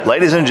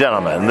Ladies and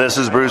gentlemen, this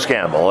is Bruce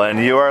Campbell, and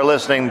you are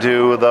listening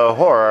to The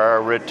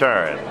Horror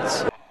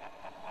Returns.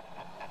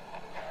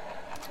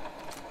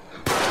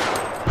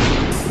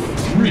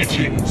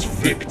 Greetings,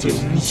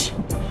 victims.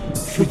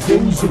 For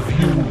those of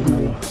you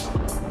who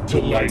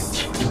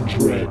delight in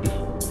dread,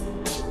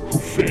 who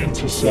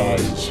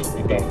fantasize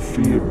about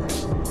fear,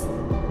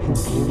 who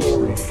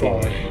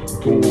glorify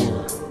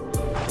gore,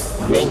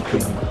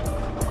 welcome.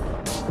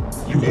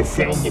 You have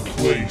found the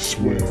place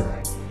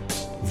where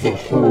the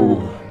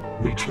horror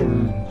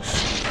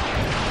returns.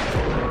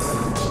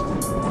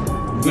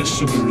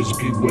 Listeners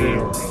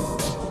beware.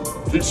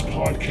 This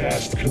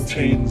podcast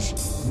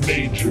contains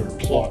major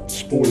plot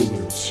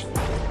spoilers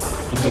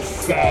and the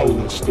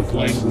foulest of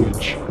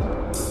language.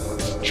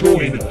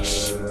 Join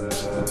us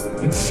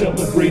in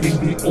celebrating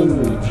the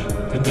old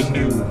and the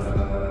new,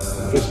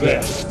 the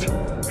best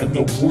and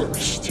the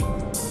worst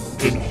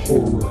in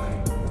horror.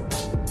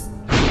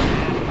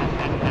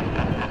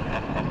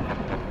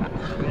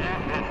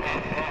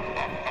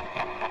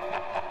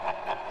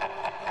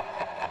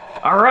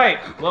 All right,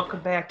 welcome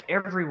back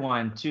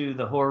everyone to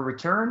The Horror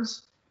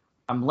Returns.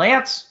 I'm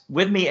Lance,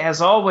 with me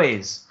as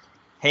always,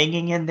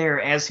 hanging in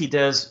there as he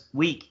does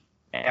week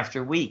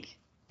after week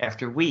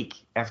after week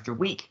after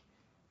week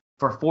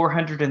for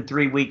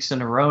 403 weeks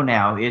in a row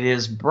now. It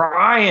is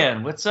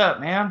Brian. What's up,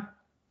 man?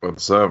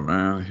 What's up,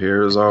 man?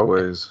 Here as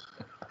always.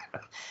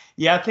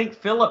 Yeah, I think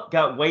Philip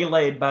got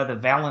waylaid by the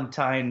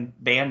Valentine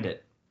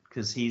Bandit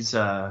because he's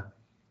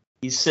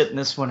sitting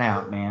this one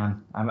out,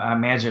 man. I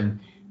imagine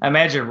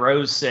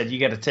Rose said you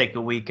got to take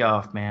a week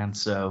off, man.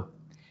 So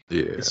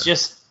yeah, it's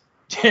just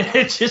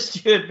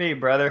you and me,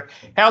 brother.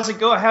 How's it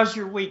going? How's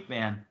your week,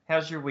 man?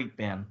 How's your week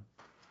been?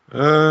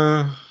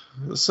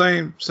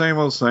 Same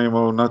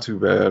old. Not too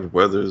bad.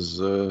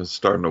 Weather's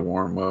starting to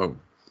warm up.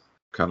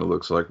 Kind of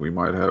looks like we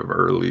might have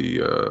early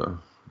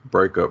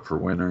breakup for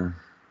winter.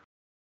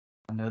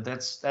 I know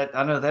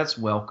that's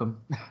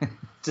welcome,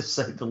 to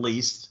say the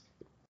least.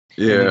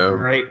 Yeah, in the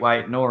Great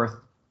White North.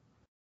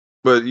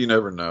 But you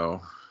never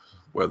know.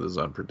 Weather's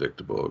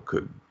unpredictable. It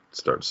could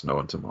start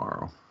snowing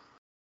tomorrow.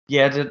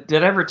 Yeah, did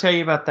I ever tell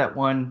you about that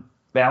one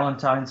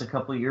Valentine's a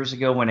couple of years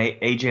ago when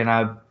AJ and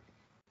I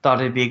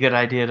thought it'd be a good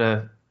idea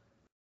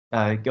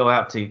to go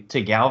out to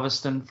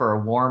Galveston for a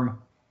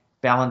warm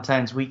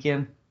Valentine's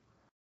weekend?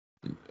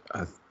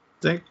 I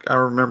think I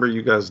remember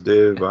you guys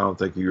did, but I don't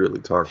think you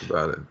really talked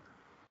about it.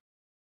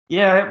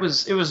 Yeah, it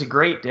was a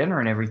great dinner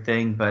and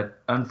everything, but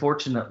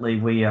unfortunately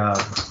we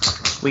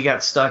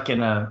got stuck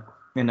in a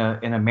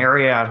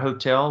Marriott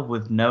hotel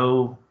with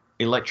no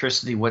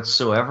electricity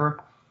whatsoever.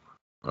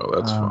 Oh,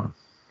 that's fun.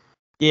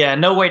 Yeah,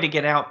 no way to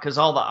get out because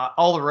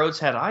all the roads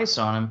had ice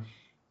on them.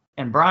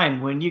 And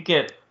Brian, when you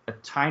get a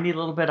tiny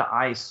little bit of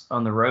ice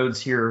on the roads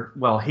here,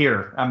 well,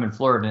 here I'm in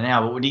Florida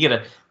now, but when you get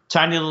a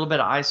tiny little bit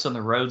of ice on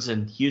the roads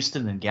in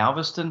Houston and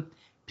Galveston,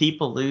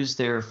 people lose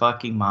their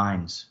fucking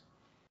minds.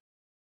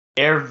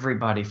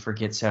 Everybody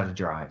forgets how to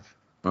drive.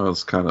 Well,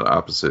 it's kind of the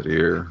opposite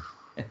here.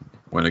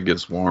 When it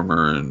gets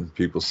warmer and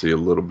people see a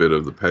little bit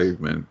of the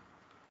pavement,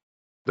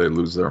 they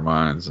lose their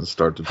minds and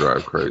start to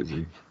drive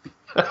crazy.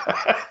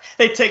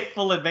 They take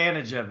full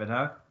advantage of it,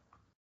 huh?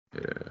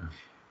 Yeah.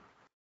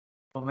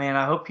 Well, man,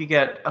 I hope you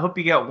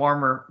got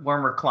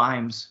warmer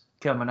climes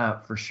coming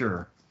up for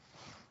sure.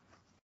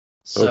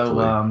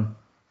 So,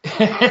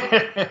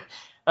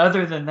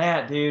 other than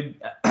that,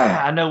 dude,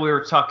 I know we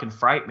were talking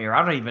Frightmare.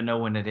 I don't even know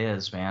when it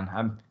is, man.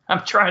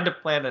 I'm trying to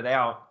plan it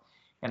out,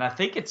 and I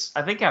think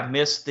I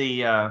missed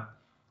the.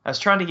 I was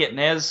trying to get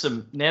Nez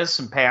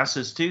some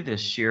passes too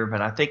this year,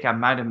 but I think I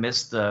might have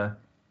missed the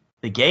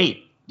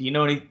gate. Do you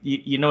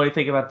know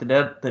anything about the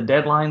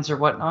deadlines or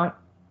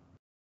whatnot?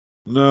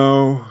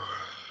 No,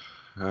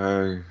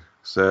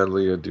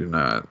 sadly I do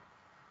not.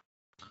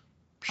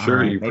 I'm sure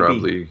right, you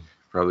maybe.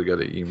 probably got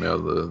to email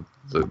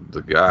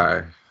the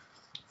guy.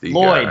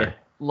 Lloyd.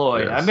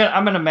 Yes.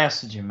 I'm gonna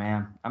message him,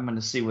 man. I'm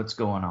gonna see what's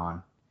going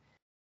on.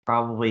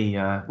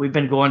 Probably we've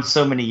been going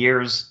so many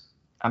years.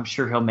 I'm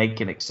sure he'll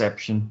make an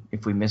exception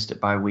if we missed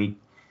it by a week.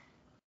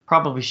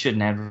 Probably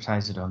shouldn't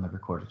advertise it on the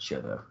recorded show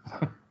though.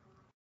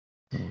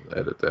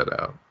 Edit that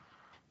out.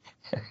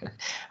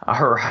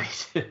 All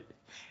right.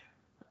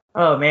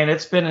 Oh man,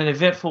 it's been an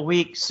eventful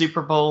week,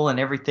 Super Bowl and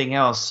everything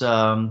else.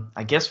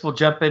 I guess we'll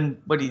jump in.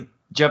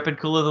 Jump in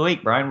cool of the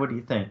week, Brian? What do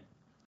you think?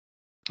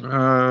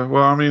 Well,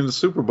 I mean, the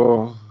Super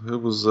Bowl,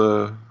 it was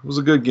a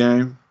good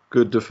game,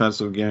 good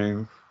defensive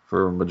game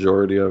for a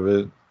majority of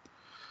it.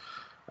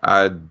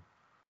 I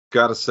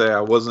gotta say, I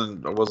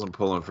wasn't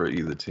pulling for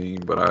either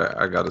team, but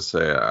I gotta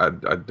say, I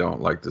don't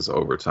like this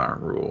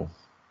overtime rule.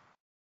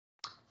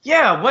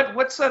 Yeah,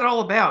 what's that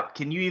all about?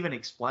 Can you even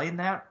explain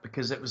that?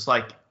 Because it was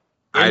like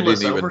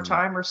endless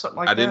overtime or something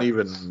like that? I didn't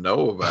even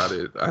know about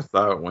it. I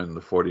thought when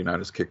the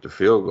 49ers kicked a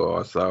field goal,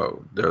 I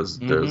thought there's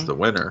the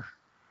winner.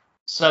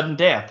 Sudden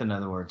death, in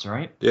other words,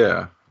 right?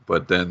 Yeah,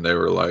 but then they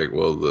were like,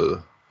 well,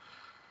 the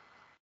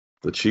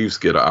Chiefs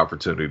get an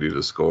opportunity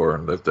to score,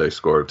 and if they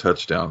score a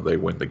touchdown, they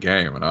win the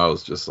game. And I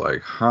was just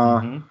like,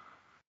 huh? Mm-hmm.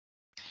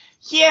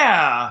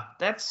 Yeah,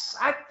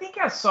 I think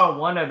I saw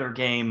one other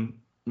game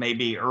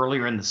maybe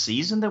earlier in the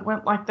season that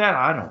went like that.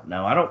 I don't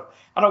know. I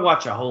don't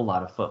watch a whole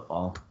lot of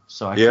football,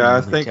 so I Yeah,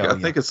 couldn't really tell I you.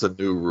 think it's a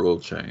new rule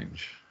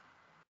change.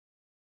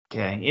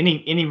 Okay.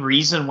 Any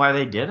reason why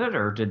they did it,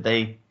 or did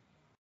they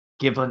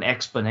give an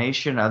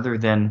explanation other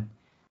than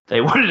they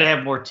wanted to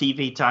have more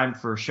TV time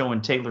for showing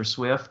Taylor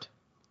Swift?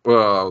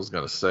 Well, I was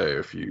gonna say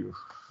if you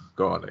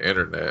go on the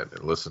internet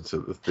and listen to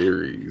the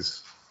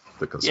theories,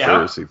 the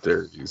conspiracy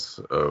theories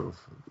of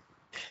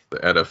the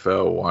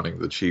NFL wanting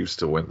the Chiefs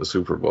to win the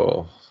Super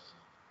Bowl,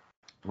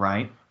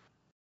 Right.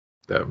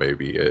 that may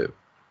be it.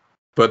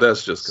 But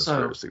that's just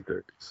conspiracy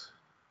theories.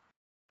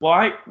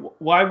 Why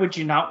would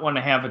you not want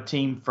to have a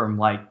team from,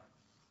 like,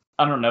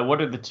 I don't know,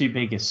 what are the two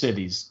biggest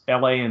cities?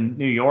 LA and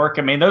New York?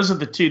 I mean, those are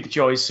the two that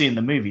you always see in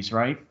the movies,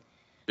 right?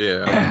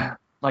 Yeah.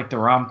 Like the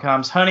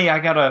rom-coms. Honey, I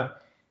gotta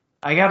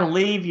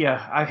leave you.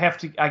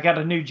 I got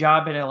a new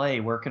job in LA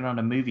working on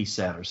a movie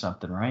set or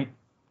something, right?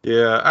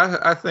 Yeah,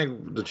 I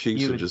think the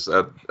Chiefs are just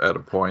at a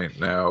point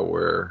now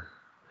where,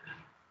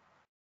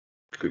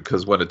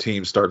 because when a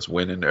team starts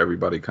winning,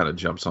 everybody kind of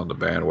jumps on the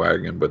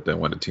bandwagon. But then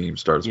when a team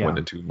starts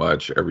winning too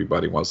much,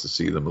 everybody wants to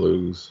see them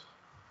lose.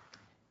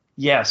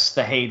 Yes,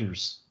 the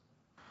haters.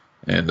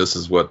 And this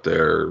is what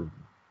their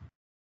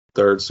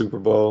third Super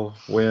Bowl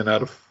win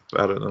out of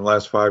the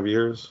last 5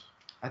 years.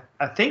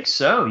 I think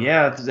so.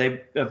 Yeah,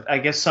 I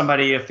guess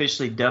somebody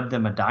officially dubbed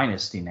them a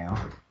dynasty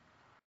now.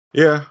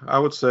 Yeah, I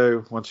would say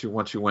once you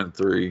win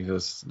 3,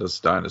 that's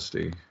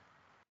dynasty.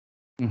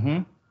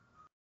 Mm-hmm.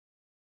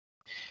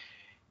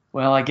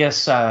 Well, I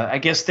guess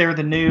they're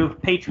the new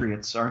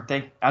Patriots, aren't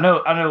they? I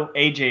know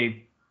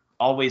AJ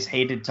always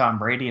hated Tom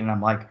Brady, and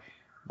I'm like,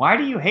 why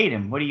do you hate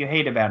him? What do you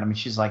hate about him? And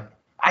she's like,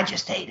 I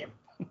just hate him.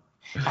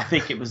 I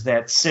think it was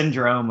that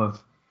syndrome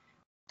of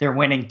they're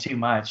winning too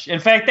much. In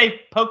fact,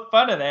 they poked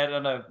fun of that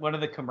on one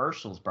of the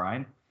commercials,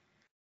 Brian.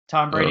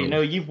 Tom Brady,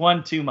 no, you've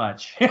won too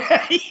much.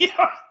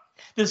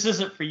 This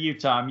isn't for you,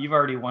 Tom. You've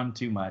already won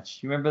too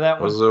much. You remember that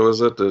one?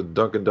 Was it the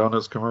Dunkin'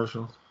 Donuts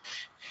commercial?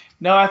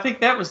 No, I think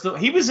that was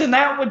he was in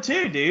that one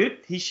too, dude.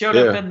 He showed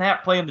up in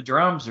that playing the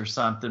drums or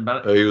something.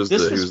 But he was the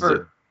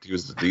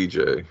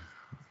DJ.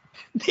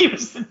 He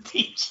was the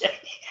DJ.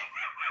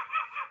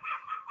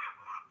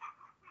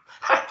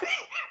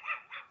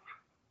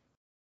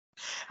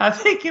 I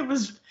think it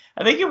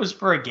was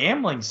for a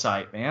gambling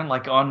site, man,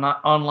 like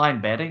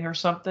online betting or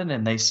something.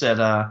 And they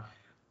said,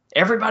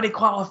 everybody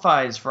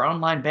qualifies for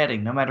online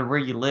betting, no matter where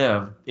you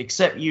live,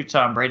 except you,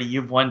 Tom Brady.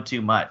 You've won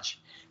too much.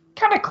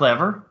 Kind of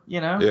clever,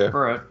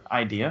 for an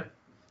idea.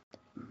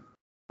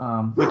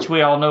 Which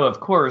we all know, of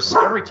course,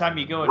 every time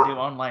you go and do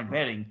online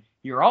betting,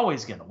 you're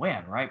always going to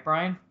win, right,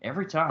 Brian?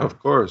 Every time. Of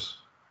course.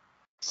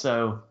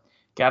 So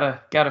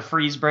gotta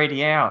freeze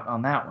Brady out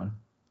on that one.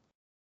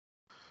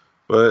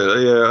 But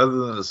yeah,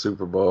 other than the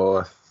Super Bowl,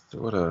 I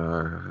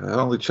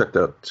only checked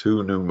out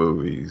 2 new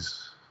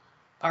movies.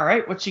 All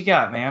right, what you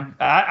got, man?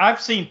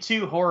 I've seen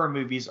 2 horror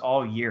movies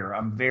all year.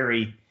 I'm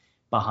very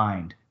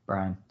behind,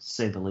 Brian, to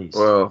say the least.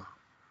 Well,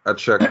 I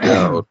checked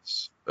out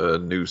a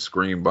new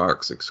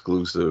Screambox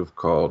exclusive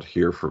called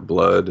Here for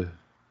Blood.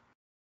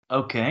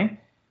 Okay.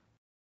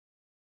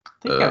 I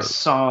think I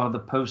saw the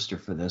poster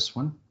for this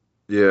one.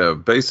 Yeah,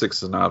 basic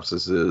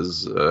synopsis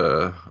is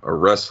a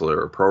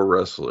pro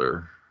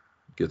wrestler,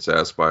 gets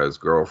asked by his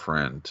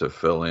girlfriend to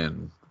fill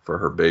in for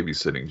her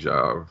babysitting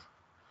job.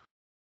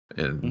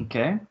 And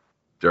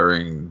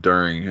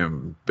during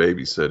him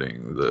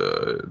babysitting,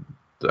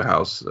 the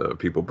house,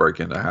 people break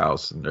in the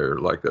house, and they're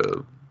like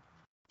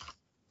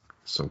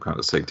some kind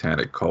of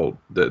satanic cult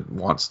that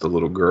wants the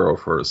little girl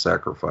for a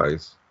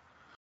sacrifice.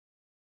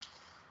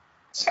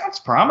 Sounds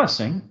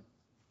promising.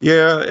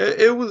 Yeah,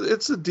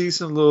 it's a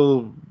decent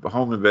little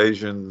home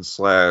invasion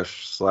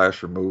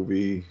slasher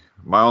movie.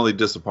 My only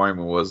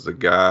disappointment was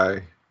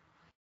the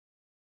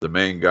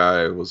main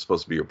guy was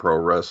supposed to be a pro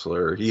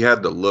wrestler. He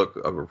had the look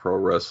of a pro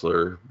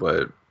wrestler,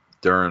 but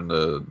during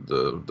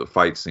the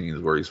fight scenes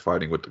where he's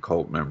fighting with the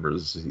cult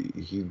members,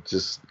 he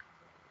just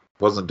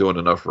wasn't doing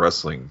enough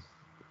wrestling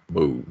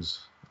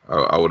moves.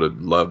 I would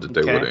have loved if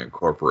they would have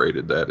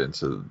incorporated that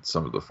into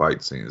some of the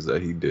fight scenes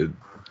that he did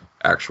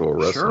actual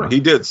wrestling. Sure. He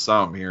did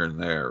some here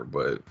and there,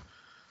 but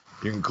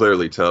you can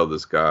clearly tell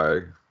this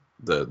guy,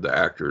 the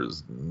actor,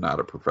 is not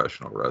a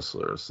professional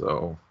wrestler.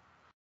 So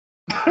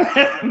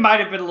might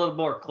have been a little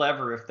more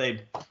clever if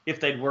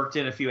they'd worked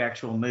in a few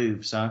actual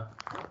moves, huh?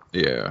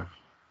 Yeah,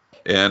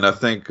 and I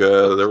think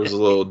there was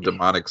a little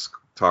demonic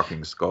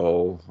talking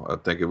skull. I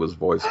think it was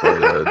voiced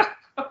by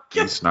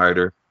Dee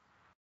Snider.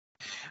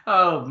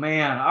 Oh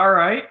man! All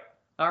right.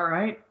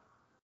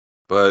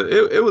 But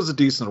it was a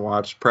decent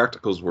watch.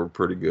 Practicals were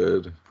pretty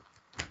good.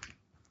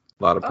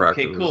 A lot of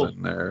practicals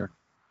in there.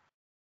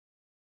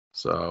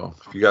 So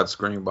if you got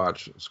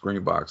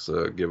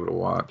Screenbox, give it a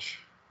watch.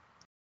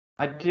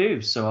 I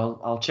do, so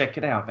I'll check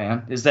it out,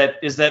 man. Is that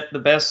the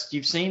best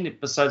you've seen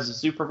besides the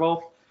Super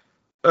Bowl?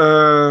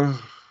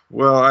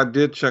 Well, I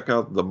did check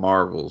out the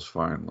Marvels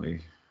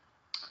finally.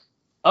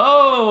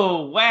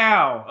 Oh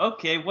wow!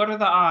 Okay, what are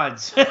the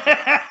odds?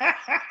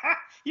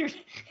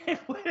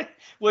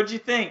 What'd you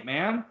think,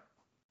 man?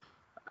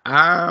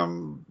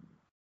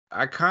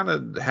 I kind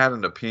of had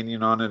an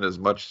opinion on it as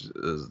much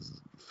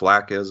as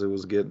flack as it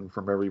was getting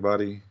from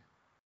everybody.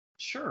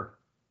 Sure.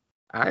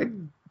 I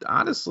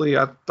honestly,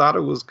 I thought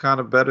it was kind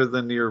of better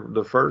than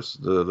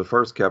the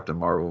first Captain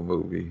Marvel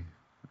movie.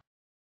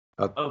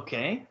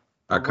 Okay.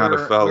 I kind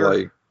of felt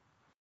like,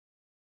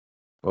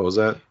 what was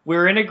that?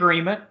 We're in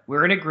agreement.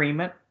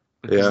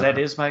 Because Yeah. that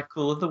is my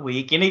cool of the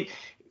week.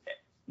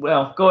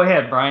 Well, go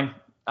ahead, Brian.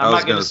 I'm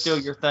not going to steal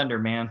your thunder,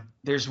 man.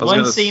 There's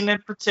one scene in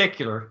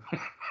particular.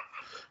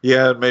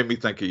 Yeah, it made me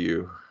think of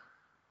you.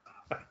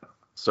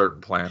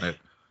 Certain planet.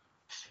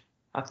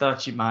 I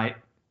thought you might.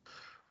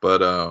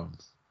 But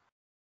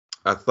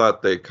I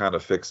thought they kind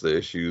of fixed the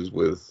issues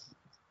with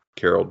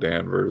Carol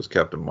Danvers,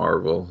 Captain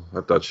Marvel.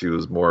 I thought she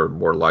was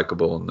more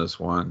likable in this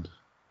one.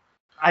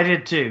 I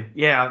did too.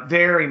 Yeah,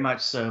 very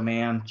much so,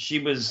 man. She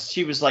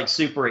was like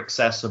super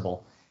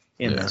accessible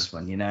in this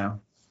one, you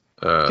know.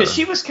 Because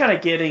she was kind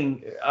of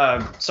getting, I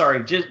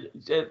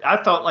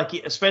thought like,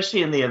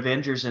 especially in the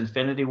Avengers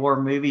Infinity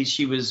War movies,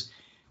 she was,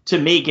 to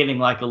me, getting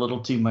like a little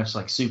too much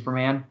like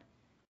Superman,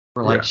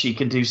 where like she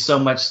can do so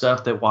much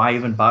stuff that why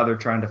even bother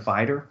trying to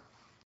fight her?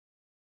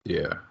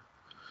 Yeah.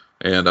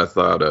 And I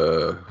thought,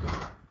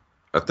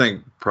 I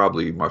think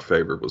probably my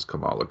favorite was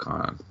Kamala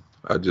Khan.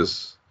 I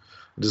just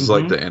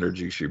like the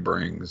energy she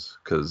brings,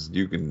 because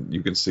you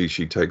can see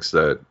she takes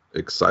that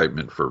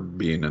excitement for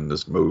being in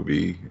this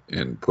movie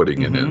and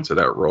putting it into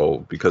that role,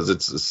 because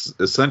it's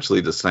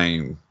essentially the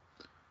same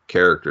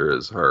character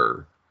as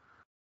her.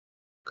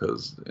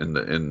 Because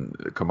in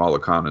Kamala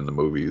Khan in the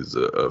movie is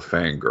a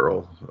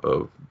fangirl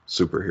of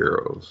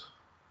superheroes.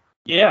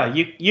 Yeah,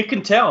 you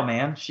can tell,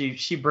 man.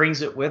 She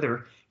brings it with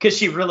her because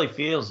she really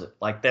feels it.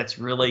 Like that's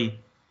really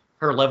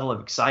her level of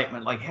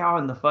excitement. Like, how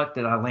in the fuck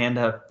did I land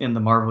up in the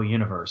Marvel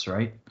universe,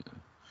 right?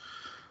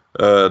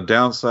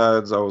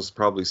 Downsides, I would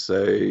probably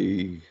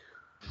say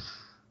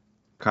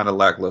kind of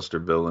lackluster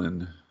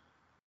villain.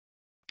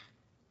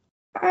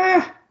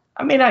 I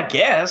mean, I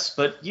guess,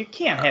 but you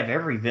can't have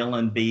every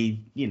villain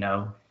be,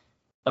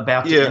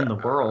 about to end the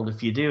world.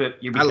 If you do it,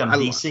 you become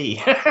DC.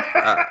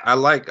 I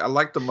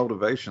like the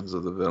motivations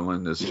of the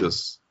villain. It's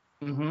just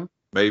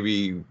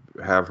maybe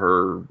have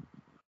her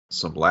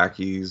some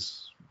lackeys,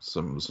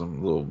 some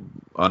little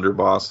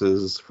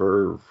underbosses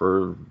for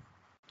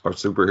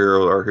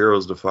our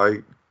heroes to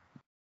fight.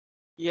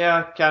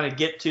 Yeah, kind of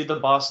get to the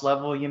boss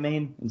level, you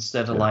mean,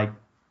 instead of like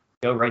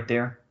go right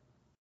there.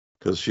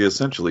 Because she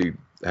essentially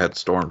had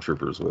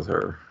stormtroopers with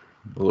her,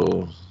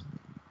 little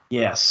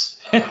yes,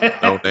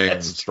 no name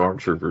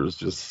stormtroopers,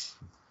 just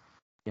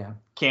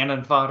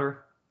cannon fodder.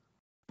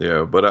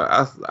 Yeah, but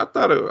I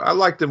thought I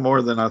liked it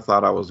more than I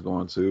thought I was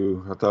going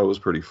to. I thought it was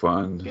pretty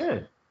fun.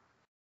 Good.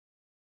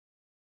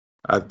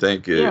 I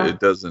think it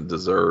doesn't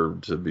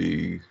deserve to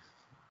be.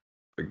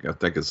 I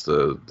think it's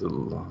the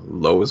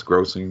lowest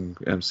grossing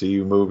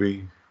MCU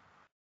movie.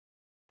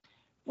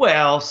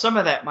 Well, some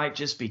of that might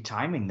just be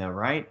timing, though,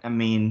 right? I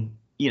mean,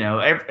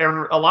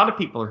 a lot of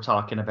people are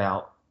talking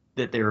about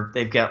that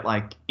they've got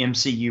like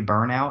MCU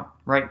burnout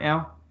right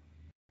now.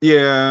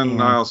 Yeah,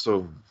 and I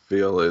also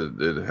feel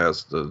it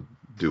has to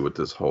do with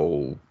this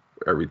whole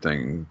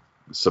everything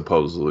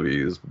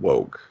supposedly is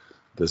woke.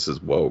 This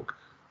is woke.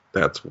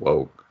 That's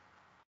woke.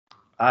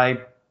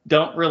 I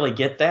don't really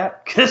get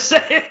that, because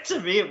to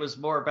me it was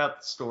more about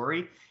the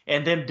story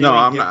and them doing. No,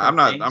 I'm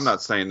things.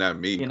 not saying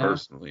that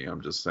personally.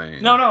 I'm just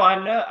saying. No,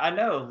 I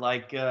know.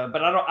 Like,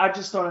 but I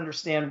just don't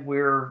understand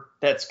where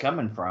that's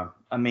coming from.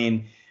 I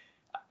mean,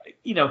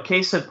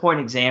 case in point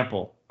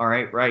example. All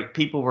right.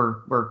 People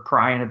were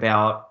crying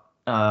about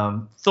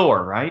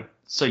Thor, right?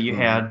 So you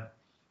had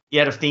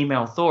a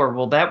female Thor.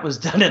 Well, that was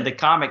done in the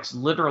comics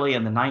literally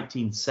in the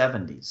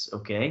 1970s.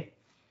 Okay.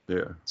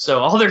 Yeah.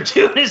 So all they're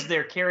doing is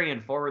they're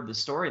carrying forward the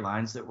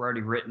storylines that were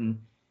already written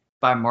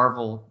by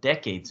Marvel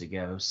decades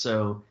ago.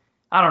 So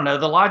I don't know.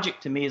 The logic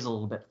to me is a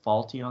little bit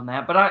faulty on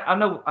that, but I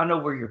know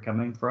where you're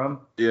coming from.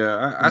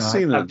 Yeah,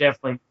 I've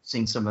definitely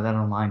seen some of that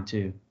online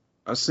too.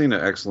 I've seen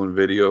an excellent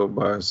video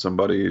by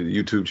somebody,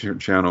 YouTube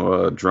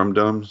channel, Drum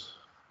Dums,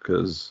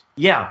 because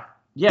he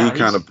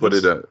kind of put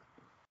it at.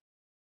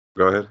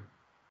 Go ahead.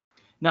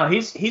 No,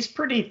 he's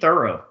pretty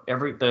thorough.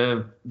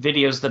 The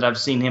videos that I've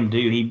seen him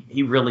do,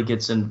 he really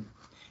gets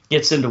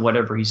into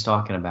whatever he's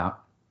talking about.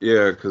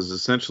 Yeah, because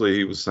essentially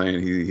he was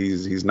saying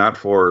he's not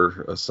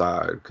for a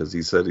side, because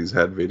he said he's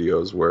had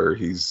videos where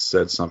he's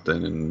said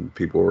something and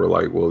people were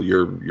like, well,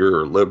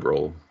 you're a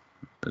liberal,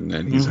 and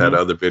then he's had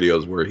other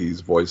videos where he's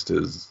voiced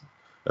his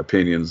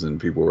opinions and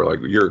people were like,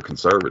 you're a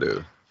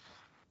conservative,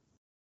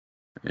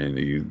 and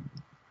he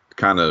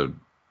kind of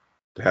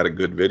had a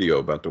good video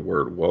about the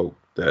word woke,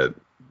 that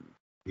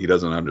he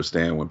doesn't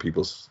understand when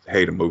people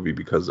hate a movie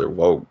because they're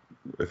woke.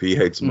 If he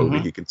hates a movie,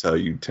 he can tell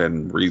you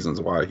 10 reasons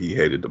why he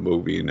hated the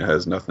movie, and it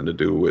has nothing to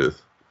do with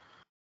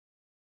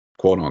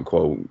quote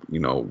unquote,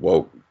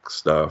 woke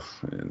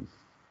stuff. And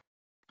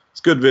it's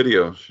a good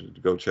video.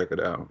 Should go check it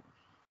out.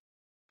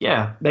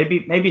 Yeah,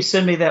 maybe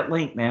send me that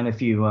link, man,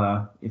 if you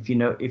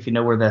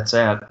know where that's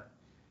at.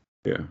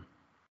 Yeah.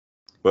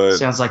 But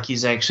sounds like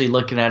he's actually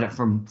looking at it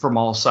from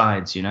all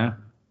sides, you know?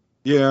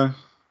 yeah,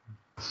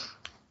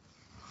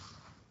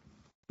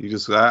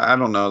 I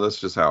don't know. That's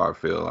just how I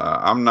feel.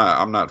 I'm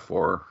not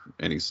for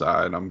any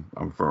side. I'm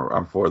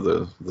for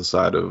the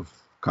side of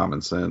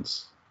common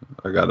sense.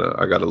 I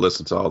gotta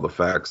listen to all the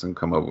facts and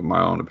come up with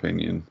my own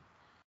opinion.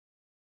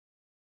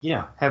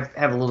 Yeah, have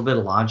a little bit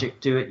of logic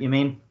to it, you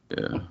mean?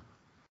 Yeah.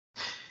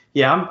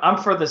 Yeah, I'm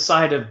for the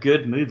side of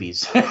good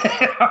movies.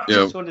 I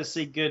just Yep. want to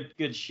see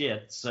good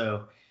shit.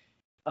 So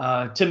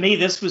to me,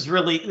 this was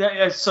really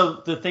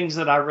so. The things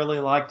that I really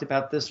liked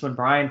about this one,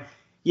 Brian.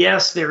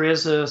 Yes, there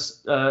is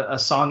a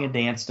song and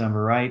dance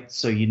number, right?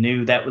 So you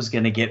knew that was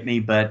going to get me,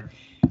 but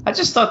I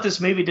just thought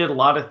this movie did a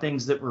lot of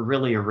things that were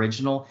really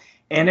original,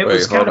 and it Wait,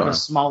 was kind hold of a on.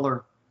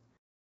 smaller.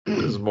 It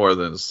was more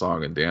than a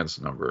song and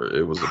dance number.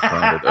 It was a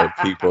planet of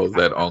people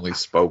that only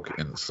spoke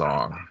in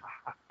song.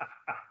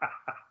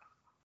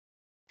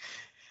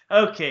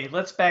 Okay,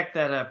 let's back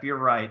that up. You're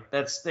right.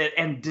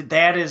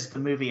 That is the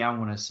movie I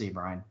want to see,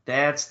 Brian.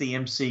 That's the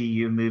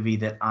MCU movie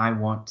that I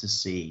want to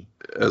see.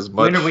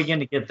 When are we going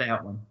to get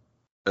that one?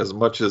 As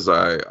much as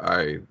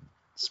I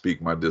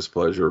speak my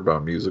displeasure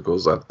about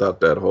musicals, I thought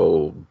that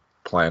whole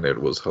planet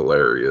was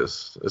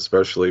hilarious,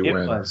 especially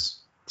when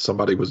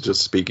somebody was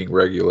just speaking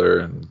regular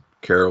and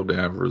Carol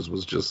Danvers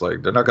was just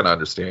like, they're not going to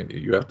understand you.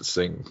 You have to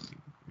sing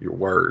your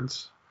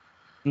words.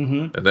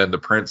 Mm-hmm. And then the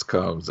prince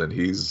comes and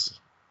he's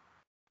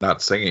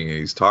not singing,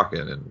 he's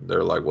talking, and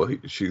they're like, well,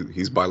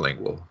 he's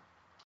bilingual.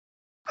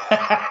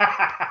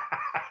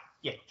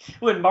 Yeah,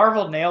 when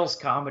Marvel nails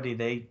comedy,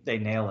 they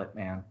nail it,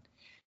 man.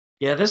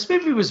 Yeah, this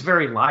movie was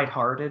very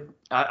lighthearted.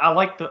 I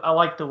like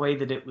the way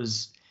that it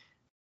was,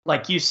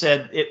 like you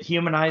said, it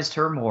humanized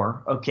her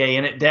more. Okay,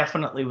 and it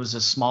definitely was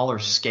a smaller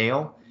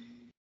scale.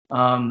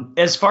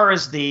 As far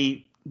as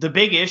the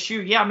big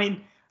issue, yeah, I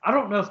mean, I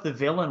don't know if the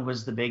villain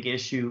was the big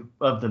issue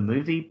of the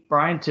movie,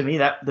 Brian. To me,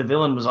 that the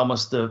villain was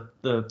almost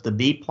the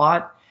B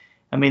plot.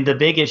 I mean, the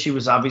big issue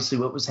was obviously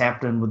what was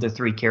happening with the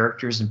three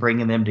characters and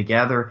bringing them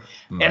together.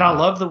 Mm. And I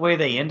love the way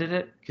they ended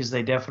it because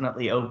they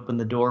definitely opened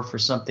the door for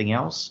something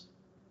else.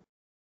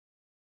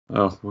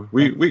 Oh,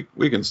 we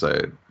can say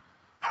it.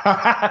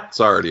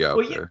 It's already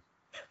out there.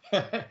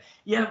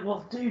 Yeah,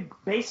 well, dude,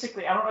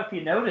 basically, I don't know if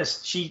you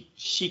noticed,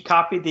 she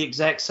copied the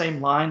exact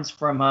same lines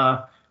from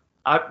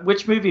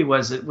which movie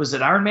was it? Was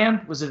it Iron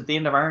Man? Was it at the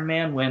end of Iron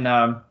Man when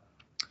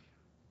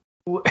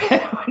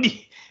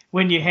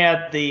when you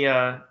had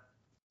the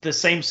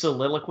same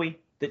soliloquy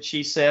that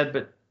she said,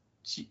 but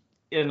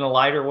in a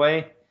lighter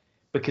way,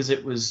 because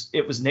it was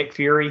Nick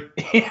Fury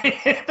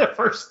the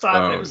first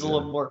time. It was a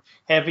little more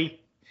heavy.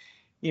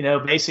 You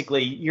know,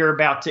 basically, you're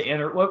about to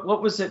enter.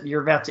 What was it?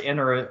 You're about to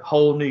enter a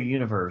whole new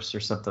universe or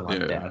something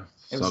like that.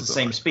 It was the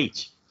same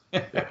speech.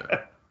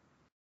 Yeah.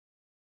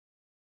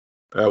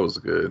 That was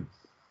good.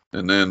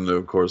 And then,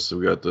 of course,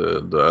 we got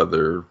the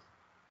other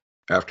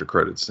after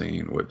credit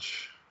scene,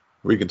 which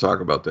we can talk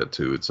about that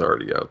too. It's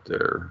already out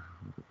there.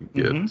 We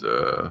get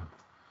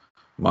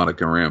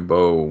Monica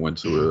Rambeau went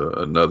to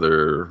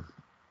another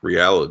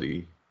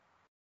reality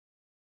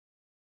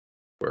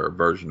where a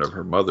version of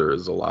her mother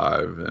is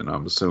alive, and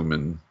I'm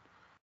assuming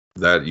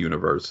that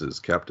universe is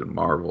Captain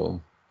Marvel.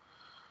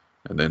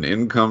 And then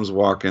in comes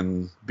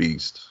walking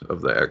Beast of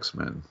the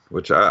X-Men,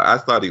 which I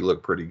thought he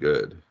looked pretty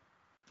good.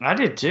 I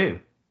did too.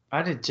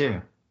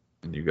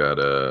 And you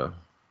got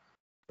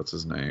what's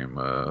his name?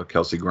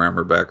 Kelsey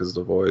Grammer back as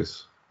the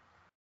voice.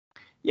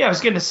 Yeah, I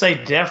was going to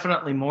say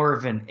definitely more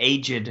of an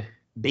aged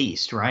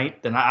Beast,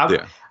 right? Than I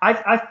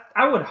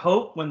would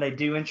hope when they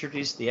do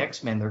introduce the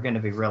X-Men, they're going to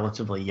be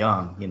relatively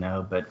young, you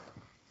know. But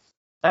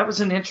that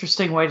was an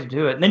interesting way to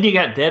do it. And then you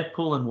got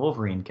Deadpool and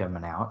Wolverine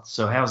coming out.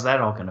 So how's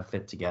that all going to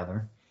fit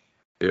together?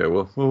 Yeah,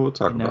 well, we'll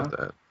talk about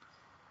that.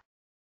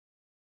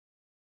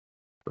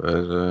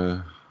 But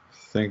I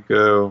think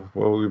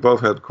we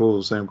both had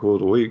same cool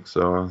of the week,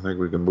 so I think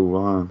we can move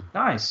on.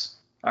 Nice.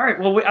 All right.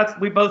 Well,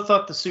 we both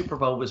thought the Super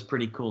Bowl was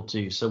pretty cool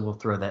too, so we'll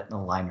throw that in the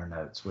liner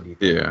notes. What do you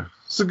think? Yeah,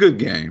 it's a good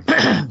game.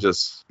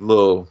 just a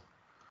little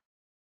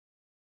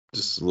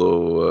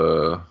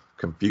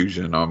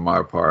confusion on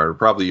my part.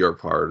 Probably your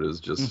part is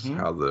just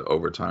how the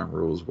overtime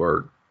rules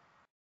work.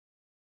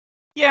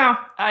 Yeah,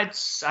 I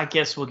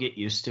guess we'll get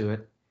used to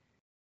it.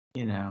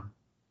 You know,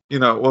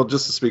 well,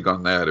 just to speak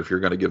on that, if you're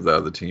going to give the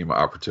other team an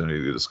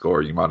opportunity to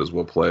score, you might as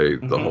well play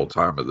the whole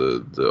time of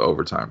the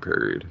overtime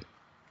period.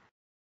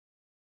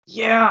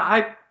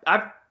 Yeah,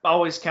 I've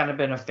always kind of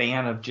been a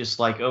fan of just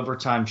like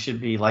overtime should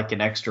be like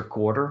an extra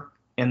quarter,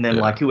 and then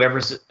like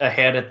whoever's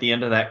ahead at the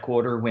end of that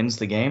quarter wins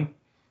the game.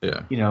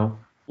 Yeah. You know,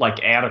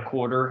 like add a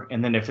quarter,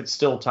 and then if it's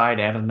still tied,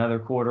 add another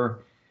quarter.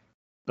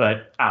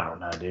 But I don't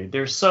know, dude.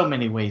 There's so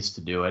many ways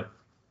to do it.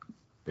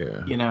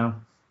 Yeah. You know,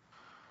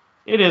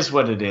 it is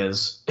what it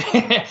is.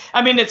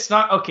 I mean, it's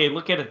not okay.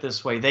 Look at it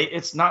this way: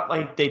 it's not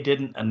like they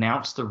didn't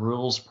announce the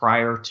rules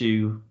prior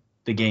to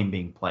the game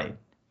being played.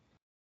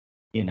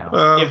 You know,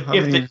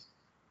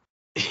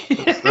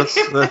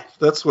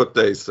 that's what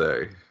they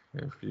say.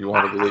 If you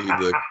want to believe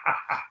the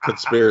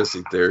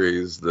conspiracy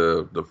theories,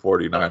 the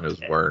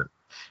 49ers weren't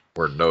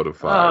weren't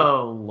notified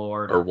Oh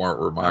Lord. or weren't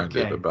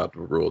reminded Okay. about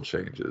the rule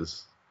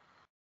changes.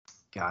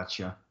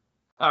 Gotcha.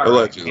 All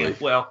Allegedly.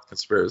 right. Well,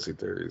 Conspiracy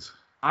theories.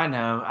 I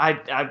know.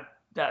 I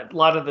a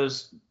lot of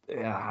those.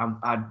 Yeah,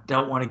 I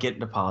don't want to get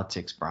into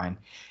politics, Brian.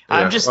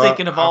 I'm Yeah, just well,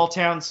 thinking of all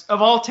towns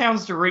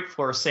to root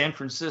for. San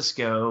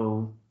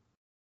Francisco.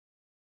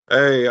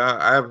 Hey,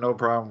 I have no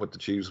problem with the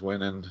Chiefs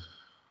winning.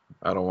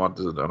 I don't want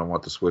the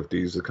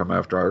Swifties to come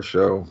after our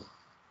show.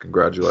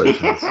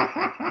 Congratulations.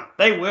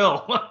 They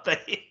will, won't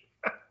they?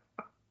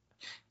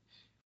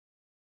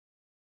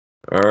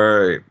 All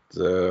right.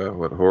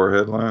 What horror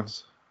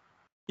headlines?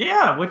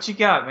 Yeah, what you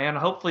got, man?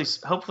 Hopefully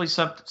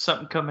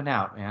something coming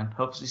out, man.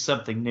 Hopefully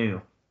something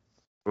new.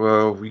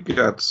 Well, we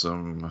got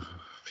some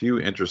few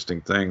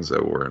interesting things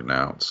that were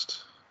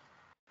announced.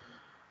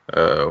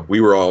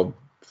 We were all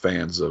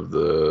fans of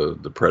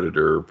the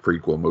Predator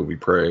prequel movie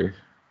Prey.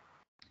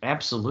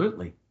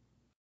 Absolutely.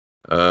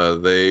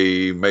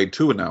 They made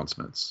two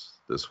announcements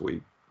this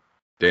week.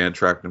 Dan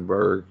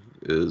Trachtenberg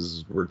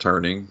is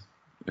returning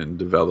and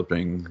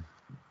developing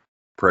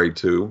Prey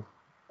 2.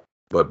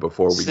 But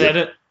before we Set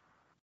it.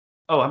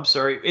 Oh, I'm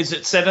sorry. Is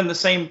it set in the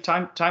same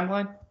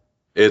timeline?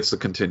 It's a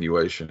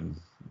continuation.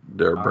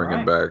 They're All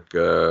bringing right. back,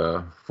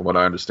 from what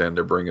I understand,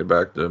 they're bringing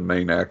back the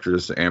main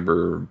actress,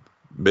 Amber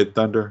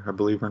Midthunder, I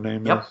believe her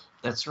name Yep, is.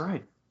 that's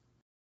right.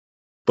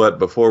 But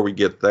before we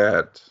get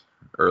that,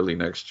 early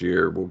next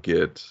year, we'll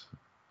get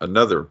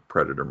another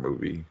Predator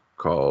movie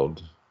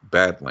called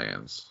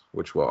Badlands,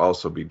 which will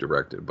also be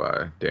directed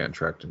by Dan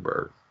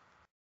Trachtenberg.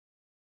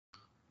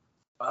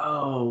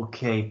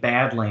 Okay,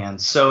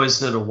 Badlands. So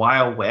is it a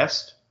Wild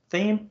West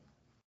theme?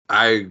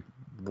 I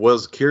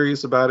was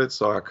curious about it,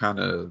 so I kind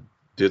of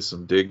did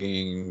some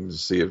digging to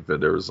see if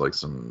there was like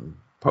some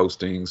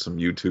posting, some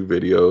YouTube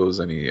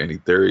videos, any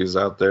theories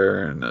out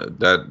there, and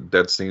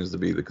that seems to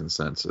be the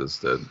consensus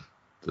that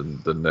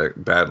the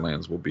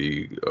Badlands will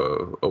be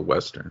a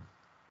Western.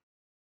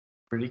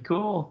 Pretty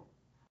cool.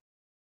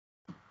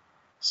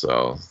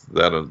 So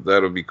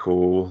that'll be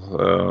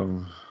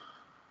cool.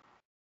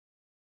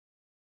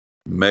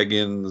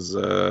 Megan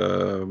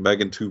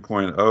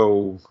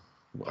 2.0,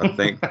 I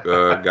think,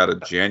 got a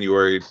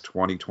January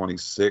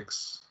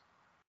 2026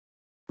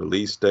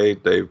 release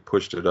date. They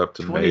pushed it up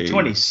to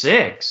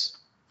 2026.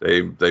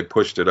 May. They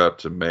pushed it up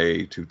to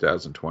May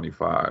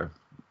 2025.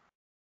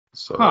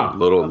 So Huh. a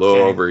little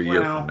Okay. over a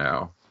year Well, from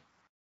now.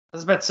 I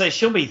was about to say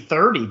she'll be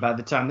 30 by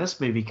the time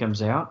this movie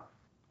comes out.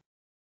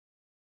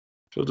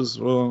 She'll just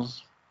I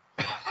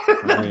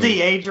mean,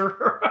 De-age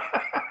her.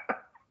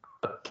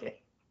 Okay.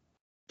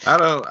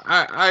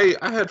 I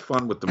had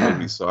fun with the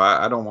movie, so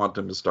I don't want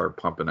them to start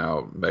pumping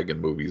out Megan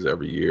movies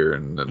every year,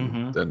 and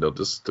then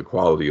the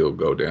quality will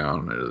go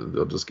down.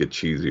 They'll just get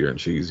cheesier and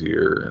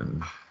cheesier,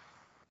 and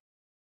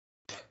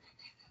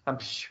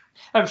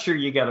I'm sure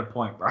you got a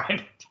point,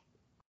 Brian.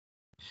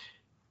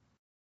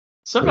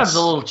 Sometimes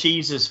a little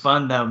cheese is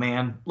fun, though,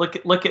 man. Look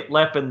at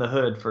Lep in the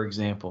Hood, for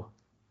example.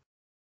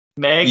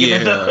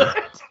 Megan in the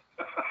Hood.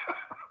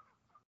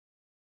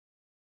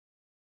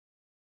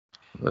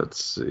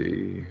 Let's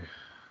see.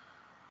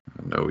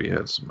 I know he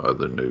had some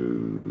other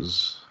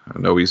news. I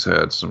know he's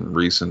had some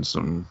ratings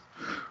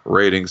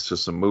to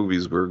some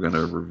movies we're going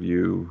to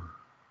review.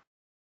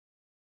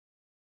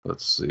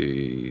 Let's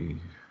see.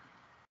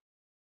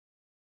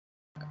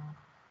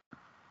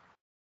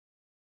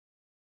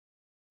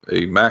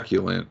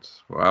 Immaculate.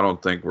 Well, I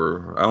don't think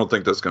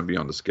that's going to be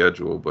on the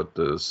schedule, but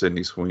the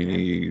Sydney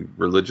Sweeney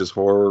religious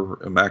horror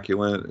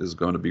Immaculate is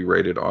going to be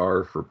rated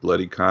R for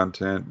bloody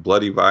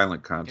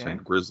violent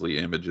content, grisly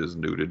images,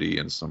 nudity,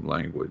 and some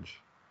language.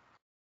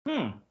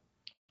 All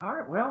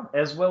right.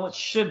 Well it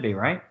should be,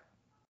 right?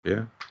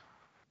 Yeah.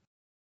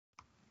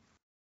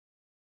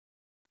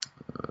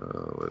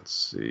 Let's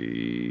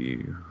see.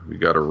 We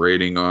got a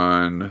rating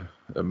on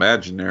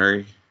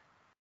Imaginary.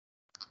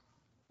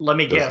 Let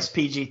me guess,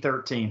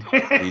 PG-13.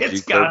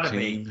 It's gotta be.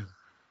 PG-13.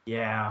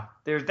 Yeah.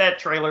 There's that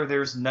trailer.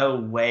 There's no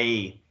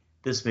way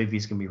this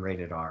movie's gonna be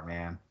rated R,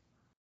 man.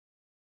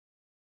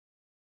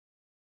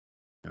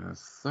 I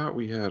thought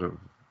we had a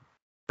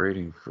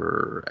rating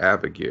for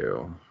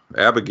Abigail.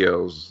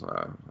 Abigail's,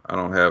 I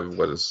don't have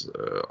what it's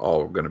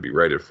all going to be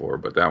rated for,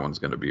 but that one's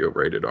going to be a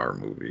rated R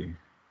movie.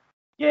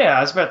 Yeah,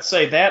 I was about to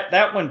say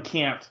that one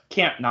can't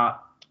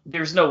not.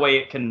 There's no way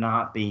it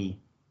cannot be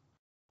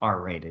R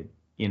rated.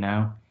 You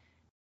know,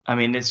 I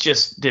mean, it's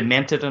just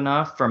demented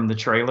enough from the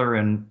trailer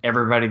and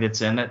everybody that's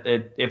in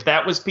it. If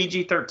that was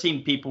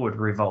PG-13, people would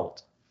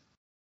revolt.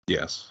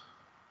 Yes.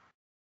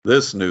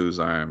 This news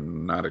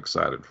I'm not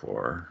excited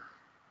for.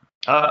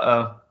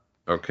 Uh-oh.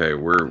 Okay,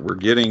 we're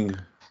getting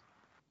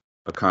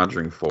a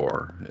Conjuring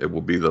 4. It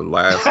will be the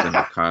last in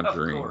the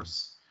Conjuring. Of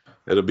course.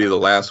 It'll be the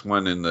last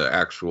one in the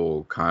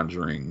actual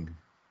Conjuring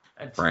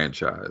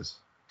franchise.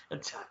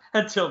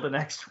 Until the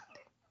next one.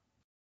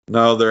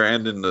 No, they're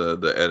ending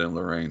the Ed and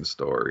Lorraine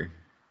story.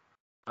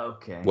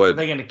 Okay. What Are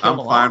they going to kill I'm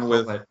them fine off,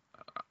 with.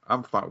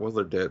 I'm fine. Well,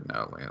 they're dead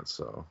now, Lance.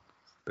 So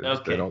they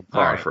don't All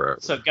call right. forever.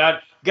 So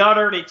God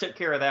already took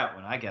care of that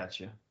one. I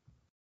got you.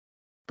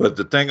 But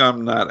the thing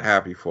I'm not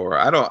happy for,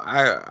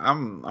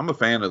 I'm a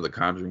fan of the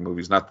Conjuring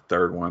movies, not the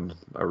third one.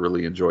 I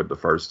really enjoyed the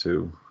first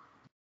two.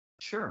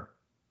 Sure.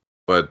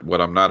 But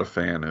what I'm not a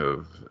fan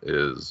of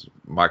is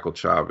Michael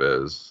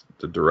Chavez,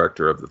 the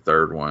director of the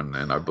third one,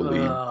 and I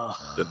believe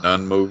the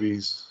Nun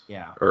movies.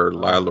 Yeah. Or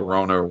La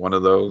Llorona, or one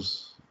of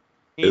those.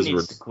 He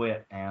needs to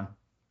quit, man.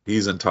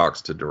 He's in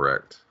talks to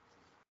direct.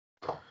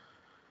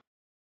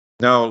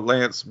 Now,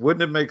 Lance,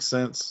 wouldn't it make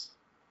sense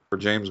for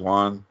James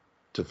Wan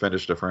to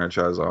finish the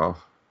franchise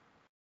off?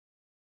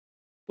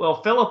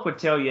 Well, Philip would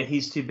tell you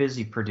he's too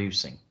busy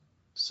producing.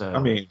 So I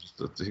mean,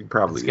 he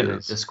probably is going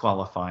to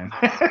disqualify him.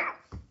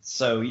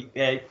 So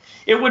it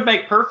would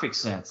make perfect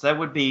sense. That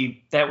would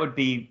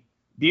be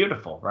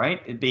beautiful,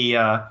 right? It'd be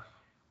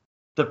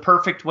the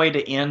perfect way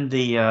to end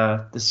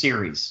the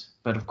series.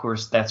 But of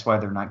course, that's why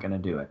they're not going to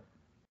do it.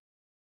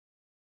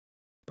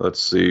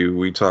 Let's see.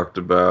 We talked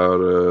about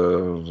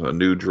a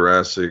new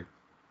Jurassic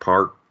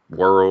Park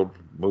World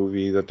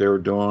movie that they were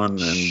doing,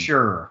 and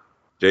sure.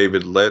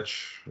 David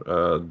Leitch,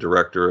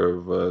 director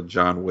of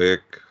John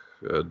Wick,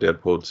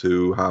 Deadpool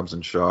 2, Hobbs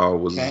and Shaw,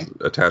 was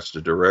attached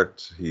to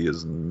direct. He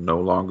is no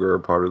longer a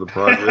part of the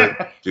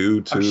project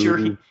due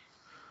to,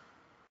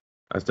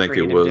 I think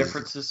it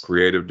was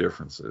creative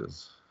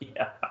differences.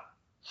 Yeah.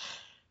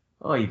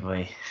 Oy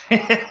vey.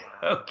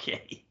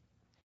 Okay.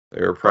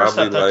 They were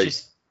probably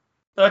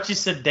thought you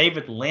said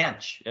David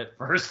Lynch at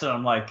first, and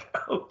I'm like,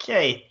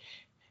 okay.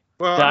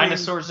 Well,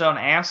 Dinosaurs on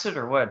acid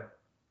or what?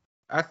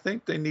 I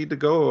think they need to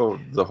go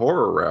the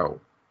horror route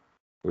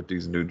with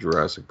these new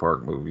Jurassic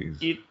Park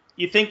movies.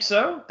 You think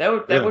so?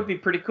 That would be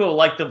pretty cool.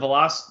 Like the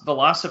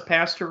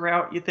Velocipaster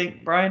route, you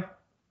think, Brian?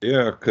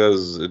 Yeah,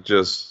 because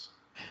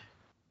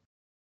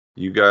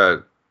you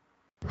got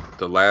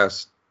the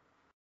last,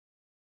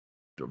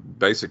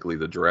 basically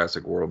the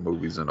Jurassic World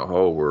movies in a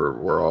whole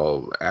were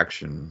all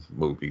action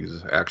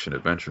movies, action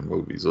adventure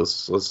movies.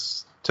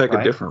 Let's take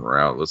a different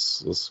route.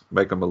 Let's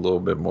make them a little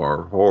bit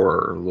more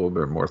horror, a little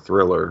bit more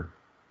thriller.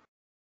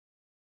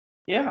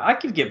 Yeah, I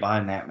could get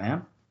behind that,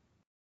 man.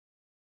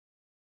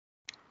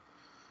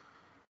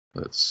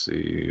 Let's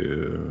see.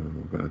 We're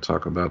going to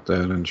talk about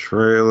that in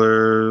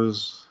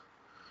trailers.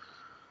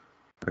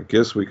 I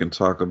guess we can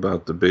talk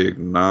about the big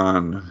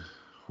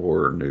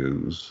non-horror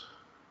news.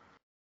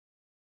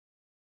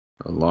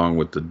 Along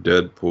with the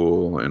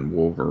Deadpool and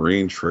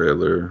Wolverine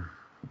trailer,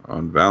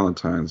 on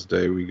Valentine's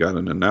Day, we got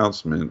an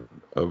announcement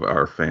of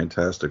our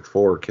Fantastic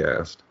Four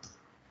cast.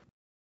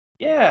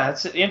 Yeah,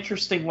 it's an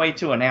interesting way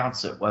to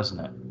announce it,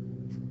 wasn't it?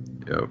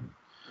 Yep.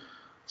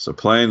 So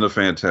playing the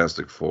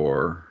Fantastic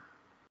Four,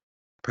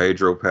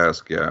 Pedro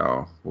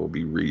Pascal will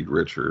be Reed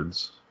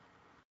Richards.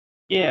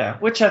 Yeah,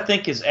 which I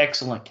think is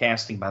excellent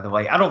casting, by the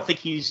way. I don't think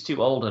he's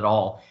too old at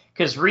all,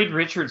 because Reed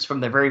Richards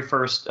from the very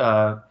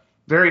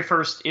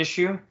first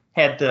issue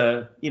had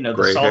the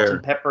Gray salt hair.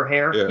 And pepper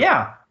hair.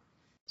 Yeah.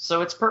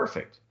 So it's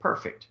perfect.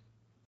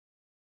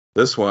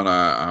 This one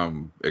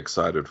I'm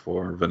excited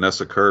for.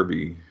 Vanessa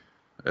Kirby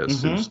as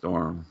Sue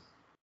Storm.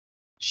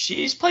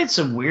 She's played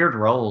some weird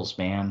roles,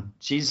 man.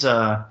 She's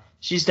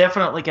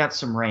definitely got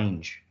some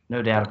range,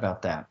 no doubt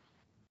about that.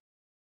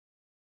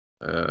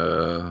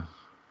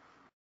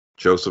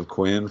 Joseph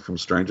Quinn from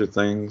Stranger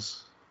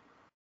Things.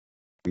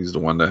 He's the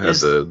one that had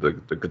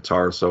the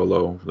guitar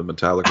solo, the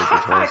Metallica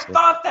guitar solo. I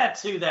thought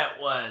that's who that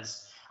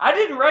was. I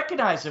didn't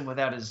recognize him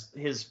without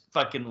his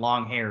fucking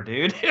long hair,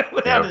 dude.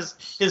 Without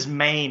his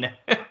mane.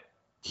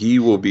 He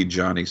will be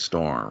Johnny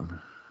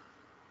Storm.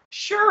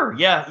 Sure,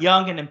 yeah,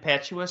 young and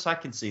impetuous. I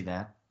can see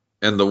that.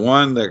 And the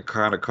one that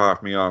kind of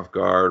caught me off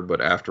guard,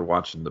 but after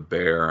watching The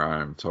Bear,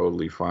 I'm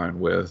totally fine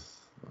with.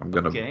 I'm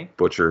going to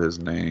butcher his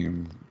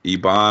name.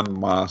 Iban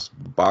Mas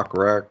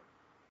Bakrak.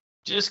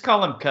 Just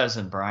call him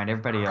Cousin, Brian.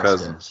 Everybody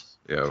else does.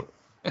 Yeah.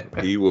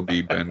 He will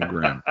be Ben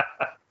Grimm.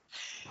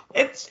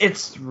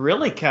 It's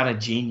really kind of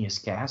genius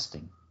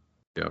casting.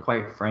 Yeah.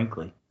 Quite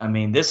frankly. I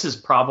mean, this is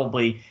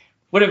probably,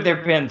 would have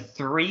there been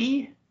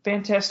 3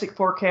 Fantastic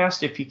Four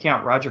cast if you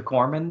count Roger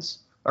Corman's,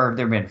 or have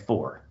there been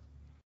 4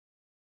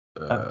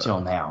 up till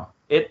now?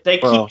 They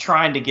keep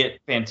trying to get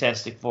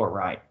Fantastic Four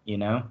right,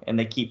 and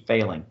they keep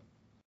failing.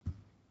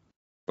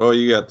 Well,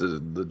 you got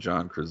the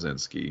John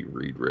Krasinski,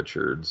 Reed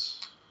Richards.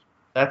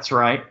 That's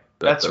right.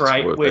 That's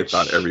right. Which they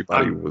thought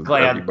everybody I'm was.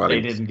 Glad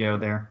they didn't go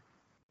there.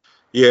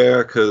 Yeah,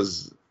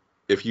 because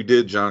if you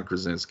did John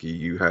Krasinski,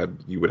 you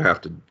would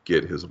have to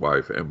get his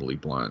wife Emily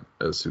Blunt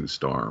as Sue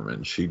Storm,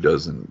 and she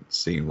doesn't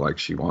seem like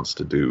she wants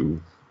to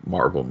do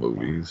Marvel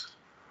movies.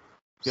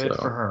 Good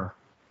for her.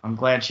 I'm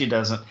glad she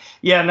doesn't.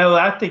 Yeah, no,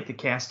 I think the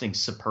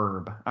casting's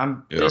superb.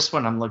 This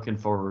one I'm looking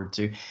forward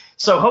to.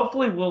 So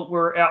hopefully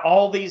we're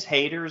all these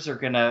haters are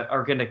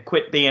gonna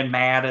quit being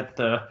mad at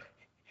the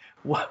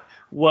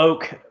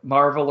woke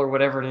Marvel or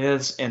whatever it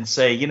is and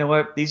say, you know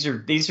what, these are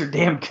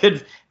damn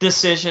good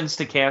decisions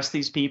to cast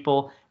these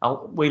people.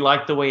 We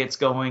like the way it's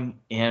going,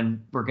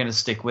 and we're going to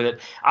stick with it.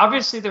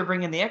 Obviously, they're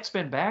bringing the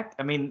X-Men back.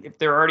 I mean, if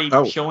they're already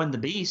showing the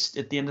Beast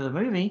at the end of the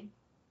movie,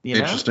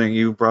 Interesting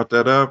you brought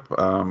that up.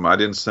 I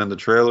didn't send the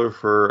trailer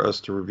for us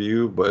to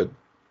review, but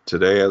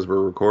today, as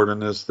we're recording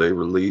this, they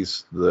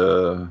released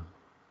the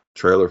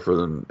trailer for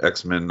the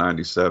X-Men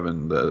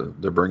 97.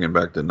 They're bringing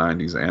back the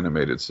 90s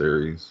animated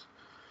series.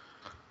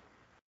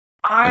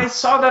 I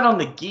saw that on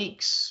the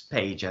Geeks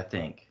page, I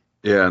think.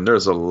 Yeah, and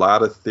there's a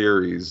lot of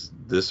theories.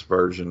 This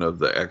version of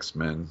the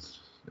X-Men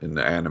in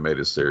the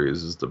animated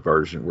series is the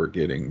version we're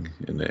getting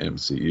in the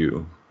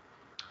MCU.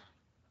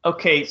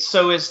 Okay,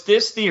 so is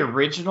this the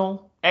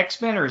original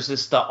X-Men, or is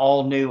this the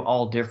all new,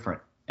 all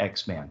different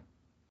X-Men?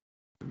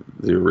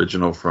 The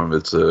original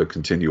it's a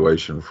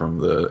continuation from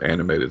the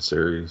animated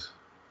series.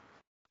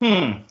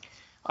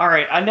 All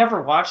right, I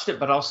never watched it,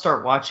 but I'll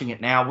start watching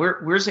it now.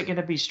 Where's it going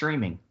to be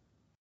streaming?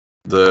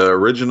 The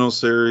original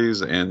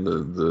series and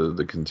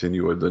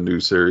the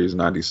new series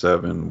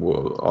 97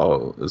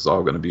 is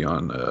all going to be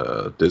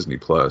on Disney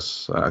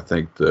Plus. I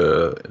think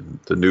the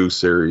new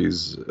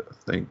series,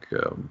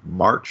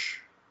 March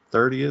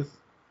 30th.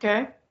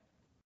 Okay.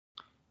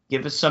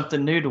 Give us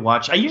something new to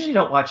watch. I usually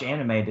don't watch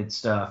animated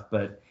stuff,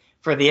 but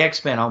for the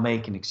X-Men, I'll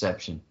make an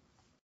exception.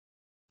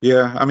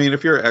 Yeah, I mean,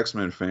 if you're an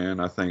X-Men fan,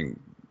 I think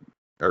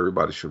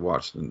everybody should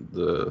watch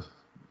the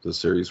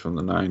series from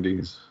the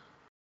 90s.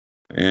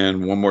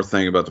 And one more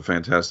thing about the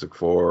Fantastic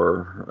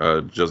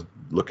Four, just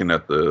looking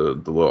at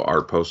the little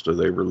art poster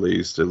they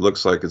released, it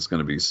looks like it's going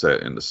to be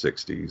set in the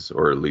 60s,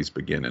 or at least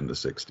begin in the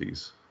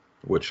 60s,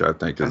 which I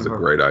think is a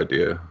great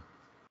idea.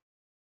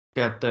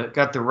 Got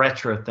the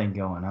retro thing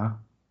going, huh?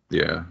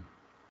 Yeah.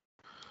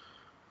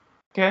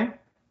 Okay.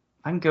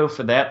 I can go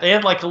for that. They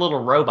had like a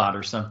little robot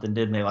or something,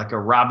 didn't they? Like a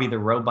Robbie the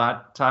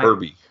Robot type?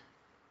 Herbie.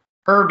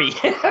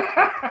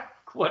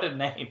 What a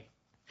name.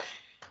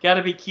 Got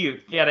to be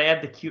cute. Got to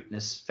add the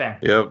cuteness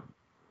factor.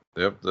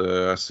 Yep.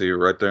 I see it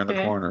right there in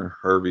the corner.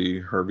 Herbie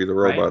the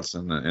Robot's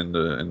in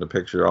the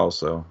picture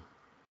also.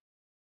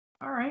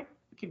 All right.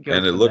 We could go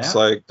and it looks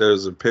like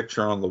there's a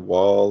picture on the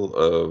wall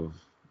of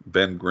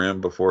Ben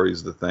Grimm before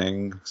he's the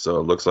Thing. So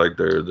it looks like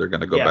they're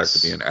going to go back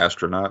to being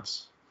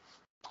astronauts.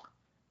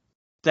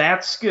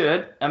 That's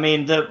good. I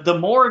mean, the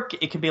more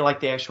it can be like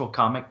the actual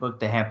comic book,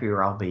 the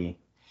happier I'll be.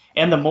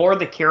 And the more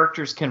the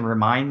characters can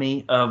remind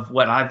me of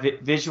what I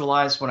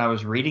visualized when I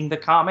was reading the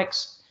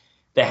comics,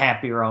 the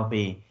happier I'll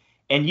be.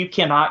 And you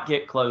cannot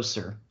get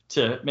closer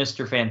to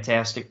Mr.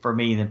 Fantastic for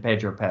me than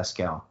Pedro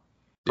Pascal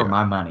for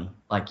my money.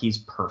 Like, he's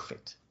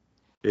perfect.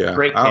 Yeah.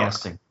 Great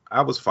casting.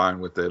 I was fine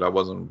with it. I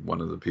wasn't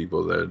one of the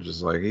people that are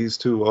just like, he's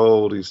too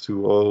old.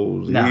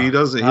 No, he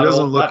doesn't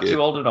look not too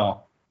old at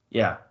all.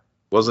 Yeah.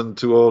 Wasn't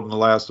too old in The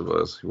Last of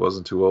Us. He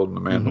wasn't too old in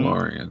The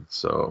Mandalorian.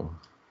 So.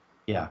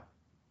 Yeah.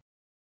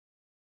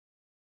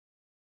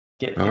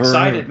 Getting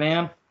excited,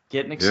 man.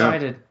 Getting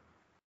excited.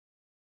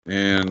 Yeah.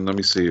 And let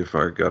me see if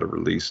I got a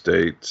release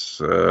date.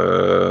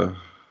 July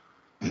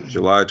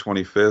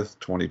 25th,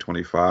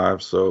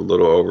 2025. So a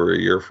little over a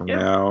year from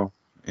now.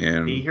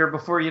 And be here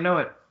before you know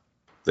it.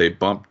 They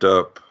bumped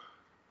up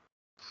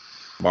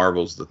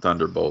Marvel's The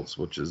Thunderbolts,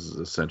 which is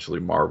essentially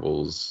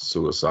Marvel's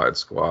Suicide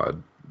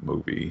Squad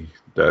movie,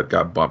 that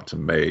got bumped to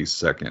May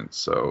 2nd.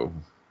 So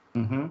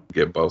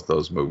get both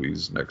those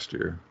movies next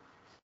year.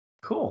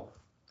 Cool.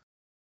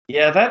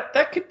 Yeah,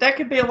 that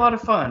could be a lot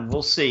of fun.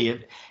 We'll see.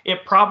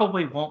 It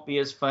probably won't be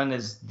as fun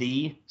as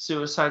the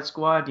Suicide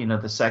Squad,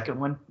 the second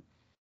one,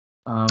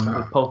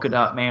 with Polka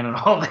Dot Man and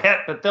all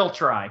that. But they'll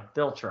try.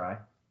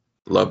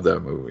 Love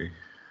that movie.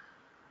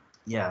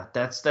 Yeah,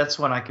 that's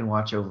one I can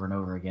watch over and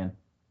over again.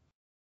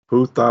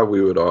 Who thought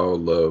we would all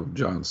love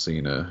John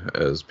Cena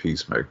as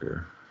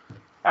Peacemaker?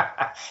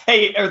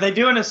 Hey, are they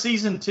doing a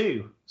season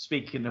 2?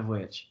 Speaking of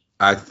which.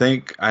 I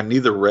think I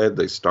neither read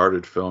they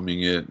started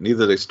filming it.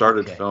 Neither they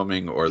started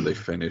filming or they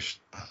finished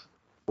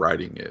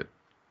writing it.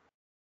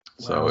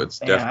 So it's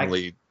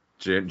definitely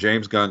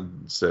James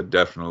Gunn said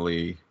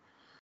definitely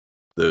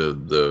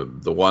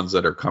the ones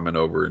that are coming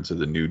over into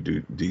the new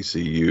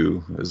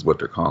DCU is what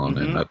they're calling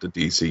it, not the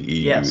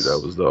DCEU. Yes.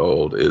 That was the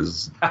old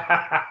is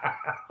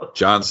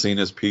John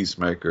Cena's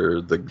Peacemaker,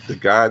 the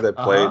guy that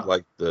played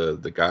like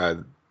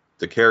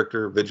the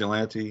character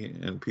Vigilante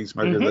in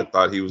Peacemaker that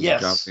thought he was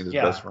John Cena's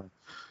best friend.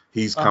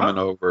 He's coming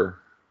over.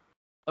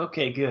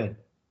 Okay, good.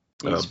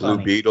 Blue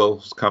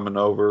Beetle's coming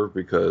over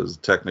because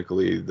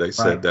technically they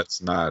said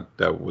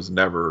that was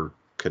never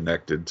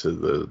connected to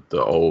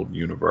the old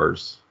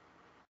universe.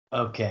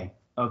 Okay.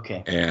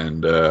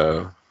 And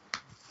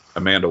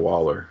Amanda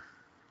Waller.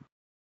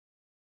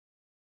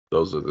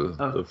 Those are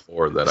the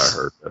 4 that I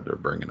heard that they're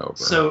bringing over.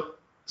 So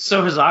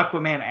is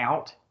Aquaman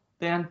out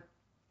then?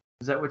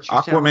 Is that what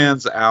you're telling me?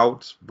 Aquaman's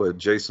out, but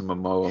Jason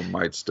Momoa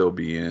might still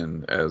be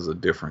in as a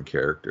different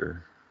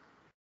character.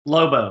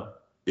 Lobo.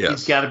 Yes.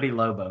 He's got to be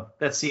Lobo.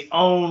 That's the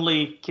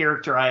only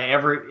character I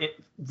ever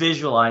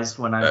visualized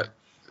when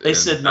they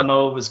said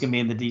Momoa was going to be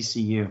in the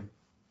DCU.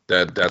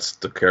 That's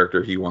the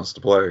character he wants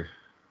to play.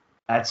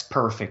 That's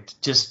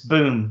perfect. Just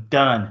boom,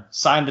 done.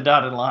 Sign the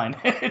dotted line.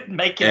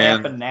 Make it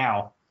happen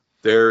now.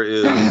 There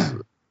is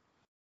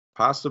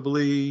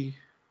possibly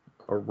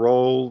a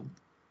role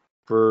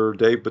for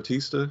Dave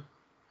Bautista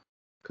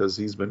because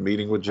he's been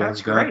meeting with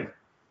James Gunn. Great.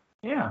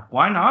 Yeah,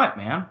 why not,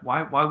 man?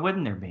 Why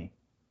wouldn't there be?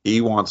 He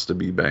wants to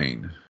be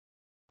Bane.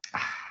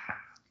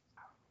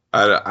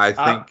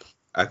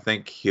 I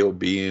think he'll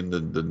be in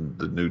the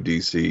new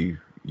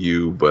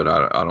DCU, but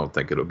I don't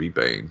think it'll be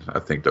Bane. I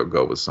think they'll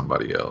go with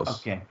somebody else.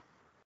 Okay.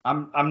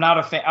 I'm not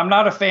a fan. I'm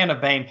not a fan of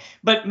Bane,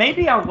 but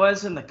maybe I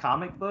was in the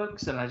comic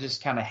books, and I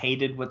just kind of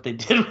hated what they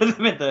did with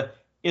him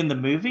in the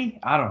movie.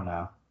 I don't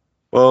know.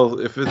 Well,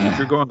 if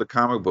you're going to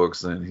comic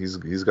books, then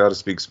he's got to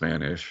speak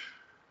Spanish.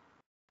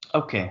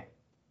 Okay.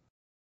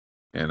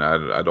 And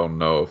I don't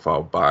know if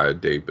I'll buy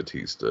Dave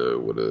Bautista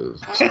with a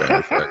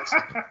Spanish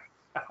accent.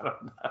 I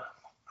don't know.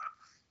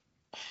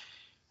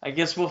 I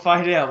guess we'll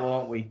find out,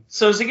 won't we?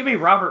 So is it gonna be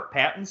Robert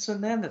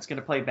Pattinson then that's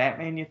gonna play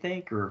Batman? You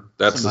think, or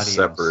that's somebody a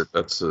separate?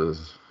 Else?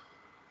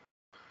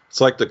 It's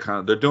like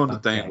they're doing the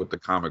thing with the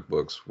comic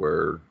books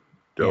where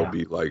there'll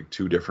be like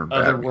two different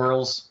other Batman.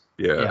 worlds.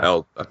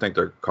 Yeah. I think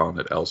they're calling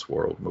it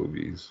Elseworld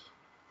movies.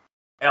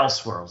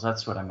 Elseworlds,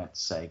 that's what I meant to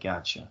say.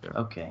 Gotcha. Yeah.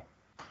 Okay,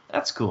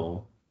 that's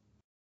cool.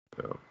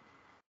 Yeah.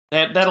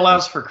 That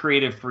allows for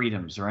creative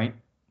freedoms, right?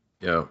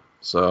 Yeah.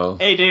 So.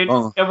 Hey, dude,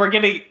 and we're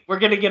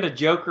gonna get a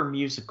Joker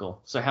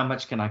musical. So how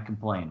much can I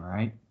complain,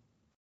 right?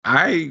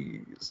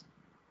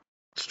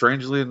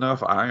 Strangely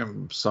enough, I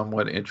am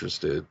somewhat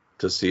interested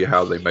to see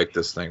how they make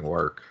this thing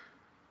work.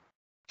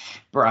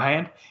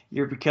 Brian,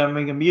 you're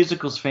becoming a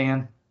musicals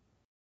fan.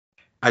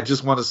 I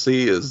just want to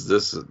see, is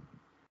this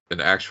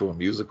an actual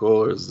musical,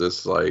 or is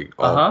this like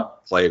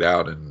all played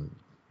out in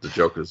the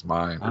Joker's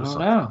mind? I don't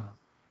know.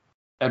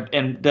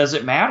 And does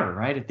it matter,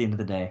 right? At the end of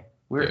the day,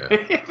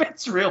 if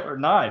it's real or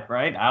not,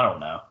 right? I don't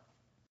know.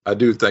 I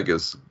do think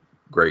it's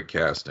great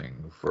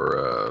casting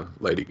for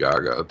Lady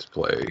Gaga to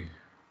play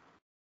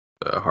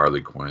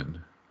Harley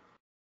Quinn.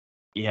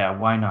 Yeah,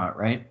 why not,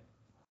 right?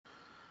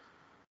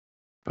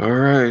 All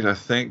right, I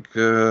think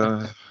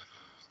if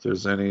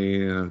there's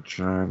any, I'm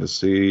trying to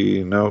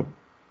see. Nope,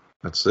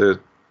 that's it.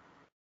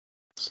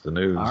 It's the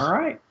news. All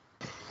right.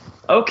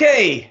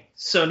 Okay,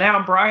 so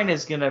now Brian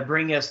is going to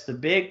bring us the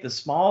big, the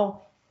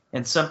small,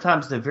 and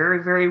sometimes the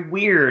very, very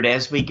weird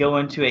as we go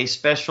into a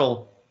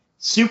special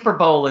Super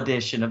Bowl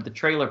edition of the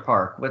Trailer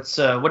Park. What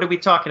are we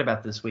talking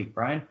about this week,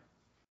 Brian?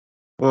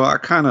 Well, I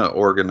kind of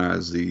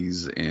organized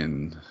these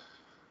in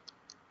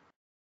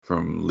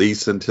from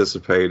least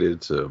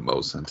anticipated to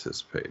most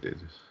anticipated,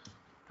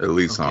 at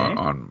least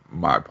on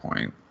my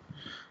point.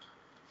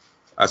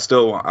 I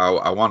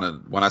want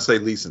to, when I say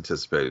least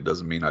anticipated, it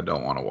doesn't mean I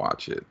don't want to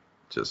watch it.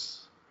 Just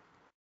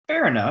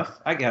fair enough.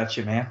 I got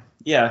you, man.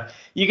 Yeah,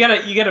 you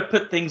gotta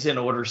put things in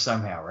order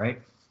somehow,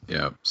 right?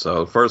 Yeah.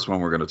 So the first one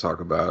we're going to talk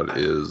about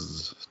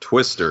is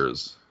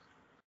Twisters.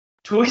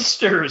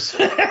 Twisters,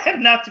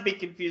 not to be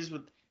confused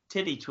with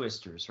titty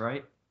twisters,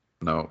 right?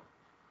 No.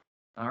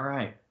 All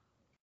right.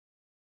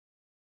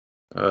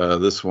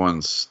 This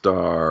one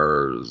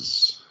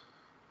stars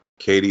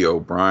Katie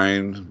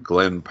O'Brien,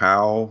 Glenn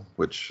Powell,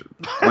 which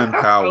Glenn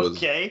Powell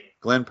was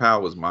Glenn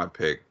Powell was my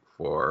pick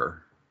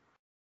for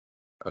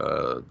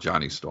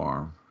Johnny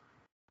Storm.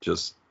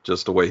 Just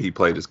the way he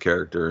played his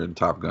character in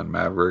Top Gun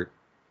Maverick.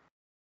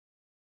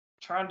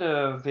 Trying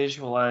to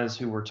visualize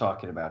who we're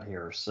talking about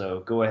here.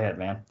 So go ahead,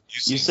 man.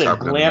 You said Top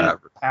Gun Glenn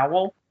Maverick.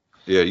 Powell?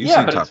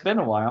 Yeah, but it's been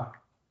a while.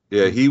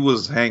 Yeah, he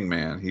was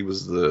Hangman. He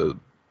was the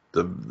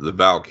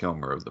Val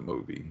Kilmer of the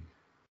movie.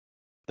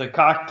 The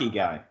cocky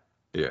guy.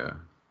 Yeah.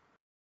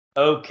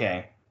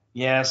 Okay.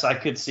 Yes, I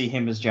could see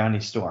him as Johnny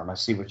Storm. I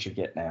see what you're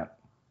getting at.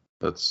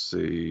 Let's see.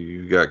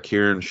 You got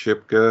Kieran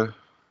Shipka.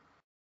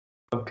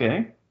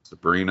 Okay.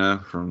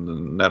 Sabrina from the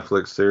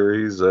Netflix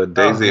series.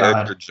 Daisy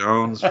Edgar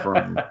Jones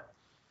from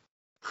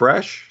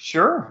Fresh.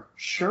 Sure.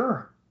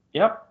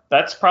 Yep.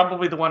 That's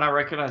probably the one I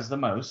recognize the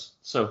most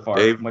so far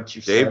from what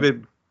you said.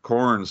 David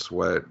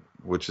Cornsweet,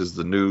 which is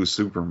the new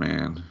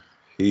Superman.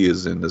 He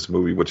is in this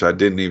movie, which I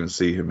didn't even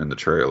see him in the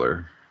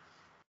trailer.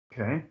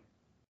 Okay.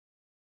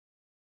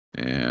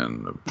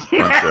 And a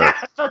bunch of...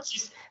 I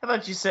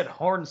thought you said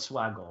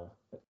Hornswoggle.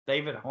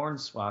 David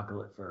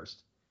Hornswoggle at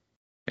first.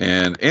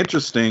 And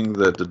interesting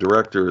that the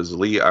director is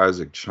Lee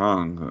Isaac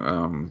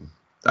Chung.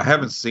 I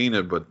haven't seen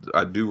it, but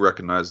I do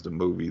recognize the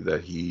movie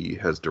that he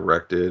has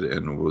directed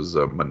and was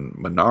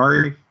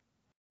Minari.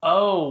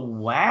 Oh,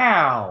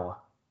 wow.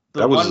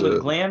 The one with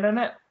Glenn in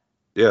it?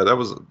 Yeah, that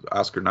was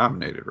Oscar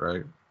nominated,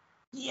 right?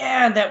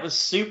 Yeah, that was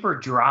super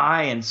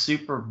dry and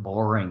super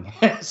boring.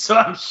 So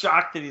I'm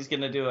shocked that he's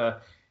going to do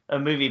a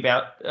movie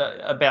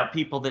about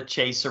people that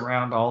chase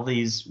around all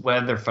these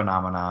weather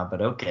phenomena,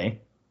 but okay.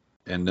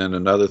 And then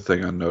another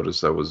thing I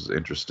noticed that was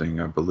interesting,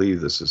 I believe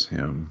this is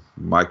him,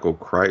 Michael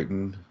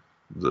Crichton.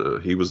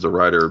 He was the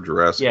writer of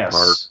Jurassic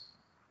Park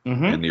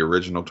and the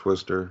original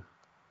Twister.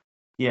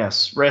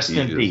 Yes, rest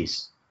in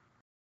peace.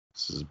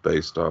 This is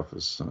based off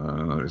of,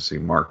 let me see,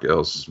 Mark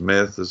L.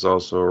 Smith is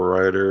also a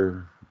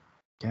writer.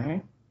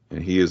 Okay.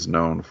 And he is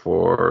known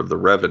for The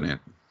Revenant.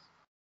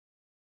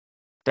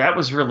 That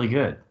was really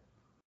good.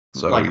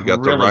 So you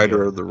got the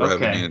writer of The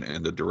Revenant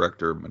and the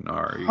director of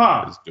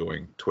Minari is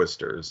doing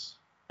Twisters.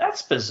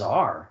 That's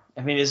bizarre.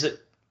 I mean,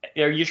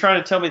 are you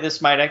trying to tell me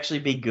this might actually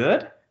be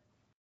good?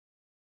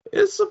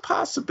 It's a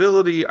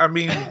possibility. I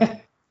mean,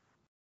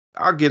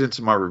 I'll get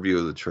into my review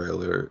of the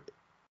trailer.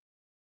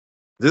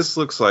 this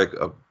looks like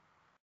a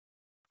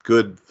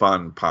good,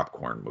 fun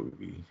popcorn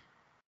movie.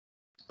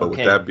 But with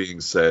that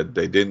being said,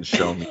 they didn't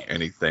show me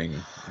anything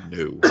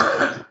new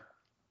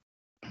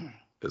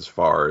as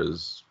far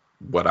as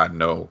what I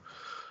know.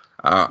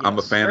 I'm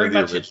a fan of the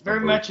original very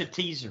movie. much a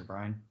teaser,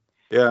 Brian.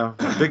 Yeah,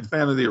 big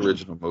fan of the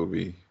original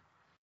movie.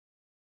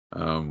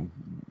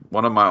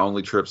 One of my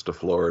only trips to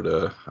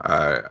Florida,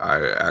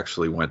 I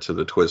actually went to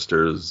the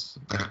Twisters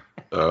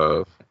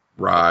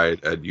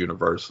ride at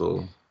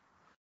Universal.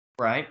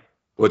 Right.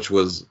 Which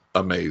was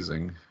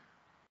amazing.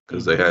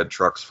 Because they had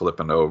trucks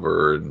flipping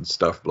over and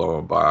stuff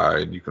blowing by,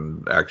 and you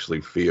can actually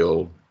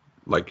feel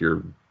like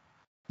you're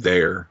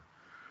there.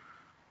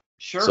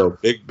 Sure. So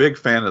big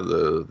fan of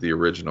the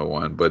original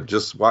one, but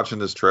just watching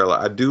this trailer,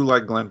 I do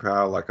like Glenn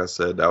Powell. Like I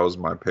said, that was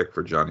my pick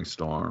for Johnny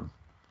Storm.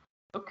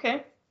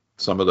 Okay.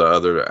 Some of the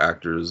other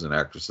actors and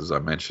actresses I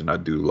mentioned, I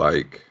do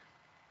like,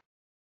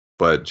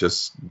 but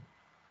just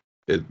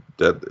it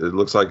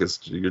looks like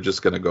you're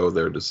just gonna go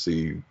there to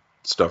see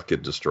stuff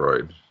get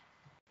destroyed.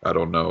 I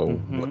don't know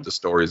what the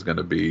story is going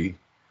to be.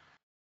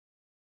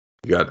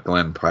 You got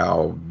Glenn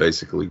Powell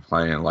basically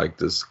playing like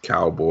this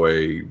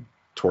cowboy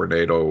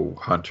tornado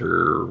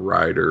hunter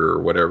rider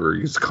or whatever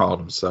he's called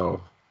himself.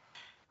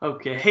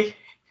 Okay.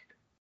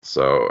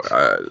 So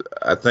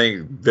I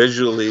think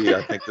visually,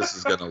 I think this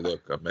is going to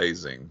look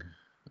amazing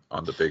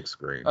on the big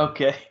screen.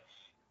 Okay.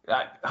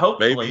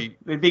 Hopefully.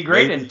 It'd be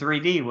great in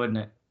 3D, wouldn't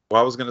it? Well,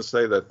 I was going to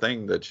say that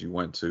thing that you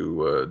went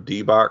to,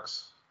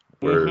 D-Box.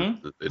 Where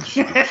it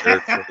shared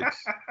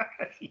tricks.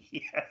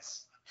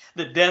 Yes.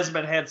 The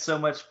Desmond had so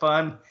much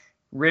fun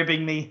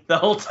ribbing me the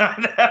whole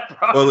time.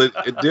 Well,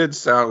 it did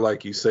sound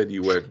like you said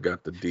you went and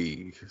got the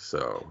D,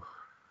 so.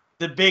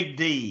 The big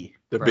D.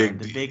 The Brian,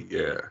 big D,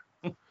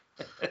 yeah.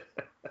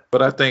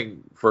 But I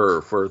think for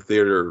a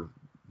theater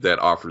that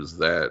offers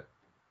that,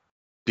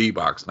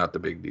 D-Box, not the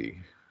big D.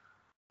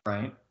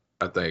 Right.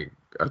 I think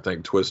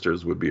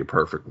Twisters would be a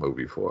perfect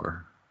movie for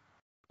her.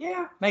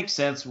 Yeah, makes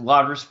sense.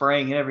 Water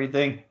spraying and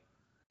everything.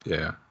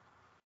 Yeah.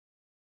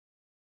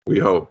 We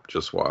hope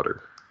just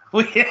water.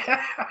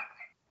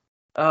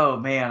 Oh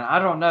man, I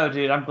don't know,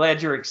 dude. I'm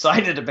glad you're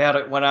excited about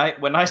it. When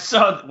I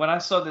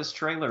saw this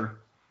trailer,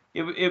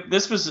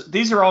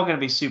 these are all going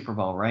to be Super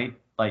Bowl, right?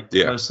 Like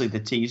mostly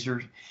the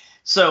teasers.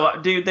 So,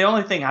 dude, the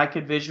only thing I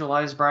could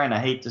visualize, Brian,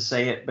 I hate to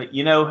say it, but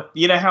you know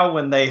how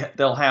when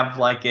they'll have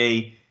like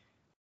a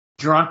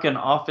drunken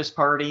office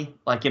party,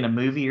 like in a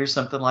movie or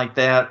something like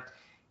that,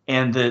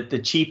 and the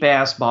cheap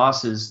ass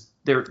bosses.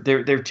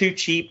 They're too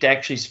cheap to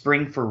actually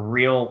spring for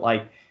real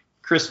like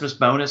Christmas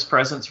bonus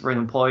presents for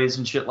employees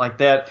and shit like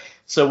that.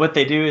 So what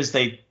they do is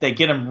they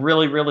get them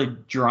really, really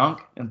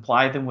drunk and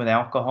ply them with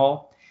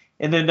alcohol.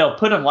 And then they'll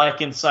put them like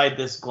inside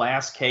this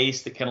glass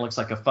case that kind of looks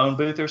like a phone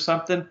booth or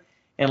something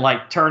and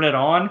like turn it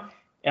on.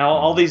 And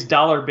all these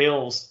dollar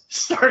bills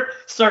start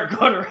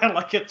going around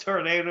like a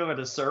tornado in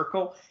a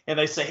circle. And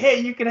they say,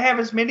 hey, you can have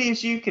as many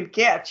as you can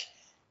catch.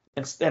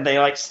 And they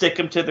like stick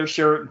them to their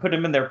shirt and put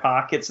them in their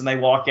pockets. And they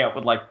walk out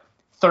with like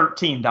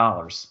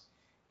 $13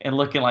 and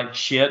looking like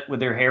shit with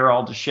their hair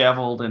all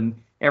disheveled and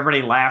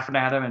everybody laughing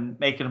at them and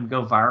making them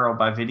go viral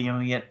by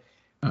videoing it.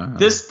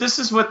 This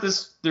is what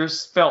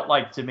this felt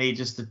like to me,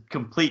 just a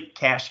complete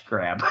cash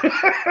grab.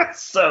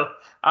 So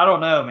I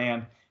don't know,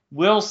 man.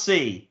 We'll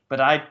see,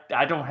 but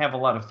I don't have a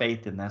lot of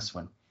faith in this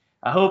one.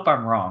 I hope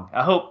I'm wrong.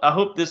 I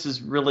hope this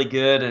is really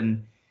good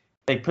and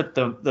they put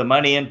the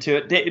money into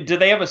it. Do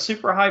they have a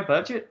super high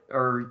budget, or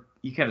are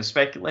you kind of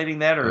speculating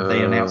that, or have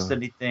they announced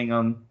anything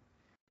on?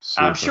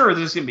 I'm sure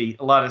there's going to be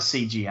a lot of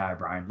CGI,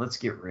 Brian. Let's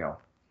get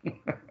real.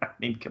 I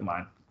mean, come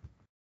on.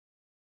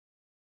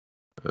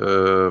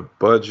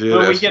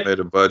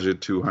 Estimated budget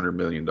 $200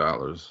 million.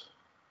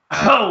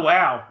 Oh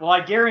wow! Well,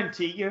 I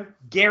guarantee you,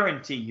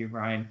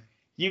 Brian,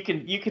 you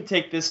can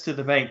take this to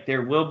the bank.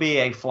 There will be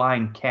a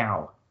flying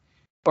cow,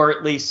 or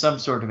at least some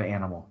sort of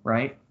animal,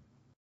 right?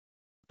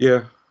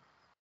 Yeah.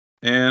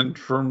 And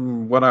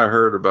from what I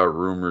heard about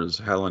rumors,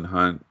 Helen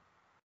Hunt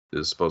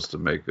is supposed to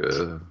make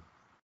a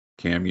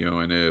cameo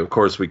in it. Of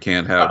course, we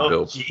can't have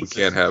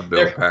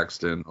Bill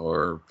Paxton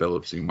or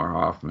Philip Seymour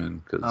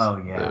Hoffman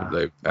because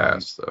they've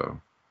passed.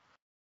 So,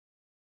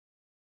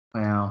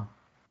 well,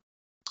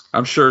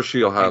 I'm sure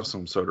she'll have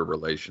some sort of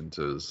relation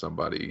to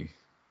somebody.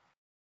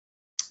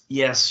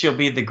 Yes, she'll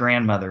be the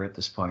grandmother at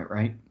this point,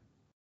 right?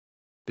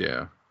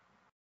 Yeah.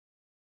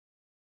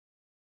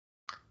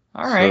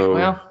 All right.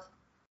 Well,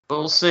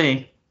 we'll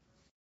see.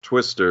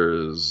 Twister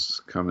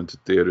is coming to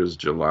theaters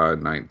July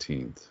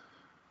 19th.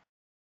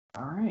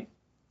 All right.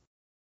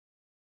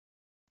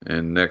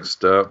 And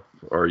next up,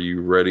 are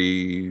you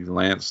ready,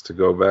 Lance, to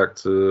go back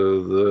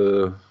to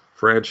the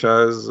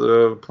franchise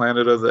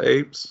Planet of the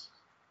Apes?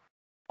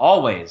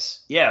 Always.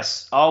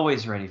 Yes,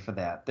 always ready for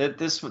that.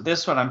 This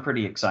one I'm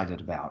pretty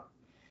excited about.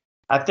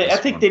 I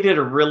think they did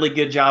a really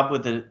good job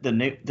with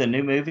the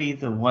new movie,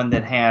 the one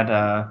that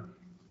had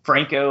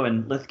Franco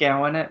and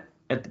Lithgow in it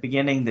at the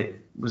beginning, that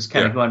was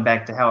kind of going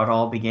back to how it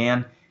all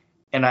began.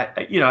 And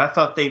I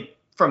thought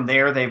from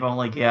there they've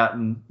only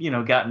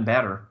gotten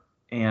better.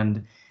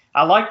 And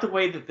I like the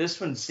way that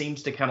this one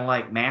seems to kind of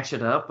like match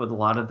it up with a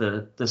lot of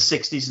the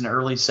 60s and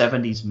early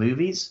 70s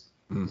movies.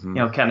 Mm-hmm.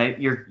 You know, kind of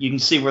you can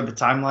see where the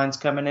timeline's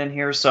coming in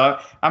here. So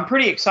I'm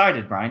pretty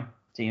excited, Brian,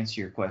 to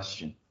answer your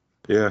question.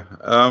 Yeah,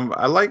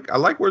 I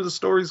like where the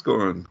story's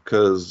going,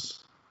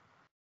 because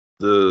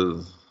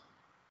the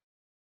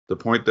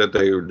point that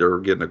they're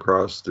getting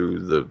across through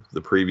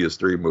the previous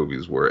three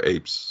movies where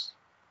apes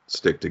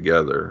stick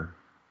together,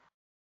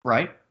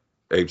 Right.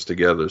 apes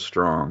together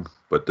strong.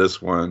 But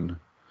this one,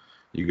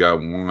 you got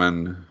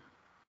one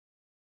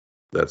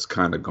that's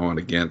kind of going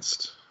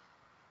against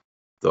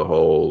the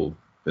whole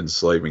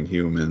enslaving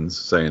humans,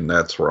 saying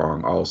that's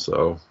wrong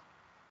also.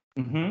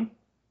 Mm-hmm.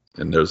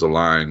 And there's a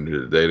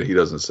line that he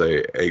doesn't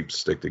say apes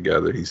stick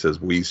together. He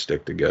says we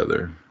stick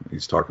together.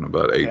 He's talking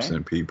about apes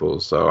and people.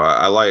 So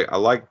I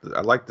like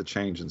the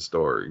change in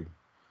story.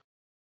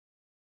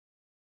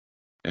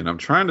 And I'm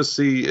trying to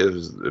see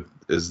is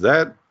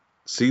that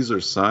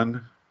Caesar's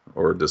son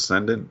or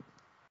descendant?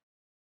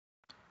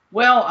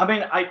 Well, I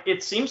mean,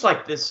 it seems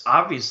like this.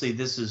 Obviously,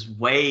 this is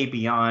way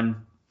beyond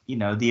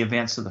the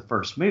events of the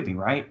first movie,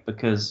 right?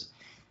 Because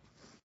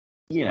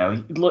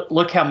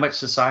look how much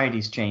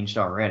society's changed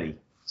already.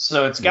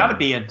 So it's got to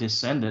be a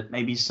descendant,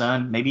 maybe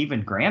son, maybe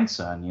even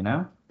grandson,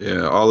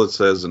 Yeah, all it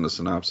says in the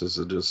synopsis,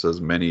 it just says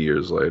many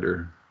years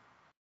later.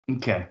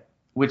 Okay,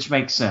 which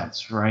makes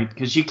sense, right?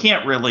 Because you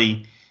can't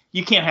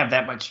have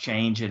that much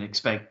change and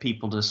expect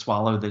people to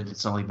swallow that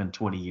it's only been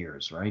 20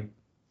 years, right?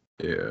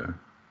 Yeah.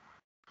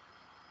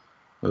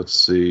 Let's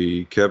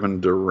see, Kevin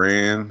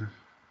Durant.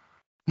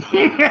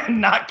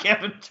 Not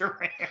Kevin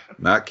Durant.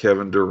 Not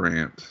Kevin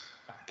Durant.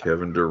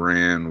 Kevin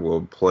Durant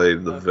will play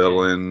the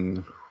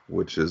villain,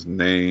 which is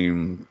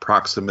named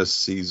Proximus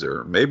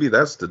Caesar. Maybe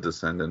that's the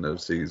descendant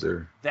of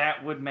Caesar.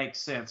 That would make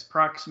sense.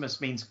 Proximus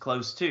means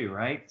close to,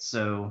 right?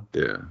 So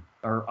yeah,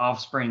 or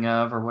offspring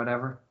of, or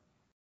whatever.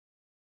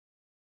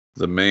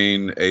 The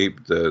main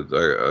ape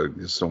that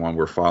is the one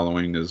we're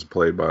following is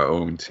played by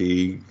Owen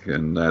Teague,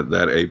 and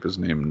that ape is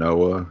named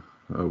Noah.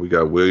 We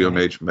got William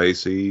H.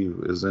 Macy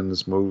is in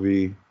this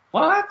movie.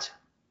 What?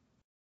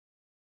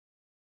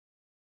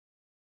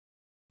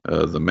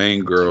 The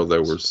main girl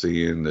that we're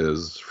seeing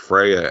is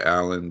Freya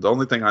Allen. The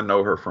only thing I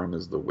know her from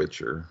is The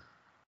Witcher.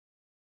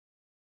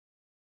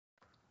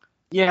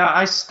 Yeah,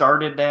 I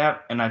started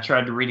that, and I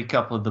tried to read a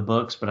couple of the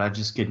books, but I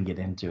just couldn't get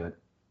into it.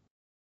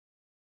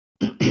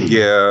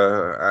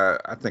 Yeah,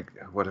 I think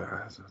I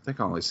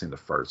only seen the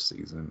first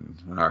season,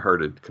 and I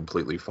heard it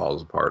completely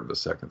falls apart in the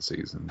second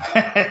season.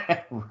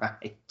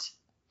 Right.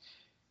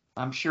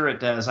 I'm sure it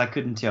does. I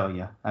couldn't tell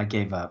you. I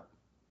gave up.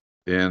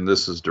 And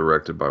this is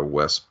directed by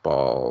Wes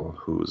Ball,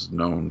 who is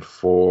known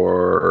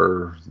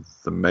for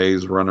the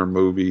Maze Runner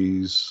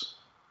movies.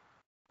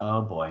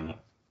 Oh boy.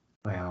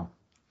 Wow.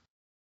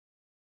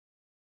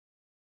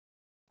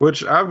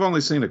 Which I've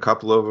only seen a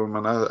couple of them,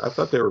 and I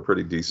thought they were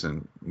pretty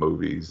decent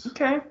movies.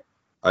 Okay.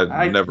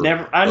 I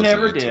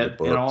never did,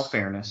 in all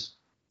fairness.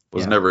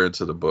 Was never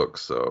into the book,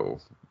 so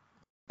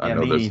I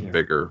know there's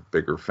a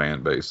bigger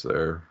fan base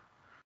there.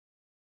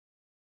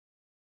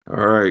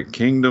 All right,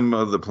 Kingdom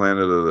of the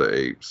Planet of the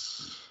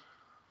Apes.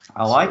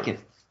 I like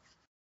it.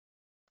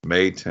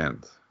 May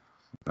 10th.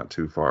 Not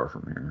too far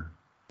from here.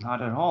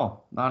 Not at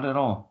all. Not at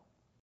all.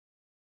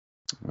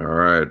 All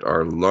right,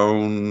 our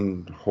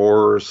lone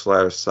horror /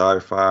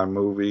 sci-fi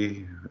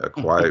movie, A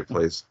Quiet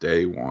Place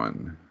Day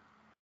 1.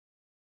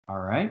 All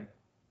right.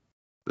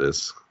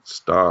 This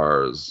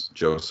stars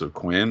Joseph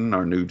Quinn,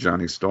 our new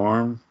Johnny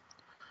Storm,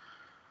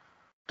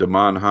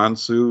 Damon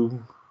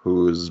Hansu,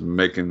 who is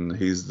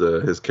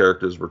his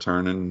character's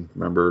returning.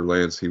 Remember,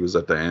 Lance, he was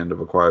at the end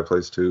of A Quiet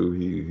Place 2.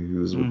 He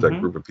was with that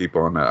group of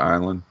people on that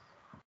island.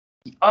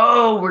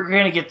 Oh, we're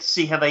going to get to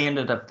see how they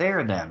ended up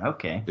there then.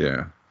 Okay.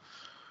 Yeah.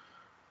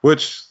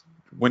 Which,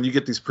 when you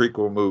get these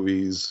prequel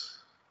movies,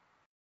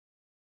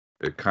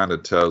 it kind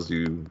of tells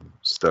you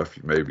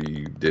stuff maybe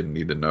you didn't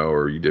need to know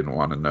or you didn't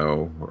want to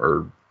know,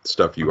 or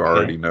stuff you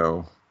already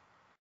know.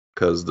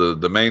 Because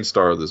the main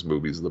star of this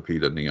movie is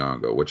Lupita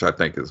Nyong'o, which I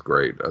think is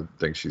great. I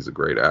think she's a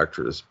great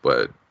actress,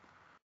 but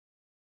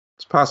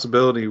it's a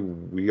possibility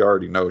we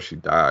already know she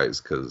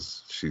dies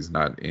because she's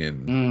not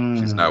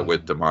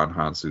with Damon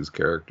Hansu's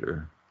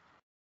character.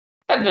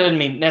 That doesn't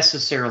mean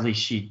necessarily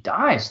she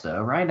dies,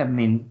 though, right? I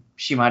mean,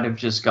 she might have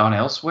just gone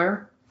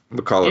elsewhere.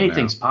 We'll call it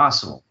Anything's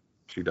possible.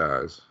 She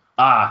dies.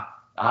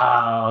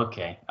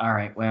 Okay. All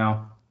right,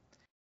 well,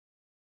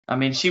 I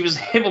mean, she was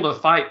able to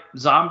fight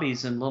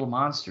zombies and little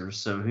monsters,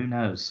 so who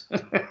knows?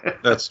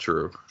 That's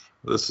true.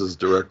 This is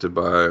directed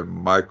by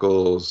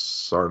Michael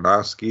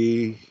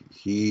Sarnowski.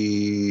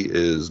 He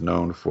is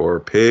known for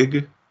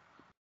Pig,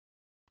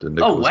 the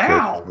Nicolas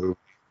Cage movie.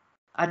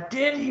 I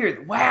did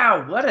hear.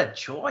 Wow, what a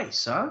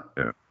choice, huh?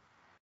 Yeah.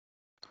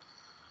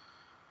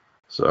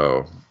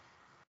 So,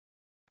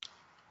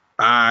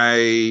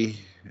 I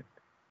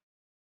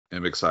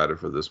am excited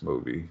for this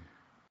movie.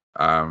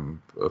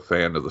 I'm a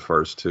fan of the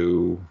first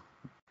two.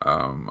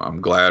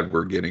 I'm glad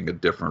we're getting a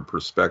different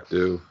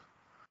perspective.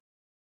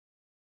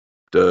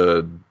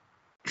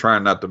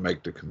 Trying not to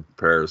make the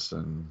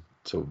comparison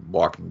to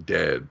Walking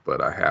Dead,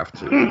 but I have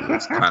to.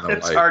 It's kind of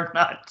It's like hard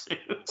not to.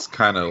 it's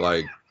kind of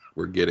like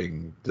we're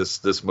getting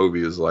this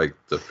movie is like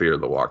the Fear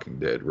of the Walking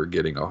Dead. We're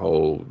getting a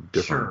whole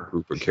different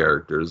group of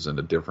characters in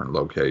a different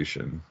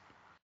location.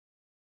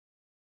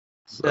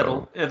 So,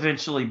 that'll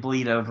eventually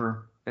bleed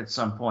over at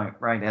some point,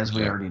 right? As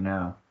we already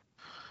know.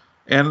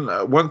 And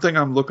one thing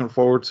I'm looking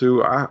forward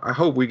to, I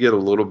hope we get a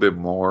little bit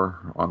more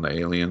on the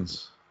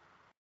aliens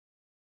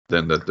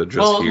than that they're just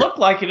Well, it here. looked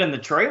like it in the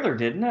trailer,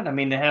 didn't it? I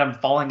mean, they had them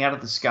falling out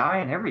of the sky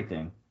and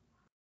everything.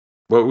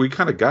 Well, we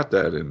kind of got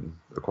that in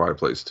A Quiet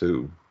Place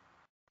too.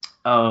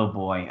 Oh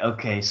boy.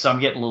 Okay, so I'm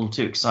getting a little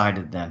too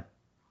excited then.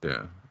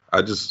 Yeah,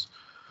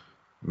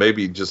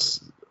 maybe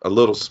just a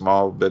little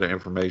small bit of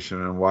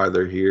information on why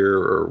they're here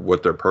or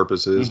what their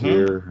purpose is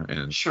here,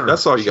 and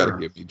that's all you got to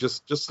give me.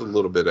 Just a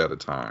little bit at a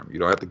time. You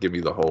don't have to give me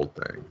the whole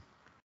thing.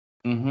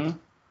 Mm-hmm.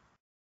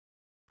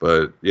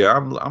 But yeah,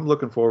 I'm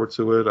looking forward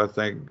to it. I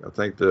think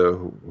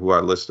who I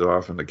listed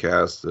off in the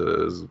cast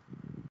has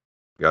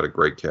got a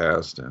great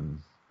cast,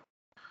 and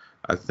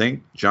I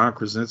think John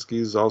Krasinski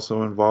is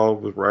also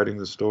involved with writing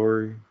the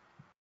story.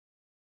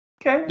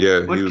 Okay.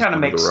 Yeah, Would kind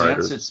of make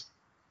sense.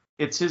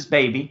 It's his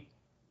baby.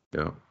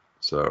 Yeah.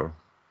 So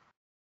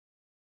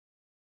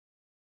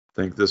I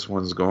think this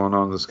one's going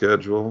on the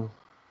schedule.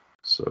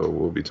 So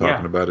we'll be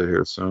talking about it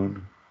here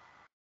soon.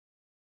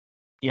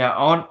 Yeah,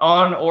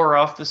 on or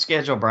off the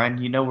schedule,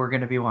 Brian. You know we're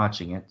going to be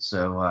watching it,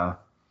 so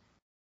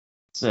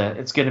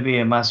it's going to be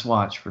a must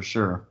watch for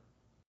sure.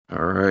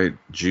 All right,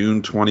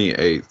 June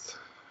 28th.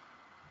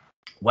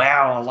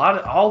 Wow,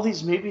 all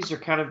these movies are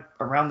kind of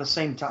around the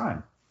same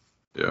time.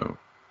 Yeah,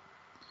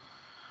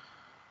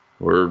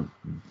 we're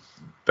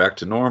back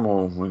to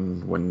normal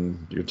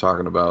when you're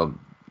talking about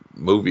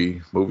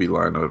movie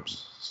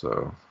lineups.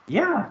 So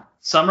yeah,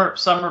 summer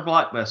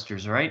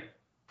blockbusters, right?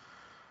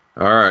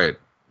 All right.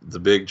 The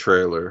big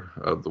trailer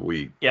of the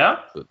week.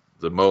 Yeah.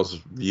 The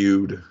most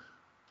viewed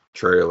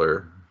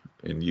trailer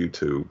in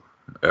YouTube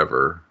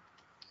ever.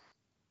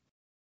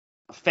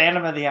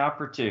 Phantom of the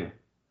Opera 2.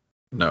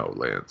 No,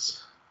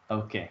 Lance.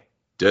 Okay.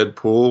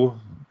 Deadpool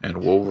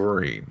and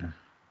Wolverine.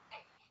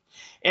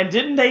 And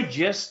didn't they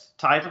just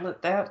title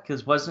it that?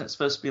 Because wasn't it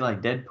supposed to be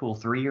like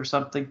Deadpool 3 or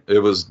something? It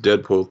was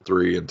Deadpool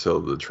 3 until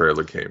the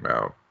trailer came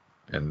out.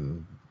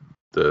 And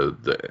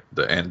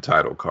the end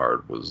title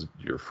card was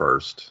your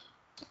first.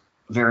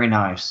 Very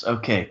nice.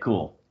 Okay,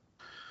 cool.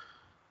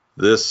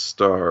 This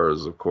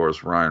stars, of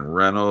course, Ryan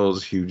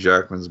Reynolds. Hugh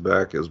Jackman's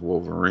back as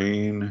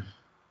Wolverine.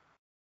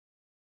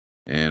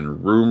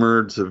 And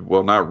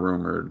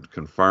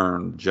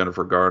confirmed,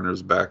 Jennifer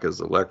Garner's back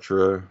as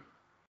Elektra.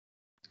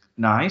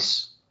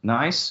 Nice.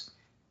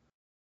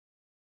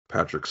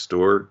 Patrick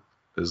Stewart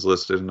is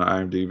listed in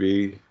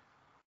IMDb.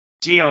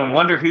 Gee, I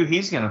wonder who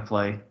he's going to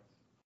play.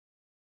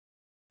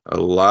 A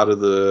lot of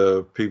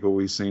the people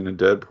we've seen in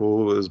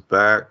Deadpool is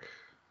back.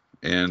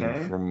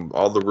 And from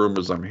all the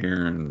rumors I'm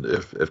hearing,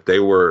 if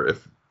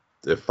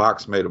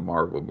Fox made a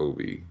Marvel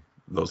movie,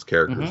 those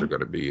characters are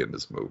going to be in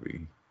this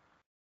movie.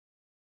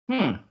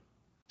 And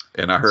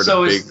I heard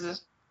Go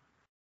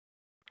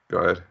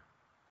ahead.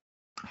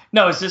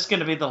 No, is this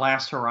going to be the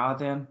last hurrah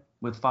then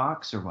with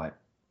Fox or what?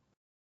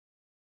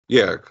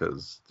 Yeah,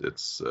 because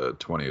it's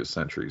 20th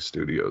Century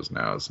Studios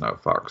now. It's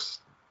not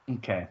Fox.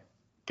 Okay,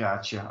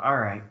 gotcha. All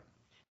right.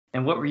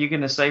 And what were you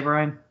going to say,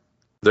 Brian?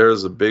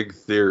 There's a big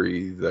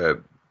theory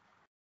that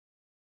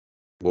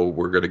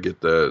we're going to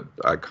get the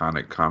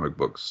iconic comic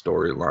book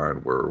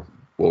storyline where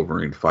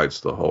Wolverine fights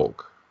the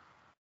Hulk.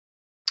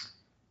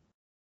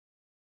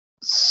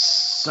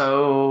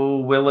 So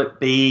will it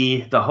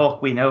be the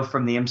Hulk we know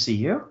from the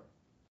MCU?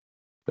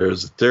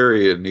 There's a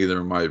theory it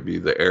either might be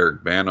the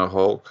Eric Bana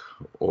Hulk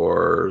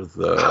or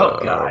the...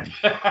 Oh, God.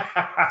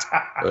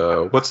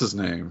 what's his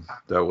name?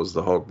 That was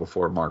the Hulk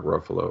before Mark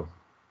Ruffalo.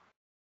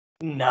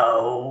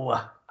 No.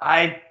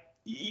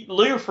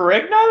 Lou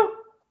Ferrigno?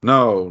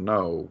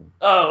 No.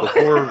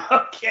 Oh,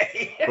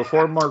 okay.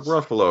 Before Mark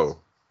Ruffalo.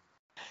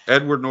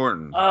 Edward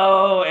Norton.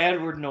 Oh,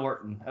 Edward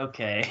Norton.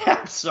 Okay.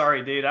 I'm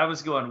sorry, dude. I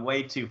was going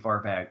way too far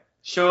back.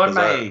 Showing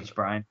my age,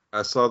 Brian.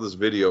 I saw this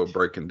video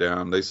breaking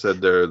down. They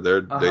said they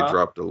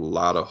dropped a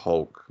lot of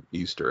Hulk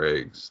Easter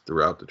eggs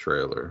throughout the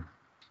trailer.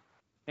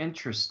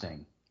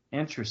 Interesting.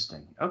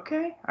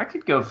 Okay. I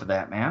could go for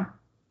that, man.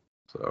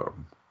 So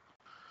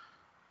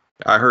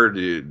I heard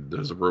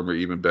there's a rumor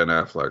even Ben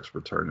Affleck's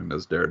returning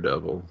as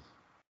Daredevil.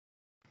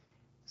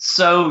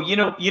 So you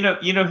know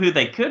who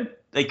they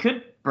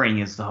could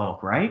bring as the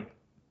Hulk, right?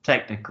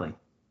 Technically,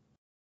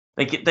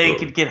 they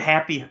could get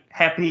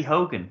Happy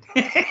Hogan.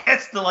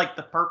 It's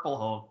the purple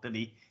Hulk that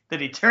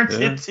he turns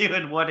into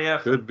in What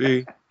If. Could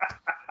be.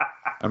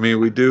 I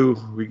mean, we do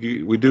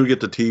get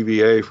the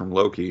TVA from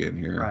Loki in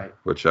here, right?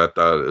 Which I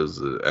thought is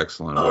an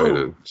excellent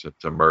way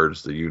to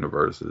merge the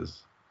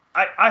universes.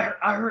 I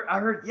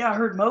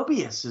heard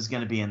Mobius is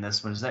going to be in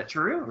this one. Is that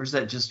true, or is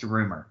that just a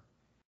rumor?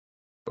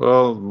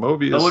 Well,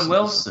 Mobius. Owen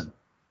Wilson,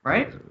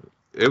 right?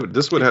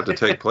 This would have to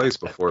take place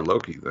before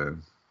Loki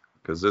then,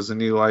 because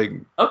isn't he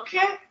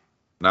okay?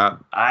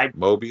 Not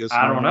Mobius?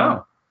 I don't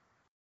know.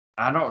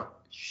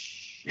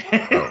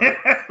 Oh.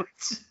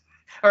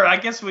 Or I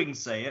guess we can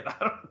say it.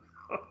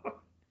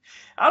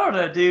 I don't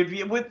know,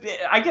 dude.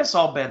 I guess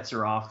all bets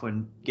are off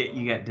when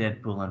you got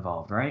Deadpool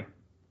involved, right?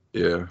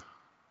 Yeah.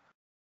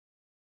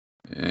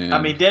 And,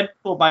 I mean,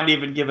 Deadpool might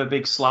even give a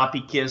big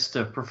sloppy kiss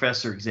to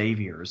Professor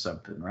Xavier or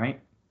something, right?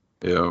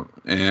 Yeah,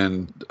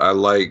 and I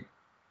like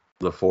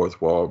the fourth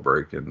wall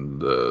breaking.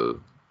 The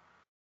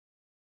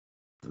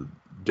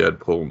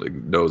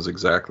Deadpool knows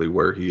exactly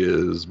where he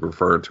is,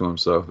 referring to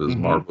himself as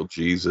Marvel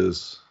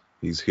Jesus.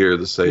 He's here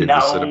to save the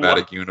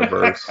cinematic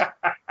universe.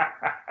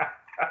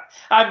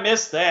 I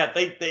missed that.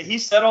 He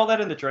said all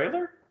that in the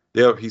trailer?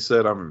 Yep, he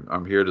said,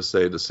 "I'm here to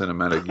save the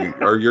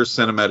cinematic or your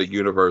cinematic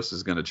universe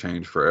is going to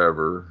change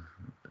forever,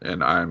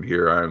 and I am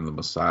here. I am the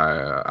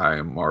Messiah. I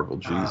am Marvel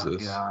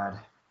Jesus." Oh God.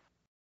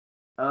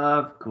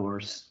 Of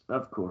course. So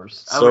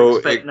I would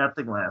expect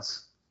nothing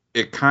less.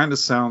 It kind of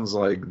sounds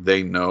like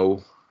they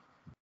know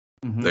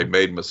they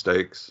made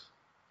mistakes.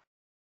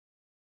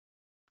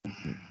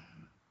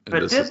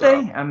 But did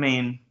they? I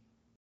mean,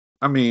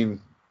 I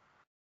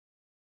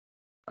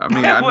what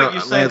know,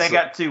 you say? They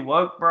got too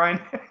woke, Brian?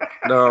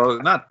 No,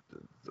 not.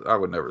 I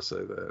would never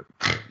say that.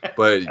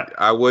 But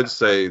I would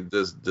say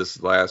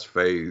this last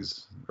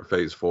phase, or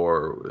phase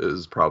 4,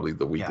 is probably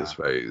the weakest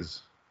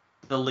phase.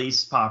 The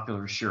least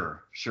popular,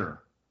 sure.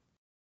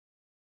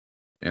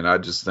 And I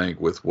just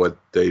think with what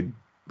they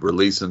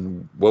release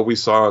and what we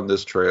saw in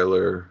this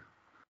trailer,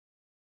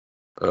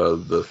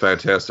 the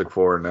Fantastic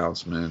Four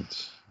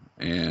announcement,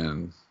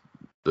 and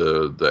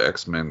the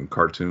X-Men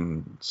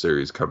cartoon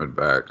series coming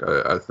back,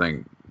 I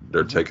think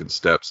they're taking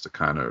steps to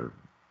kind of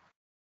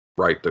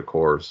right the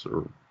course.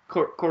 Or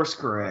course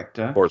correct,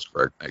 huh? Course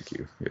correct, thank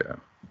you. Yeah.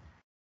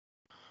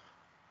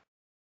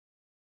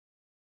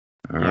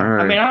 All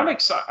right. I mean,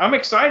 I'm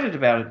excited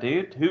about it,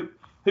 dude.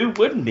 Who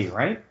wouldn't be,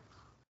 right?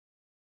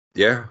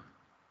 Yeah.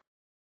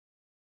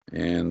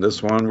 And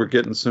this one we're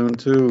getting soon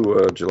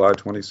too, July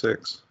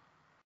 26th.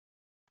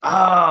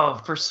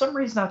 Oh, for some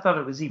reason I thought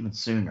it was even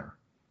sooner.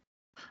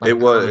 Like it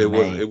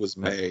was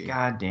May.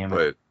 God damn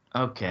it.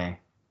 But okay.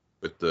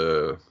 With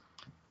the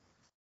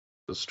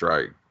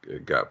strike,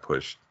 it got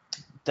pushed.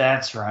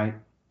 That's right.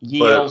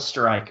 Yale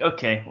strike.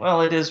 Okay.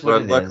 Well, it is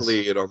what it is. But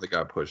luckily, it only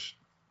got pushed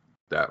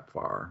that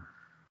far.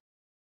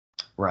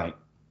 Right.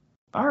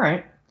 All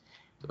right.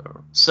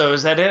 So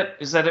is that it?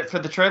 Is that it for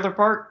the trailer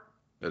part?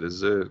 That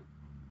is it.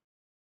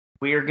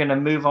 We are going to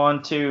move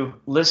on to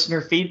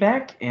listener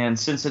feedback. And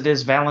since it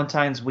is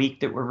Valentine's week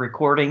that we're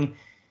recording,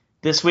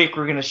 this week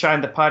we're going to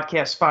shine the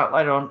podcast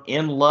spotlight on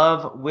In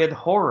Love with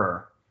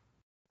Horror.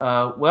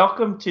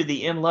 Welcome to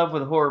the In Love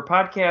with Horror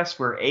podcast,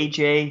 where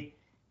AJ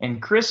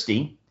and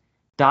Christy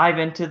dive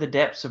into the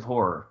depths of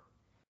horror.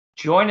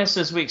 Join us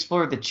as we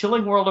explore the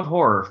chilling world of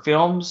horror,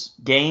 films,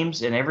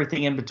 games, and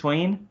everything in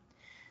between.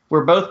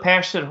 We're both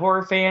passionate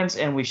horror fans,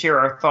 and we share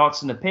our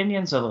thoughts and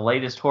opinions of the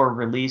latest horror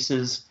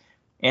releases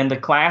and the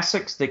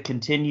classics that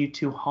continue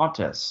to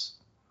haunt us.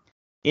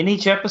 In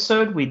each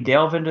episode, we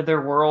delve into their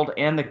world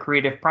and the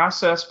creative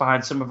process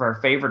behind some of our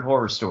favorite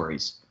horror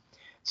stories.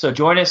 So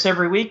join us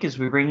every week as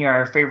we bring you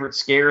our favorite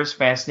scares,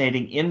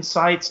 fascinating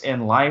insights,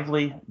 and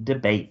lively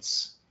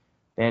debates.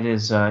 That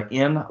is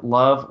In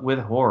Love with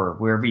Horror,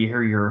 wherever you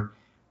hear your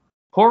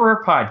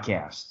horror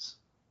podcasts.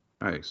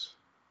 Nice.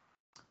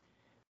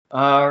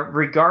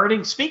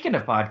 Speaking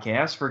of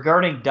podcasts,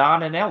 regarding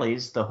Don and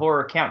Ellie's The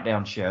Horror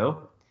Countdown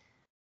Show,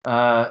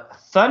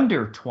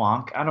 Thunder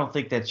Twonk, I don't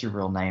think that's your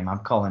real name, I'm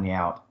calling you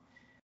out.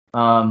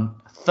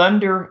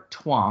 Thunder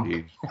Twonk.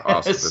 Be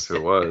awesome if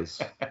it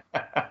was.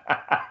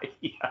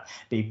 Yeah,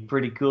 be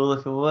pretty cool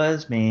if it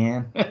was,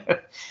 man.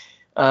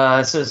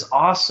 Says,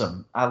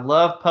 awesome. I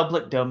love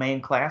public domain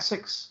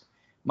classics.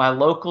 My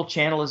local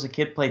channel as a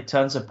kid played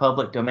tons of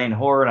public domain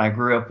horror, and I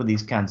grew up with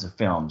these kinds of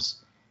films.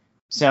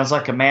 Sounds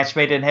like a match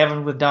made in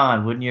heaven with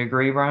Don. Wouldn't you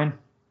agree, Brian?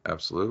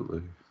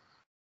 Absolutely.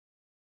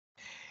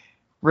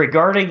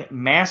 Regarding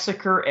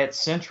Massacre at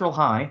Central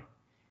High,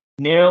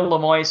 Neil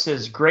Lemoy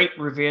says, great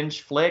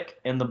revenge flick,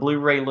 and the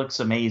Blu-ray looks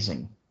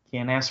amazing.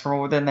 Can't ask for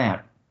more than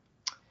that.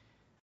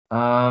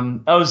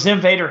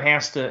 Zim Vader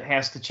has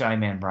to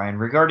chime in, Brian,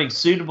 regarding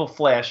Suitable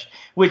Flesh,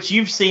 which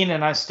you've seen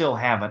and I still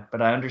haven't,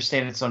 but I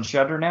understand it's on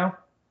Shudder now.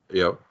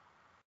 Yep.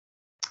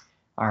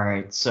 All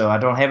right, so I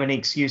don't have any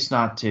excuse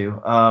not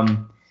to.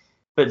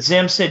 But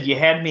Zim said you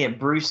had me at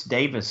Bruce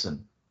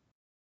Davison.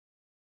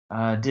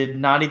 Did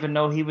not even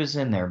know he was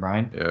in there,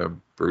 Brian. Yeah,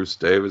 Bruce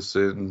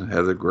Davison,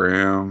 Heather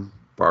Graham,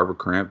 Barbara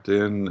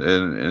Crampton,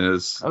 and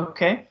it's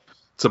okay.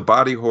 It's a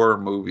body horror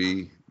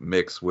movie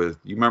mixed with,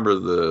 you remember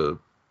the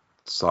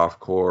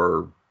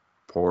softcore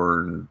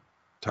porn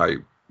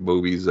type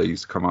movies that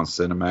used to come on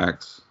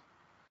Cinemax?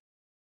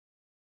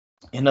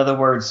 In other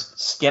words,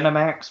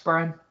 Skinemax,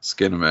 Brian?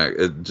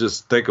 Skinemax.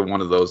 Just think of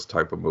one of those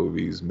type of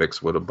movies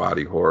mixed with a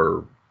body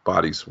horror,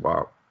 body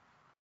swap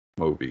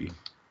movie.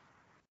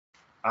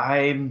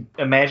 I'm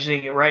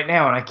imagining it right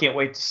now, and I can't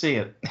wait to see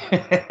it.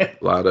 a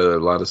lot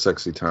of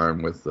sexy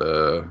time with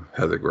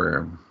Heather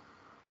Graham.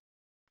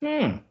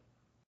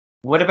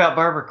 What about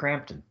Barbara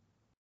Crampton?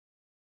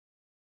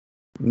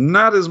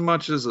 Not as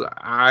much as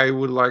I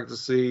would like to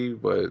see,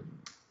 but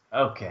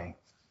Okay.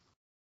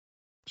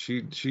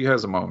 she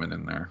has a moment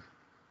in there.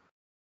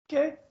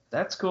 Okay,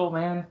 that's cool,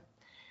 man.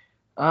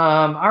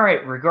 All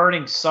right,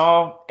 regarding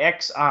Saw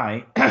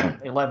XI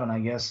 11, I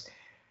guess.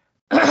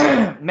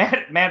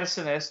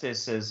 Madison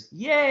Estes says,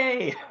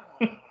 "Yay!"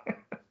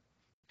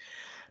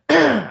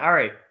 All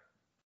right,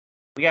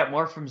 we got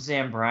more from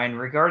Zim, Brian,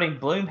 regarding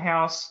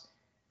Bloomhouse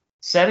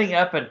setting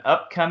up an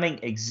upcoming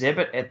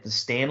exhibit at the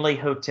Stanley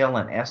Hotel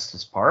in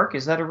Estes Park.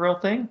 Is that a real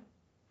thing?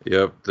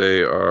 Yep,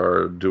 they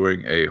are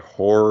doing a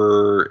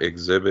horror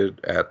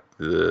exhibit at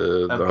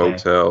the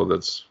hotel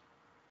that's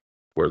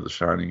where The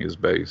Shining is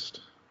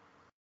based.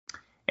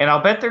 And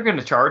I'll bet they're going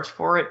to charge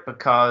for it,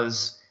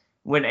 because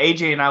when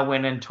AJ and I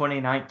went in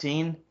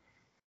 2019,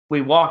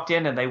 we walked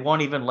in and they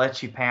won't even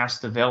let you pass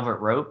the velvet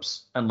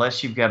ropes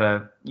unless you've got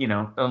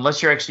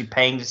unless you're actually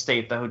paying to stay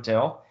at the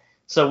hotel.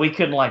 So we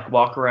couldn't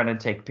walk around and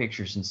take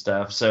pictures and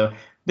stuff. So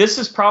this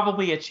is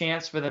probably a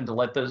chance for them to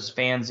let those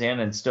fans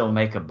in and still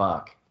make a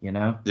buck,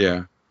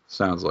 Yeah,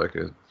 sounds like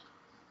it.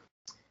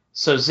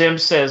 So Zim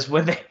says,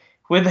 when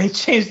they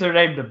change their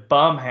name to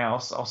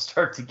Bumhouse, I'll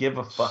start to give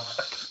a fuck.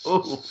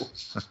 Ooh.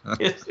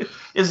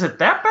 Is it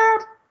that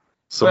bad?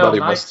 Somebody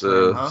well, must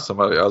have. Huh?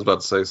 Somebody. I was about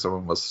to say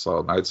someone must have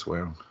saw Night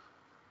Swim.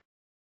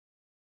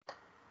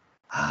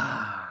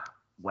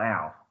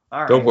 Wow. All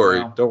right. Don't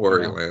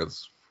worry,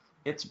 Lance.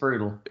 It's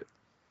brutal.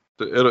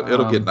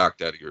 It'll get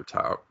knocked out of your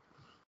top.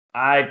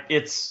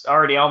 It's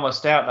already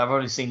almost out, and I've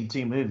only seen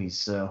 2 movies.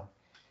 So,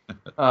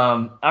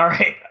 all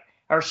right.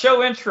 Our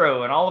show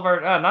intro and all of our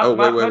not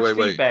much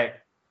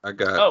feedback. I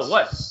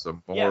got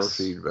some more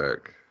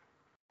feedback.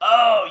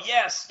 Oh,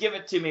 yes. Give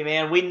it to me,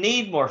 man. We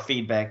need more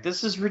feedback.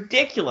 This is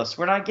ridiculous.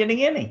 We're not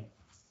getting any.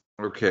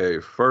 Okay,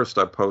 first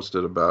I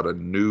posted about a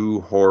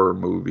new horror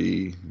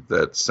movie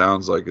that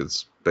sounds like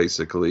it's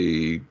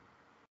basically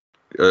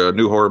a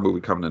new horror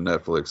movie coming to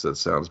Netflix that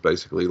sounds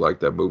basically like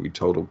that movie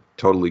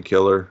Totally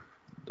Killer,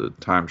 the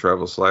time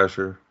travel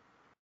slasher.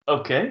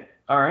 Okay.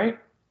 All right.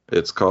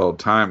 It's called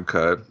Time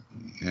Cut,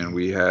 and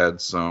we had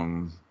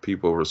some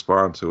people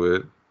respond to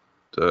it.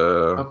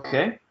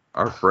 Okay.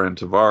 Our friend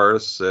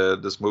Tavares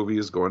said this movie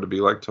is going to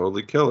be like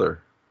Totally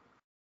Killer.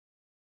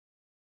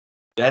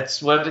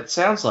 That's what it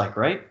sounds like,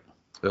 right?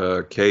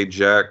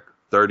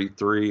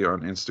 KJack33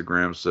 on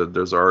Instagram said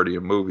there's already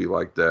a movie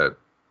like that.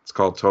 It's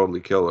called Totally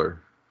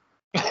Killer.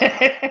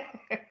 Okay.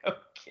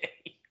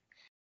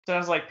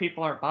 Sounds like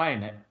people aren't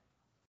buying it.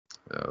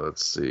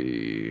 Let's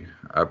see.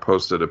 I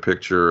posted a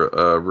picture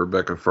of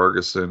Rebecca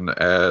Ferguson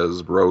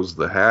as Rose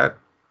the Hat.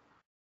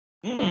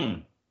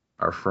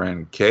 Our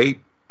friend Kate.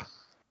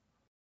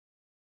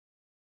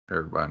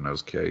 Everybody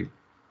knows Kate.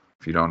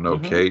 If you don't know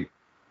Kate,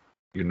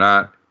 you're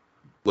not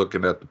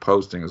looking at the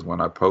postings when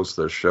I post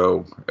their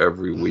show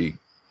every week.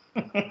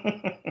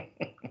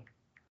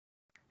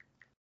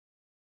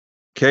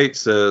 Kate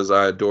says,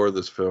 I adore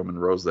this film,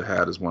 and Rose the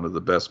Hat is one of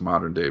the best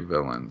modern day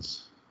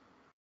villains.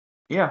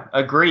 Yeah,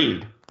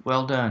 agreed.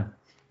 Well done.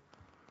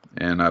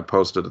 And I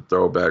posted a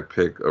throwback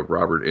pic of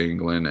Robert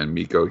Englund and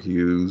Miko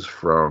Hughes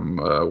from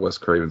Wes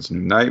Craven's New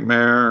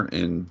Nightmare.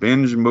 And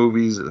Binge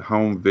Movies at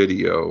Home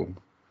Video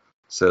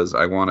says,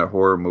 I want a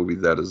horror movie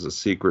that is a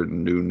secret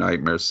New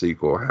Nightmare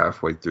sequel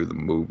halfway through the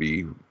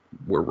movie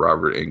where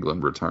Robert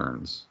Englund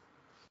returns.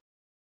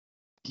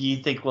 Do you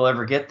think we'll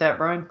ever get that,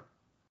 Brian?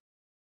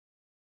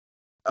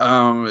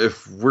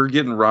 If we're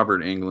getting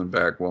Robert Englund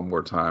back one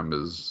more time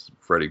as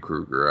Freddy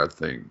Krueger, I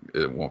think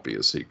it won't be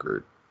a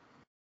secret.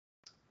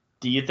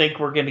 Do you think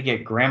we're going to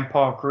get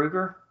Grandpa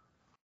Krueger?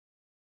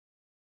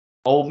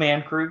 Old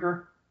Man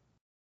Krueger?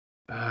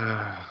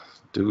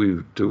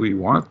 Do we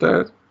want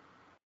that?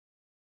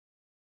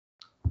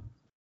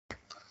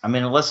 I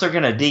mean, unless they're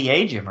going to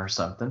de-age him or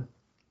something.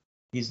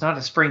 He's not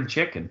a spring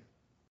chicken.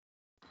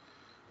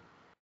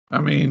 I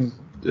mean,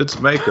 it's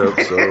makeup,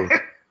 so...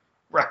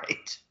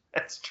 Right.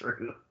 That's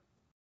true.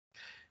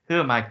 Who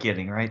am I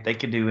kidding, right? They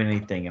can do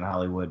anything in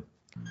Hollywood.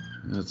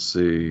 Let's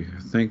see.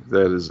 I think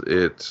that is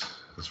it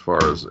as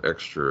far as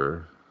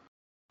extra.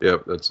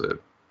 Yep, that's it.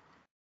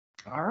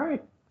 All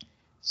right.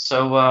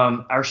 So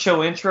our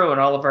show intro and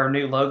all of our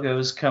new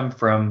logos come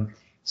from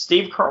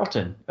Steve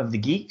Carlton of The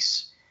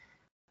Geeks.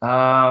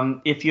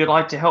 If you'd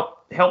like to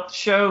help the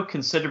show,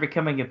 consider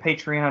becoming a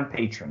Patreon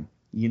patron.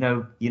 You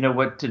know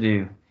what to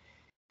do.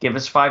 Give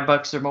us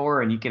 $5 or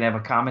more, and you can have a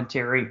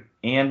commentary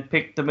and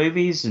pick the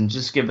movies. And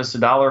just give us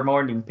 $1 or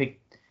more, and you can pick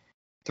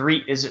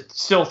 3. Is it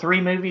still 3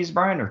 movies,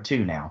 Brian, or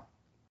 2 now?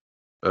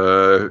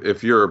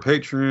 If you're a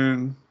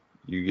patron,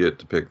 you get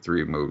to pick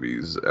 3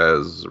 movies.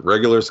 As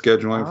regular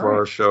scheduling for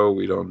our show,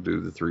 we don't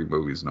do the 3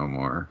 movies no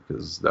more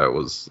because that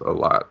was a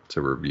lot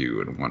to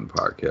review in one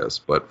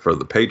podcast. But for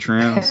the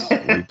patrons,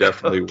 we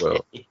definitely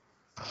will.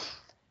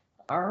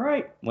 All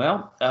right.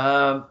 Well,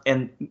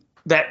 and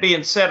that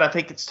being said, I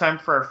think it's time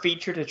for our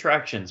featured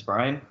attractions,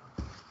 Brian.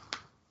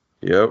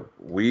 Yep.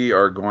 We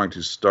are going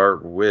to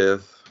start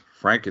with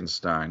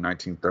Frankenstein,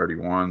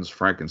 1931's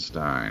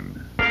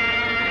Frankenstein.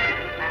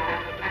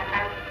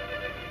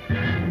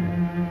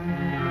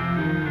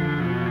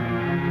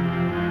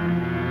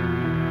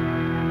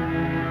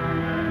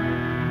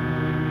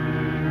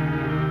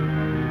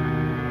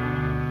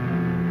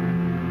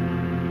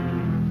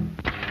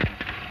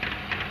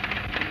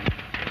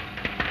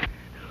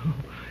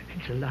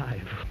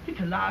 alive. It's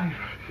alive.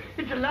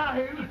 It's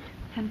alive.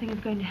 Something is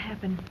going to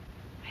happen.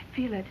 I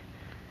feel it.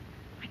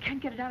 I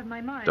can't get it out of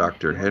my mind.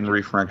 Dr.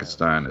 Henry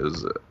Frankenstein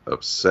is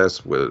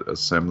obsessed with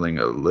assembling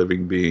a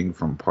living being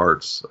from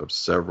parts of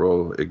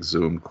several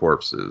exhumed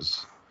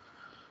corpses.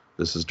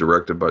 This is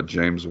directed by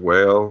James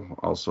Whale,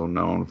 also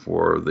known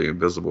for The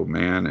Invisible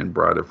Man and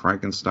Bride of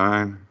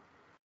Frankenstein.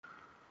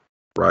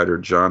 Writer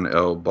John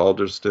L.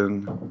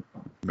 Balderston,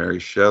 Mary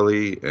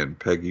Shelley, and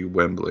Peggy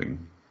Wembley.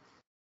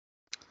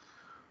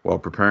 While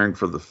preparing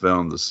for the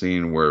film, the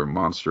scene where the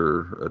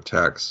monster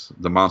attacks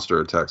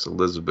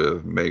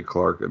Elizabeth, May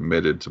Clark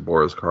admitted to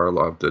Boris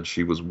Karloff that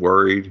she was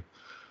worried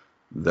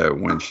that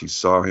when she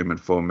saw him in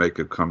full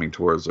makeup coming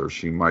towards her,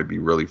 she might be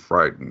really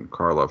frightened.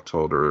 Karloff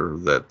told her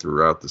that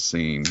throughout the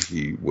scene,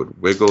 he would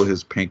wiggle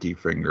his pinky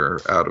finger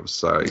out of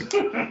sight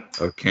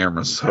of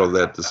camera so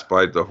that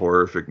despite the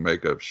horrific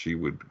makeup, she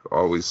would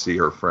always see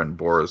her friend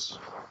Boris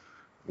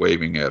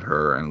waving at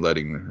her and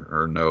letting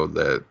her know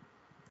that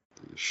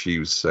she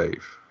was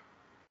safe.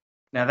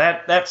 Now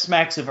that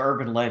smacks of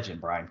urban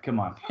legend, Brian. Come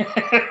on.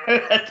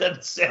 That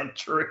doesn't sound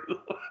true.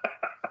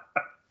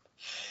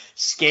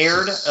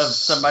 Scared of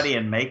somebody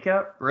in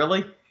makeup?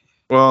 Really?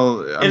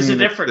 Well, it's a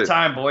different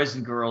time, boys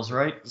and girls,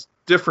 right? It's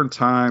different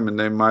time, and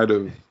they might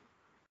have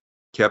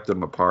kept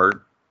them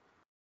apart.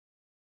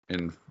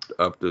 And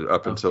up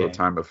until the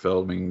time of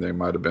filming, they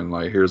might have been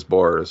like, "Here's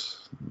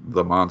Boris,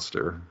 the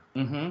monster."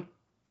 Mm-hmm.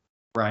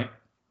 Right.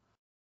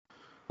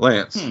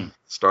 Lance,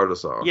 start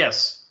us off.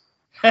 Yes.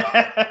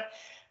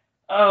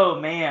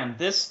 Oh man,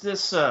 this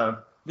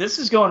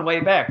is going way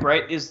back,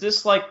 right? Is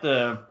this like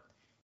well,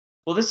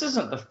 this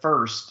isn't the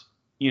first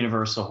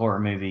Universal horror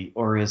movie,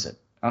 or is it?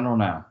 I don't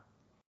know.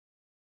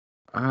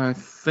 I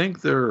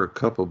think there are a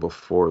couple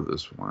before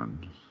this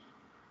one.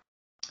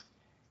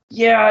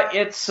 Yeah,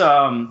 it's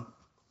kind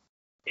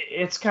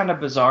of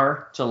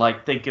bizarre to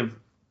like think of,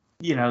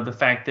 the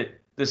fact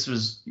that this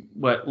was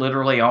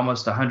literally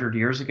almost 100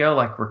 years ago.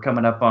 Like we're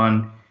coming up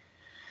on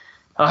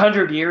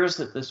 100 years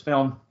that this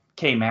film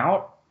came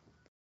out.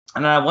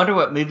 And I wonder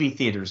what movie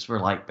theaters were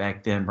like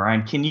back then,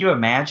 Brian. Can you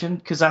imagine?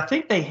 Because I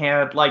think they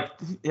had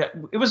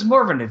it was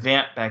more of an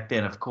event back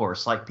then, of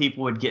course. Like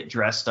people would get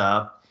dressed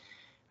up.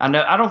 I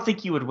don't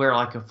think you would wear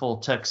like a full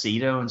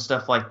tuxedo and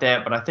stuff like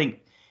that, but I think,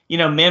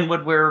 men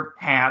would wear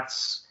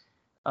hats.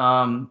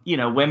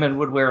 Women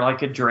would wear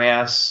like a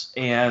dress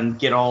and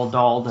get all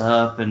dolled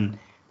up. And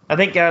I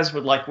think guys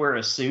would like wear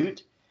a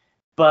suit.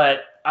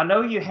 But I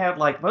know you had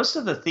like most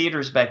of the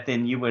theaters back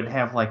then, you would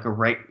have like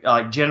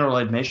general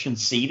admission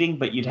seating,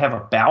 but you'd have a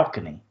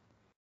balcony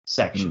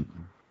section.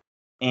 Mm-hmm.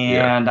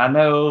 And yeah. I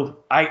know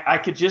I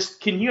could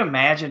can you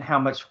imagine how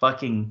much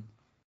fucking,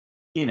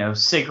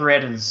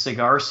 cigarette and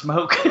cigar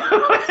smoke?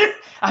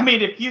 I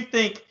mean, if you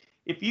think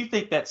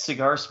that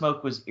cigar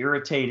smoke was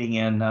irritating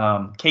in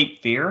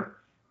Cape Fear,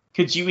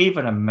 could you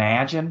even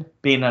imagine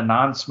being a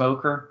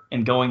non-smoker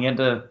and going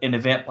into an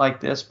event like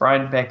this,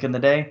 Brian, back in the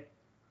day?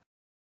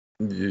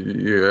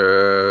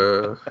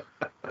 Yeah,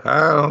 I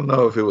don't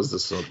know if it was the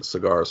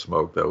cigar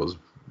smoke that was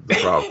the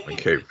problem in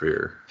Cape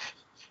Fear.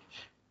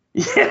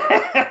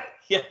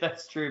 Yeah,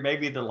 that's true.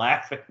 Maybe the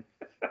laughing.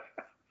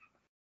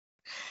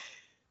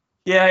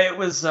 Yeah, it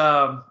was.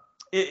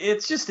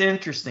 It's just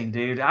interesting,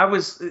 dude. I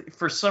was,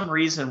 for some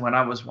reason, when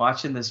I was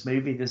watching this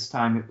movie this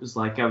time, it was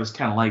like I was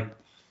kind of like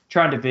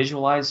trying to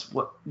visualize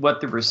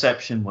what the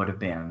reception would have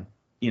been,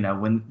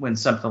 when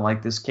something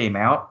like this came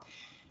out.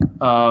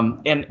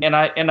 And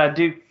I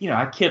do,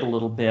 I kid a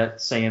little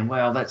bit saying,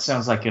 well, that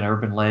sounds like an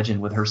urban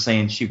legend with her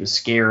saying she was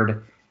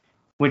scared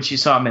when she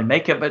saw him in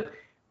makeup. But,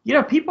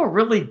 people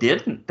really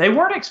didn't. They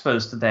weren't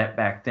exposed to that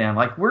back then.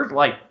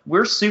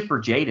 We're super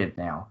jaded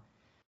now.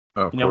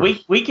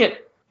 We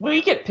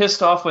get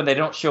pissed off when they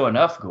don't show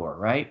enough gore,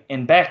 right?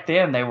 And back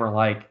then they were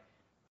like,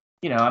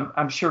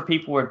 I'm sure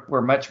people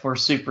were much more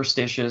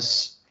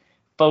superstitious.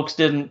 Folks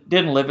didn't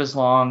live as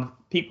long.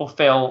 People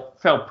fell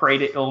prey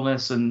to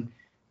illness and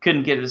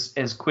couldn't get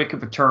as quick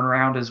of a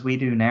turnaround as we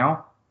do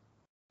now.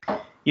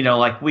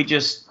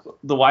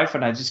 The wife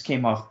and I just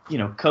came off,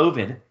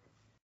 COVID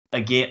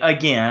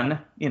again,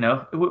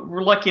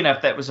 we're lucky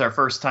enough that was our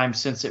first time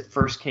since it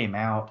first came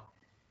out.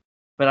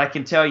 But I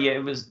can tell you,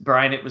 it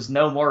was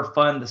no more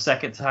fun the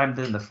second time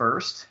than the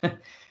first.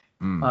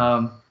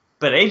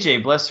 But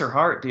AJ, bless her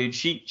heart, dude,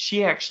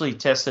 she actually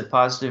tested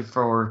positive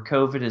for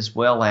COVID as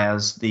well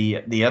as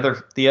the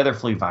other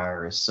flu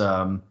virus.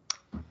 I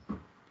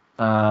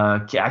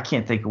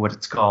can't think of what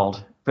it's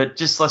called, but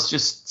let's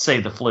just say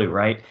the flu,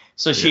 right?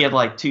 So she had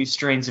like 2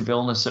 strains of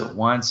illness at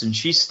once, and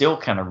she's still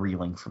kind of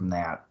reeling from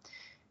that.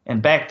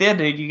 And back then,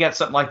 dude, you got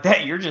something like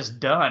that, you're just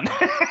done.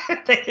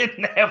 They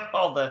didn't have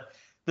all the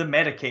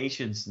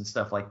medications and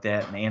stuff like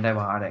that and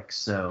antibiotics.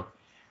 So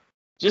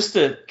just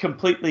a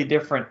completely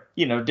different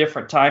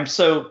time.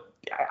 So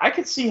I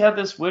could see how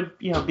this would,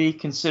 be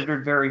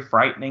considered very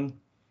frightening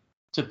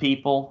to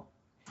people.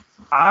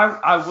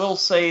 I will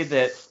say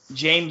that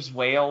James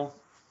Whale,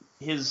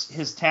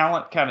 his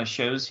talent kind of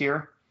shows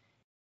here.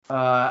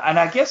 And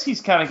I guess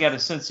he's kind of got a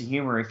sense of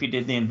humor if he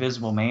did The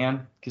Invisible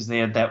Man, because they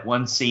had that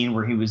one scene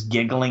where he was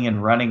giggling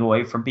and running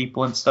away from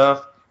people and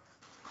stuff.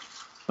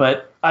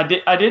 But I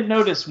did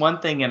notice one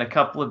thing in a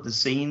couple of the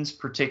scenes,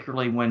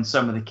 particularly when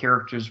some of the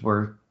characters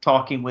were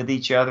talking with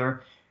each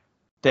other,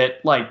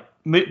 that like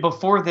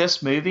before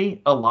this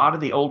movie, a lot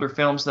of the older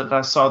films that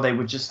I saw, they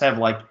would just have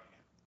like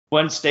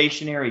one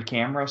stationary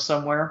camera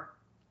somewhere,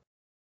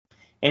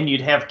 and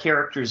you'd have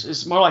characters.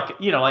 It's more like,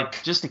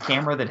 like just a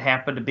camera that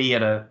happened to be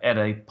at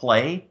a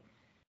play,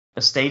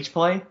 a stage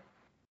play,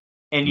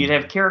 and you'd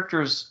have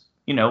characters,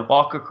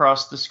 walk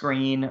across the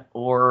screen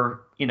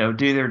or,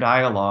 do their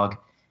dialogue,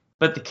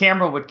 but the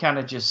camera would kind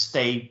of just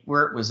stay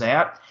where it was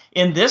at.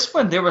 In this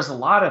one, there was a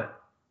lot of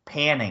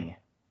panning,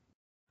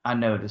 I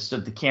noticed,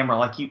 of the camera.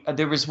 Like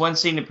there was one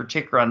scene in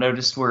particular I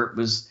noticed where it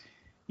was,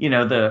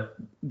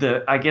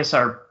 the I guess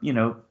our,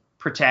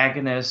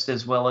 protagonist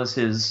as well as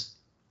his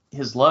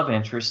love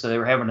interest. So they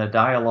were having a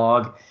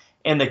dialogue,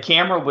 and the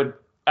camera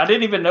I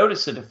didn't even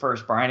notice it at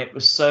first, Brian. It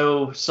was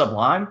so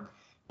sublime.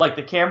 Like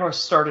the camera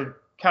started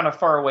kind of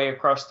far away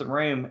across the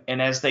room,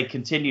 and as they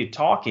continued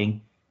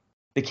talking,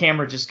 the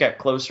camera just got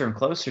closer and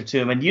closer to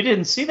him. And you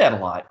didn't see that a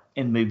lot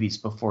in movies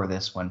before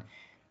this one.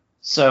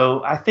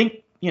 So I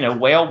think,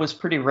 Whale was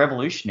pretty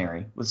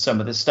revolutionary with some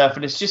of this stuff.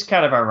 And it's just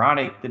kind of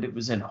ironic that it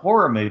was in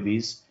horror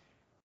movies,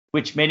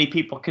 which many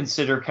people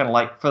consider kind of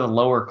like for the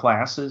lower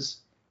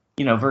classes,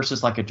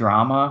 versus like a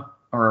drama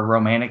or a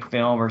romantic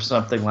film or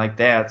something like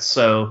that.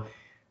 So,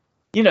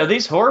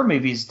 these horror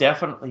movies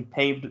definitely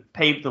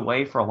paved the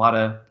way for a lot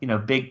of,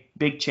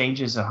 big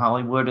changes in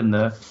Hollywood and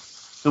the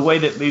way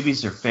that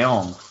movies are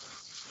filmed.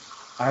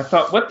 I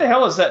thought, what the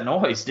hell is that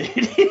noise, dude?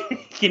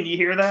 Can you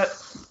hear that?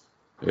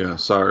 Yeah,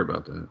 sorry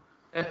about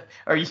that.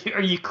 Are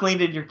you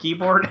cleaning your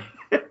keyboard?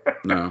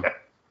 No.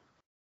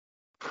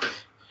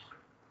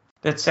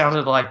 That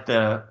sounded like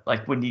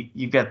when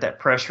you got that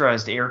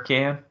pressurized air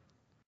can.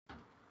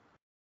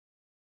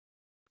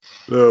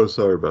 No,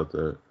 sorry about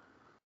that.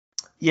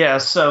 Yeah,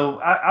 so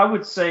I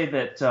would say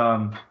that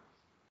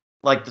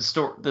like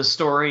the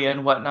story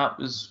and whatnot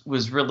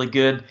was really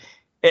good.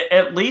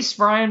 At least,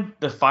 Brian,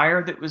 the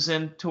fire that was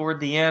in toward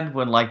the end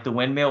when like the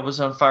windmill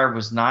was on fire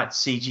was not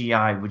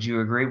CGI. Would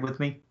you agree with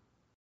me?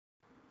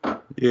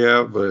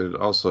 Yeah, but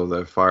also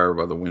that fire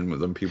by the windmill,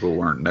 them people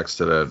weren't next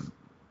to that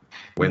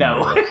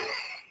windmill. No.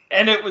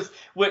 And it was,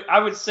 I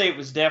would say it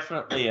was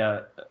definitely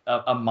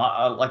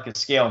like a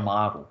scale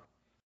model.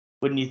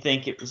 Wouldn't you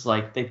think? It was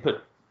like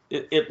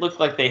it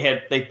looked like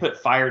they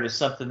put fire to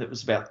something that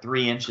was about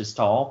 3 inches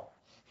tall.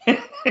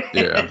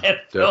 Yeah,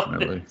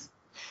 definitely.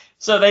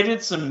 So they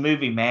did some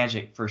movie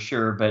magic for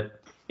sure,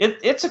 but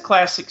it's a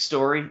classic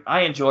story.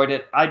 I enjoyed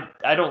it. I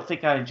don't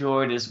think I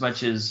enjoyed as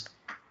much as,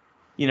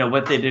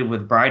 what they did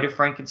with Bride of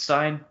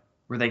Frankenstein,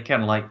 where they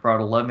kind of like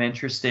brought a love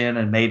interest in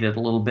and made it a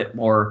little bit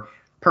more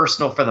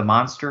personal for the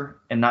monster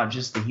and not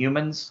just the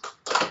humans.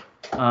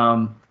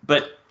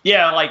 But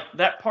yeah, like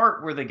that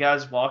part where the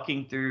guy's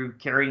walking through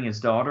carrying his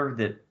daughter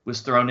that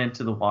was thrown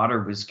into the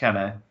water was kind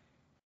of,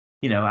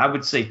 I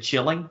would say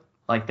chilling.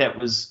 Like that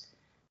was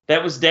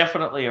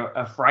definitely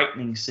a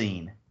frightening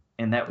scene,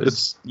 and that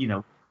was,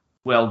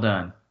 well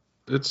done.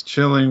 It's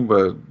chilling,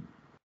 but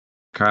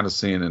kind of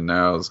seeing it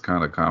now is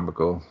kind of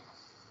comical.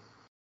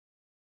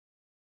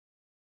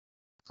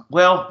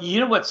 Well, you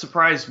know what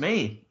surprised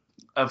me?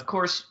 Of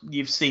course,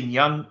 you've seen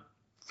Young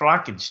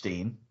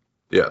Frankenstein.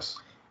 Yes.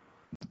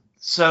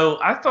 So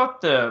I thought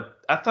the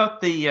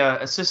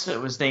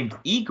assistant was named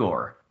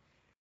Igor,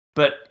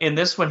 but in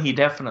this one he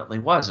definitely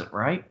wasn't,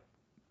 right?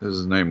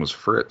 His name was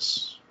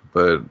Fritz,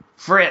 but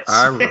Fritz.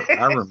 I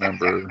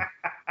remember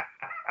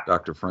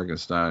Dr.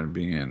 Frankenstein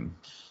being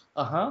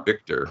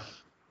Victor,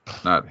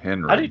 not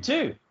Henry. I do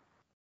too.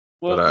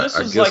 Well, but this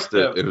I is guess like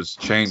that it was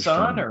changed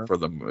it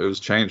was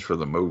changed for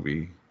the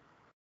movie.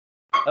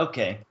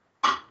 Okay.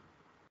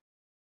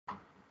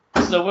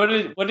 So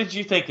what did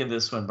you think of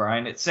this one,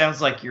 Brian? It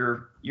sounds like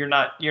you're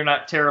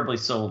not terribly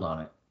sold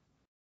on it.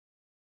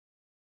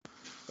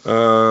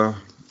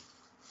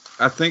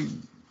 I think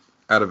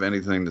out of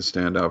anything, the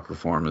standout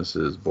performance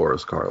is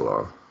Boris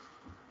Karloff.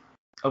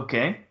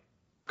 Okay.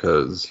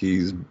 Because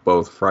he's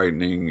both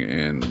frightening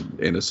and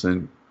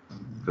innocent.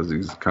 Because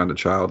he's kind of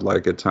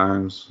childlike at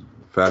times,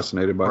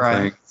 fascinated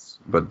by things.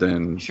 But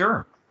then,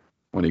 sure,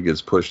 when he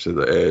gets pushed to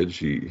the edge,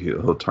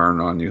 he'll turn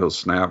on you. He'll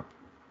snap.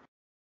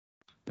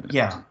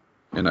 Yeah.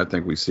 And I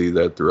think we see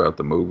that throughout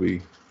the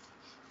movie.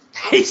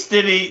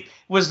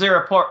 Was there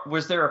a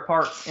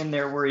part in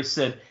there where he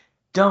said,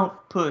 "Don't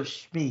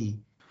push me,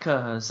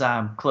 'cause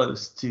I'm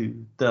close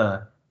to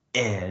the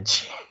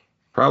edge"?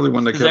 Probably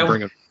when they kept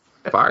bringing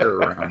fire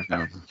around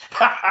him.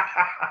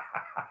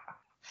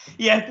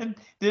 Yeah, it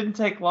didn't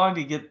take long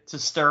to get to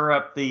stir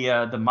up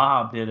the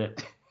mob, did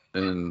it?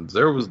 And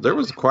there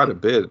was quite a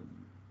bit.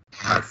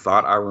 I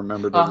thought I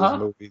remembered of this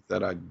movie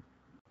that I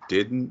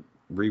didn't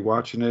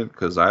rewatching it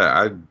because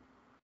I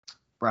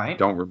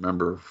don't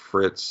remember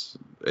Fritz,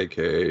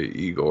 aka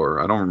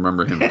Igor. I don't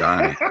remember him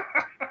dying.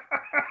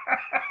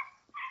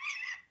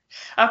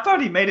 I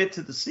thought he made it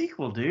to the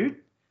sequel, dude.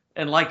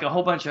 and like a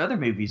whole bunch of other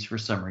movies for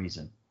some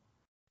reason.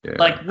 Yeah,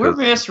 Like, we're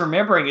 'cause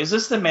misremembering. Is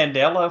this the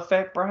Mandela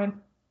effect,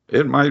 Brian?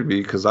 it might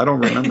be because I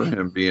don't remember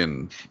him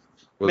being.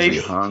 Was he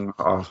Maybe. hung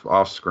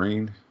off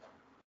screen?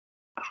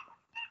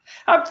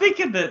 I'm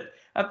thinking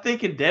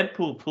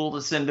Deadpool pulled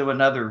us into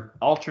another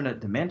alternate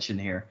dimension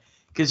here,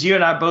 because you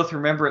and I both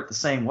remember it the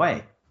same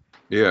way.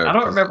 Yeah, I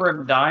don't 'cause, remember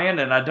him dying,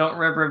 and I don't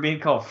remember him being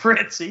called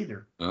Fritz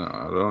either.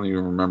 I don't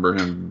even remember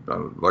him.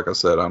 Like I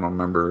said, I don't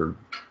remember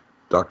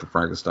Dr.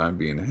 Frankenstein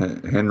being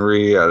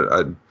Henry.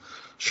 I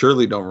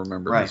surely don't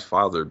remember Right. his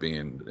father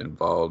being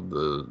involved.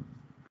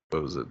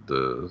 What was it?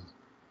 The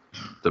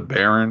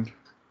Baron.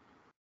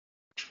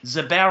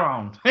 The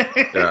Baron.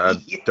 Yeah,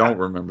 I don't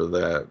remember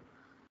that.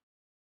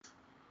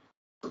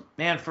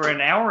 Man, for an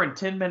hour and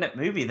 10-minute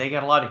movie, they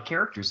got a lot of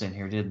characters in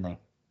here, didn't they?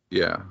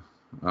 Yeah,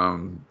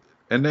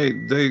 and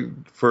they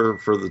for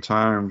the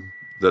time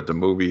that the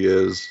movie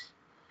is,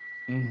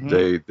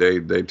 they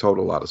told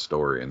a lot of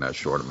story in that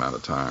short amount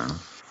of time.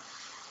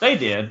 They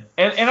did,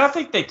 and I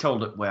think they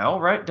told it well,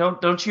 right?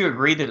 Don't you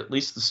agree that at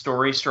least the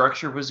story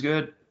structure was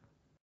good?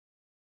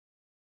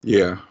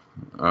 Yeah.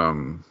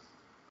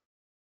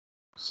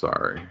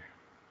 Sorry.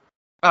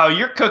 Oh,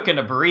 you're cooking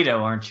a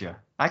burrito, aren't you?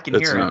 I can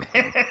It's hear not.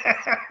 it.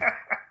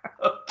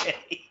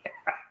 Okay.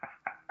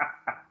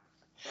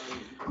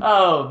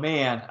 Oh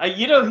man,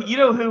 you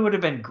know who would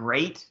have been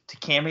great to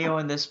cameo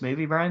in this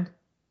movie, Brian?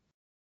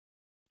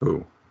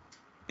 Who?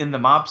 In the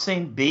mob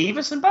scene,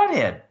 Beavis and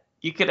Butthead.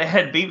 You could have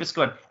had Beavis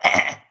going,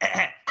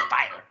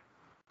 fire,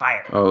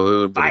 fire. Oh, it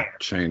would Fire. have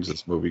changed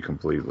this movie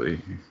completely.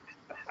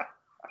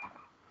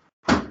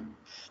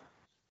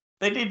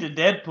 They need to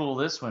Deadpool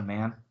this one,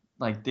 man.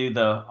 Like, do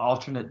the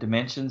alternate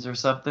dimensions or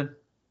something.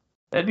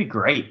 That'd be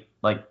great.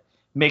 Like,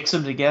 mix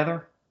them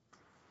together.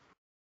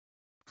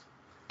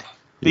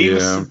 Beavis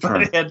Yeah, and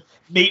Butthead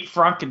meet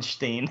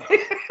Frankenstein.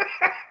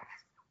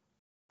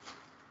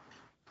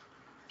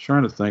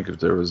 trying to think if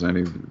there was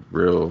any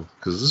real,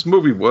 because this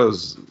movie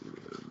was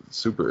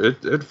super.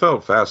 It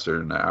felt faster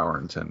than an hour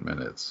and 10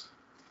 minutes.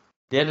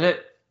 Did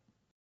it?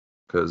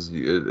 Because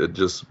it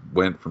just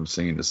went from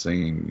scene to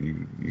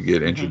scene. You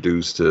get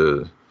introduced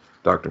to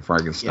Dr.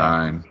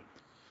 Frankenstein. Yeah.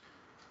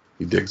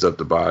 He digs up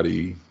the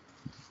body.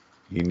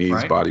 He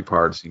needs body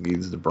parts. He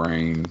needs the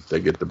brain. They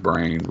get the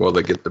brain. Well,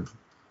 they get the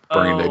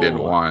brain they didn't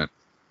want.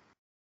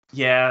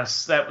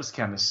 Yes, that was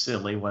kind of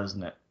silly,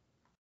 wasn't it?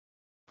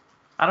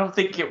 I don't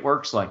think it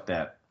works like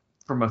that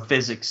from a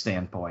physics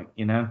standpoint,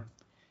 you know?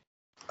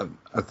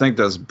 I think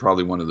that's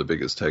probably one of the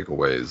biggest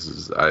takeaways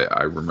is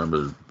I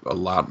remember a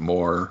lot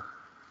more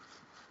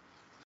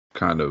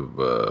kind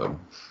of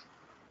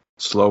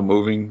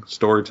slow-moving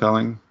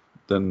storytelling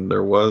than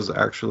there was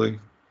actually.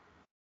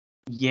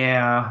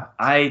 Yeah,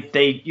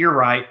 you're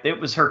right. It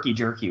was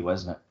herky-jerky,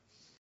 wasn't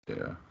it?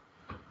 Yeah.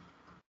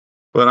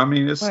 But, I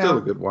mean, it's still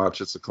a good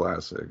watch. It's a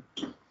classic.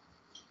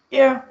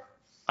 Yeah,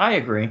 I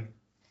agree.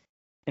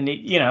 And,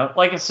 you know,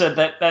 like I said,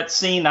 that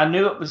scene, I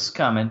knew it was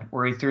coming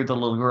where he threw the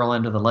little girl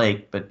into the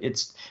lake. But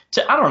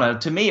I don't know.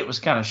 To me, it was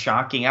kind of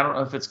shocking. I don't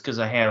know if it's because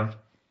I have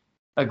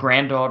a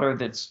granddaughter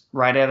that's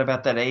right at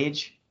about that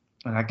age.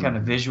 And I kind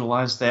of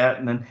visualized that.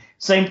 And then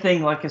same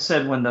thing, like I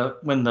said, when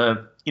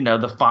the you know,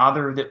 the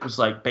father that was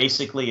like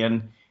basically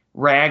in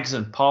rags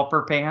and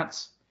pauper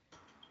pants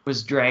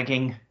was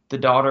dragging the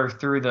daughter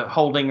through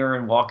holding her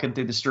and walking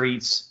through the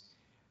streets,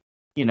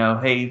 you know,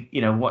 hey,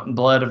 you know, wanting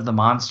blood of the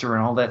monster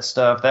and all that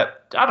stuff.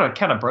 That, I don't know,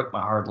 kind of broke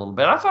my heart a little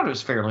bit. I thought it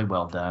was fairly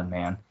well done,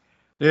 man.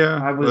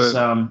 Yeah. I was,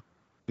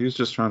 he was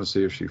just trying to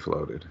see if she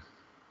floated.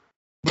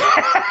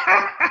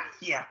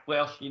 Yeah,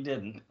 well, she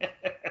didn't.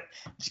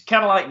 It's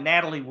kind of like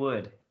Natalie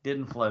Wood,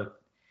 didn't float.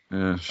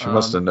 Yeah, she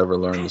must have never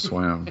learned to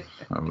swim.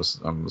 I'm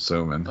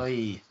assuming.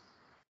 Oy.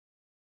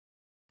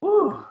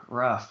 Woo,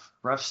 rough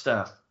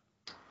stuff.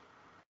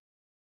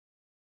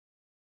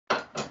 All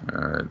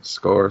right,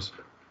 scores.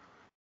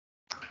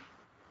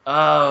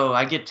 Oh,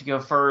 I get to go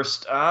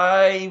first.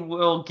 I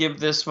will give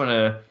this one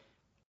a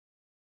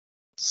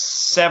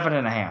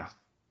 7.5.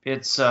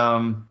 It's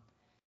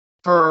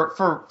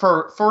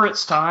for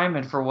its time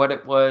and for what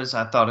it was,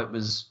 I thought it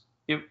was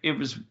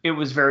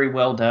very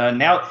well done.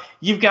 Now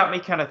you've got me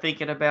kind of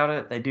thinking about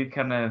it. They do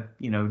kind of,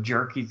 you know,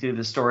 jerk you through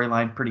the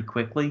storyline pretty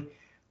quickly.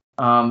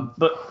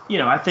 But you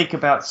know, I think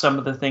about some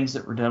of the things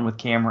that were done with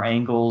camera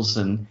angles,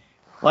 and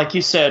like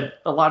you said,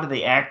 a lot of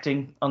the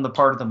acting on the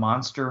part of the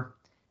monster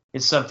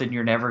is something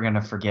you're never going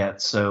to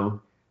forget. So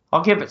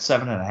I'll give it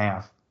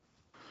 7.5.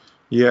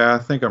 Yeah, I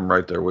think I'm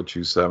right there with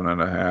you,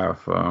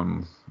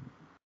 7.5.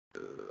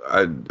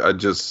 I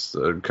just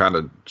kind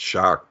of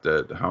shocked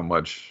at how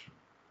much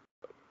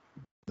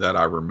that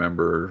I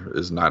remember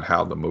is not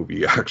how the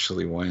movie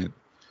actually went.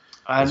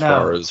 I as know.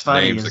 far It's as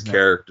funny, names of isn't it?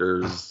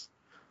 characters,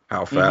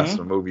 how fast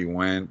the movie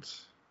went.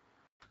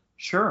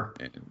 Sure.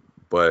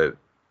 But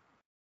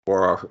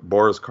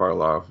Boris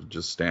Karloff,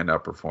 just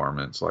standout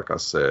performance. Like I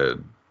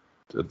said,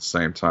 at the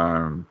same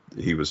time,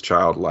 he was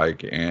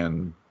childlike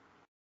and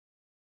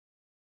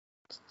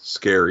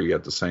scary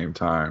at the same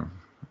time.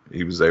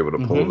 He was able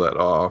to pull that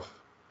off.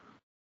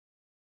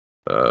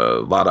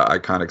 lot of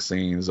iconic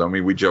scenes. I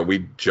mean, we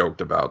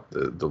joked about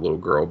the little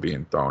girl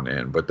being thrown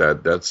in, but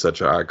that's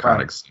such an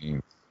iconic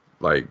scene.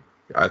 Like,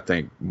 I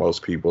think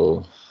most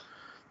people,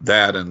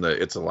 that and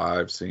the It's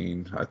Alive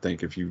scene. I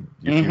think if you've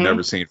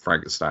never seen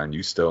Frankenstein,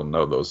 you still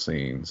know those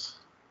scenes.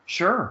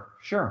 Sure.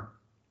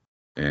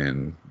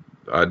 And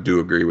I do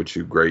agree with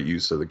you. Great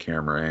use of the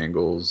camera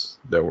angles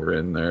that were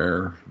in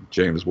there.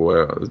 James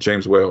Whale,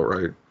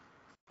 right?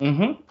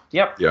 Mm-hmm.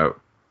 Yep. Yeah,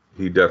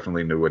 he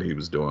definitely knew what he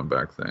was doing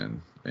back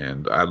then.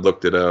 And I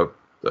looked it up.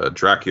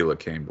 Dracula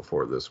came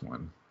before this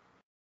one.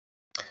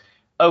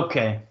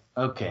 Okay.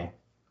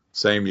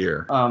 Same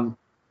year.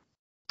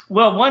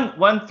 Well,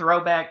 one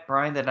throwback,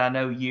 Brian, that I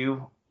know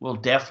you will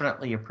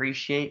definitely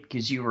appreciate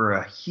because you were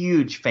a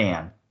huge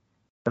fan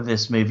of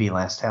this movie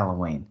last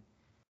Halloween.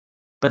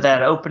 But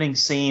that opening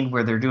scene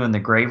where they're doing the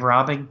grave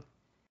robbing,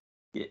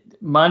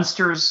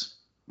 Munster's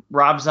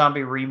Rob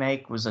Zombie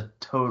remake was a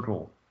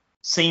total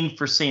scene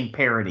for scene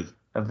parody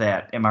of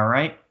that. Am I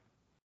right?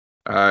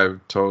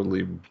 I've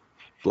totally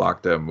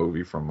blocked that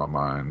movie from my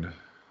mind.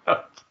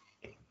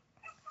 Okay.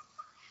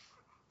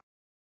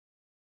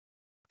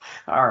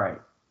 All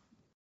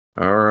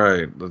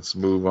right. Let's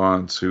move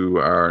on to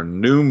our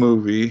new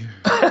movie.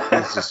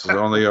 This is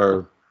only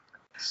our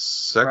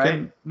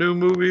second new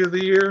movie of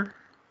the year.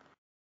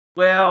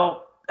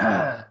 Well,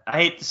 I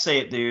hate to say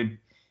it, dude,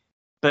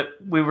 but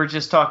we were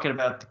just talking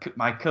about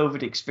my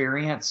COVID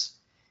experience.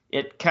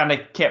 It kind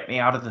of kept me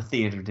out of the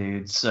theater,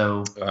 dude.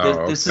 So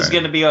this is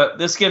gonna be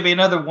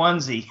another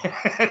onesie.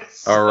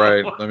 All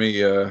right, let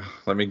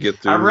me get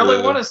through. I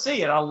really want to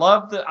see it. I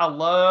love the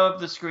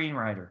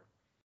screenwriter.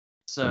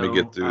 So let me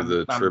get through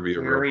the trivia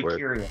real quick.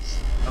 Curious.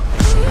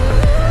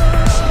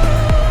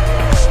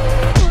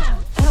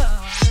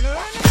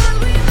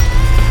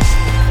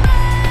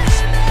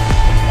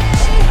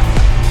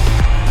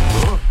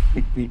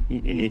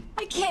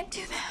 I can't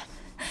do that.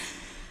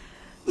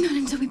 Not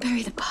until we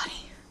bury the body.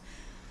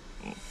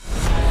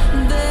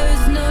 There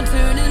is no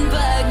turning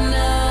back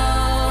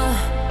now.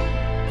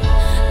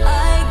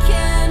 I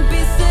can't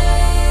be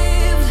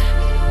saved.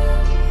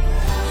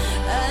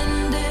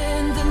 And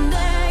in the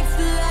next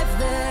life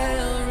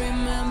they'll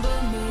remember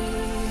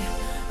me.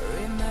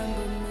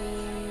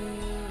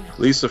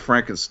 Lisa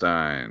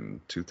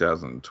Frankenstein,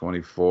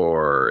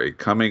 2024, a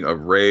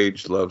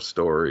coming-of-age love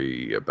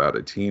story about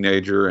a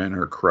teenager and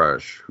her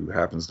crush who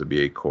happens to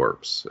be a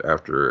corpse.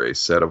 After a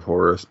set of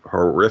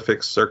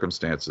horrific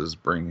circumstances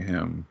bring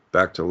him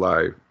back to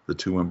life, the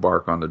two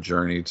embark on the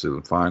journey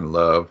to find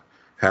love,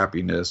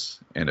 happiness,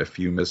 and a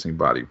few missing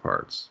body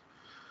parts.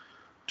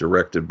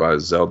 Directed by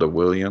Zelda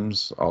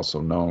Williams,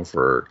 also known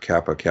for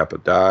Kappa Kappa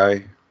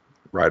Die,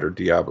 writer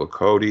Diablo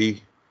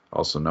Cody,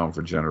 also known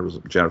for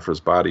Jennifer's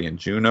Body and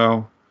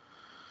Juno.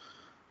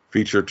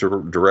 Featured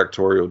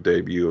directorial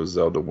debut of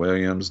Zelda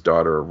Williams,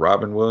 daughter of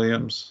Robin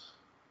Williams.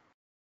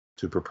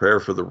 To prepare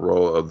for the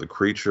role of the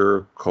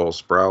creature, Cole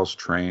Sprouse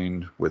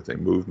trained with a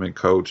movement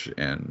coach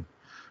and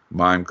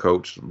mime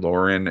coach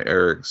Lauren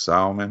Eric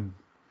Salmon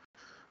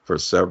for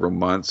several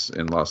months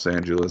in Los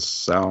Angeles.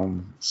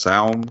 Salm,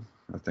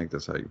 I think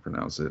that's how you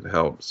pronounce it,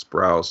 helped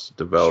Sprouse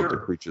develop the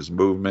creature's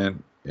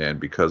movement.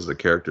 And because the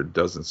character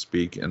doesn't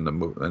speak in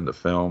the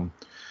film,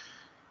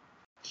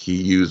 he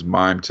used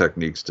mime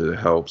techniques to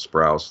help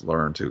Sprouse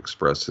learn to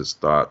express his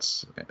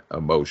thoughts,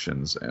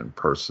 emotions, and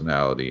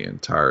personality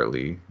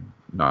entirely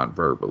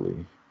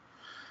non-verbally.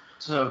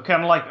 So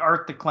kind of like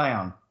Art the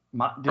Clown.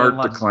 Art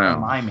the Clown.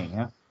 Miming,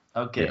 huh?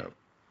 Okay. Yeah.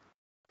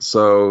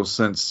 So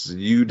since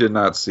you did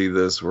not see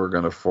this, we're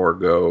going to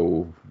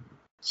forego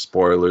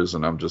spoilers,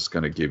 and I'm just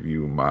going to give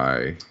you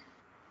my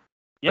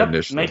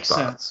initial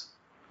thoughts.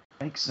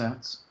 Makes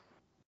sense.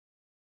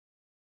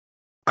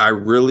 I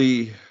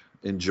really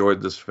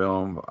enjoyed this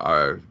film.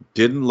 I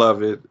didn't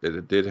love it.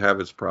 It did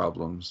have its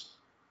problems.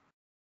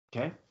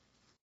 Okay.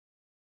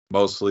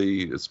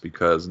 Mostly it's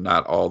because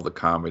not all the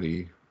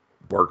comedy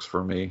works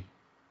for me.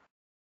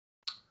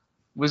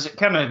 Was it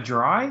kind of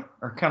dry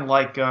or kind of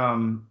like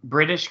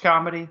British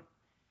comedy?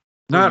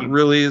 Not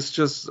really. It's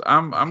just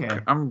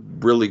I'm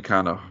really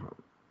kind of,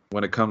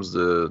 when it comes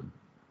to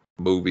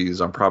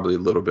movies, I'm probably a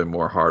little bit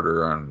more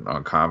harder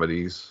on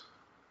comedies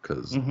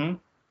because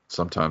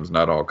sometimes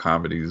not all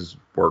comedies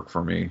work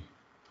for me.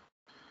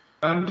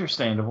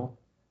 Understandable.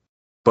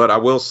 But I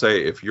will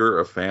say, if you're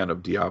a fan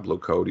of Diablo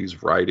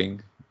Cody's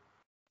writing,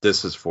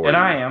 this is for you. And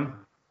I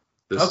am.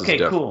 This is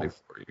definitely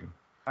for you.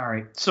 All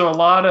right. So a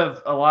lot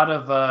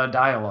of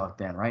dialogue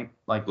then, right?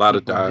 Like a lot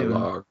of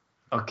dialogue.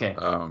 Okay.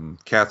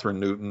 Catherine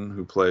Newton,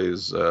 who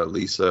plays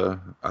Lisa,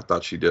 I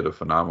thought she did a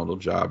phenomenal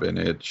job in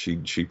it.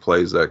 She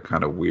plays that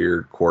kind of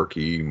weird,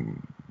 quirky,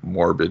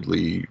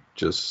 morbidly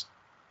just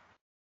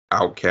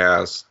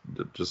outcast.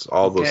 Just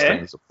all those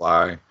things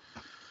apply.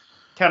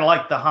 Kind of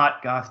like the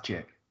hot goth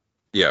chick.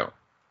 Yeah.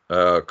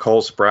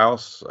 Cole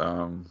Sprouse,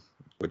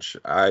 which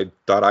I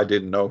thought I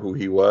didn't know who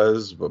he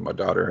was, but my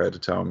daughter had to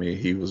tell me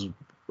he was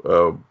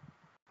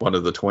one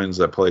of the twins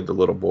that played the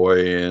little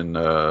boy in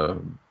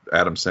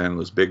Adam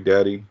Sandler's Big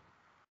Daddy.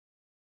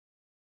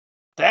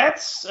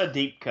 That's a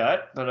deep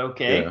cut, but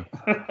okay.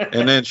 Yeah.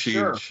 And then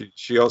Sure.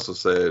 she also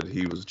said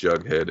he was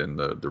Jughead in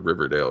the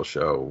Riverdale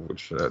show,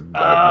 which I've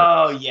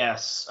Oh, never.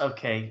 yes.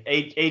 Okay.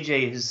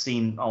 AJ has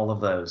seen all of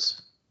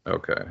those.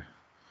 Okay.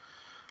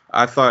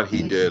 I thought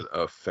he did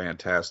a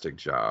fantastic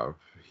job.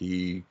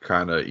 He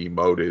kind of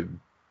emoted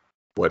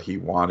what he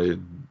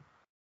wanted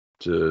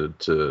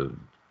to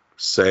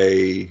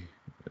say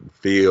and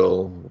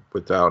feel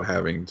without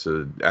having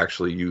to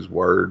actually use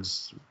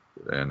words,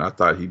 and I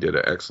thought he did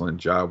an excellent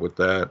job with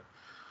that.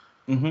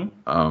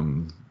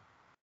 Mm-hmm.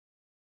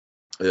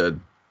 A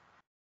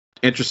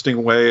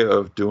interesting way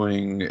of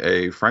doing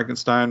a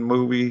Frankenstein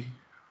movie.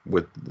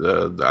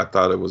 I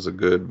thought it was a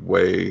good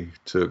way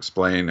to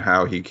explain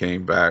how he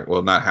came back.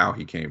 Well, not how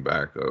he came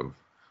back.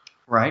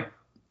 Right.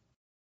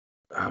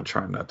 I'm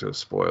trying not to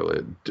spoil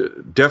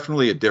it.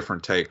 Definitely a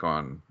different take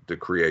on the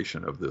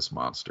creation of this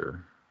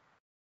monster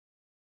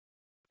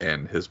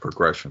and his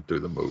progression through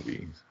the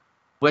movie.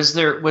 Was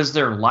there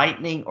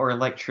lightning or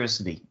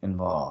electricity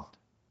involved?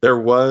 There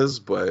was,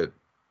 but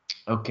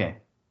Okay.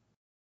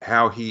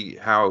 how he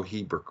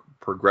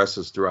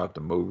progresses throughout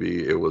the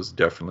movie, it was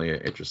definitely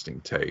an interesting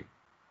take.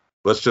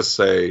 Let's just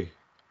say,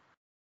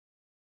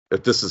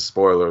 if this is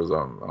spoilers,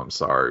 I'm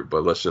sorry,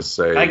 but let's just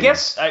say, I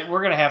guess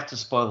we're gonna have to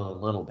spoil it a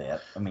little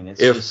bit. I mean,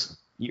 it's just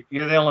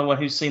you're the only one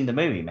who's seen the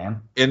movie,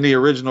 man. in the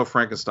original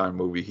Frankenstein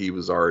movie, he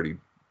was already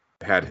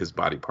had his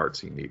body parts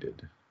he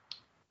needed.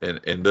 And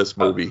in this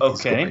movie,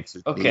 he's going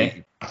to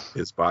need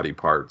his body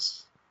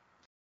parts.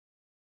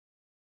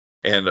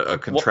 And a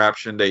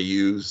contraption they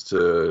use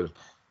to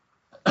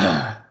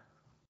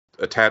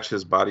attach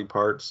his body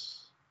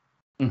parts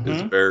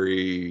is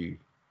very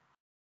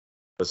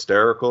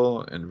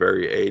hysterical and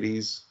very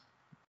 80s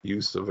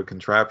use of a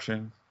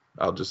contraption.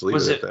 I'll just leave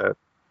it at that.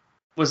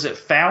 Was it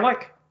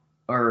phallic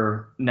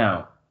or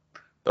no?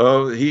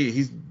 Oh,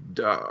 he's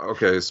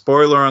okay.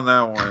 Spoiler on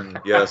that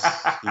one. Yes,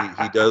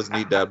 he does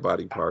need that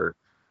body part.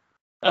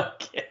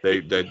 Okay.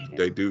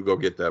 They do go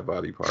get that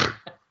body part.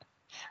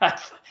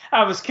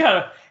 I was kind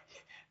of,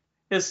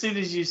 as soon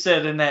as you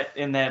said in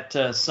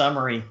that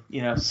summary,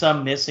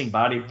 some missing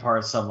body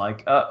parts, I'm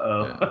like,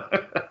 uh-oh.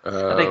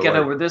 Yeah. I think I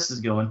know where this is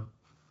going.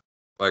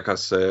 Like I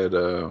said,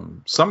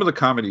 some of the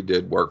comedy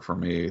did work for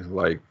me.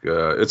 Like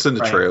it's in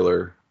the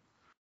trailer.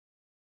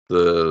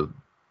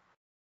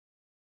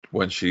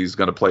 When she's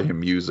gonna play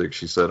him music,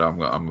 she said, "I'm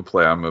gonna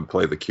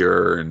play The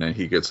Cure," and then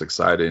he gets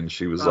excited, and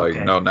she was like,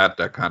 "No, not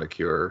that kind of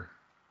Cure."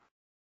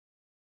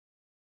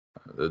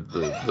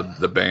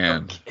 The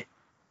band. Okay.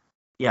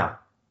 Yeah.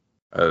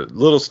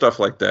 Little stuff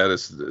like that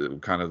is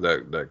kind of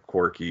that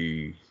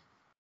quirky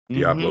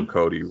Diablo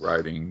Cody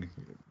writing.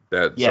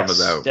 Some of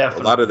that,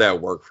 definitely. A lot of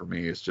that worked for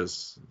me. It's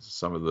just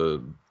some of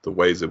the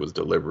ways it was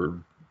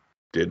delivered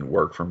didn't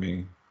work for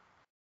me.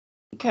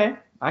 Okay,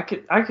 I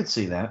could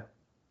see that.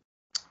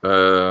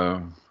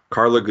 Carla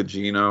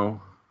Gugino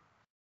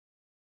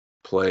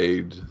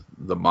played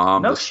the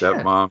mom, the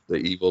stepmom, the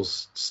evil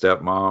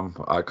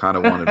stepmom. I kind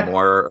of wanted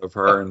more of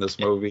her in this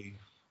movie.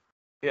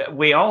 Yeah,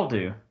 we all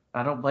do.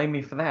 I don't blame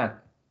you for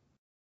that.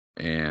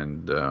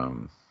 And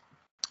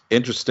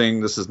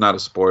interesting, this is not a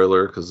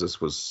spoiler because this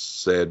was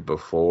said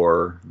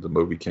before the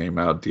movie came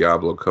out.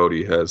 Diablo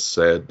Cody has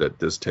said that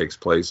this takes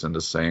place in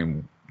the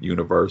same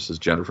universe as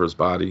Jennifer's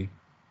Body.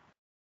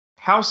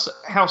 How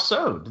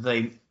so? Do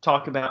they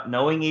talk about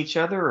knowing each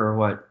other or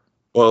what?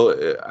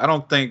 Well, I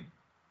don't think,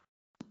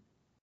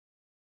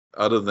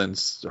 other than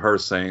her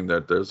saying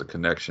that there's a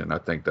connection, I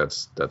think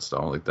that's the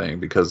only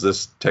thing, because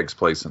this takes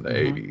place in the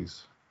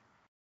 80s.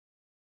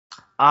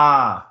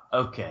 Ah,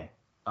 okay.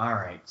 All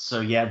right.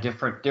 So yeah,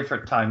 different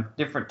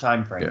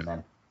time frame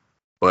then.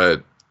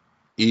 But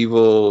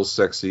evil,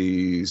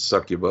 sexy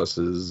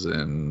succubuses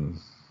and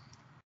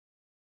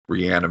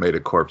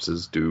reanimated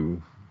corpses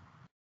do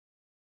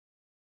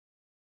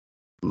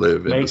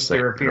live in the same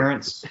their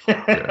appearance.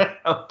 Yeah.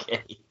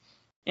 Okay.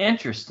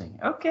 Interesting.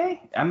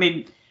 Okay. I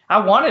mean, I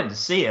wanted to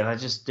see it. I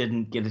just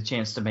didn't get a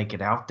chance to make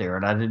it out there,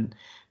 and I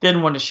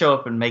didn't want to show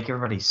up and make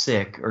everybody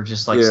sick or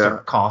just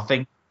start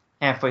coughing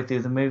halfway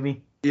through the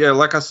movie. Yeah,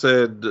 like I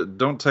said,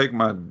 don't take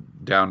my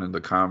down in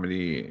the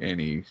comedy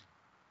any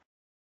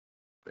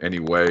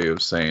way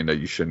of saying that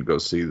you shouldn't go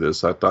see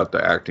this. I thought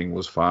the acting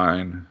was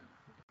fine.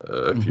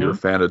 If you're a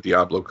fan of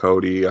Diablo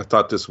Cody, I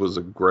thought this was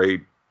a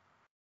great,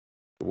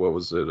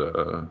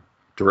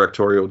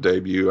 directorial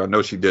debut. I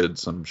know she did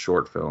some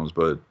short films,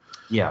 but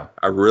yeah,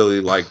 I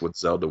really like what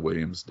Zelda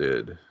Williams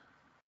did.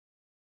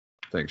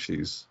 I think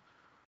she's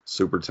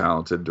super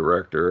talented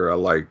director. I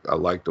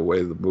like the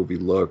way the movie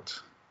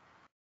looked.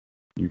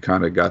 You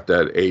kind of got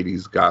that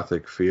 80s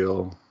gothic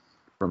feel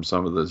from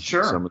some of the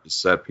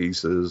set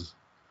pieces.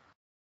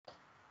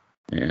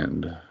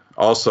 And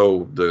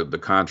also the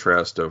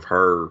contrast of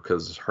her,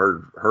 because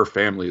her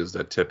family is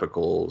that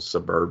typical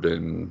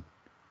suburban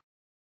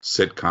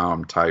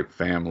sitcom type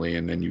family,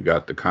 and then you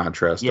got the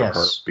contrast of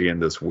her being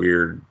this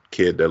weird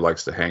kid that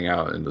likes to hang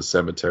out in the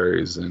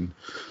cemeteries. And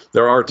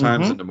there are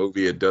times in the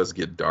movie it does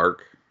get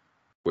dark,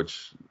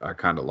 which I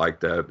kind of like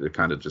that. It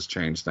kind of just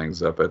changed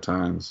things up at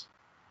times.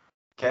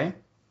 Okay.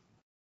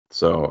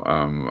 So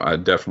I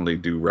definitely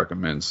do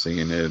recommend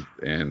seeing it.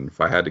 And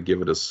if I had to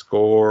give it a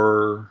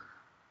score,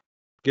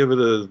 give it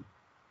a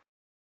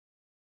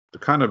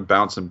kind of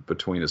bouncing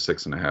between a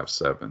 6.5,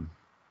 7.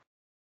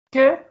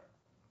 Okay.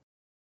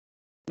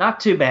 Not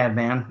too bad,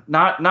 man.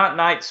 Not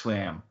Night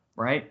Swim,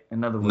 right?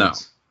 In other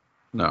words.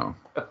 No.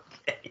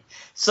 Okay.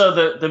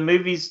 So the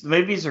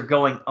movies are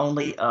going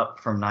only up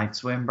from Night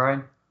Swim,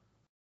 Brian?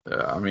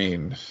 I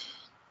mean,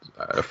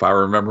 if I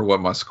remember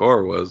what my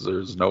score was,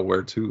 there's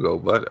nowhere to go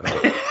but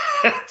up.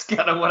 That's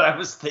kind of what I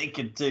was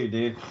thinking too,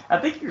 dude. I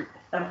think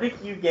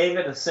you gave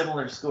it a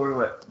similar score to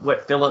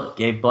what Philip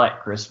gave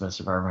Black Christmas,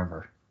 if I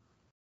remember.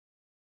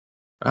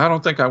 I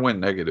don't think I went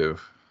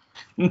negative.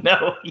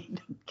 No, he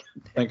didn't.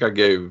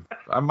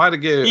 I might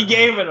have gave. He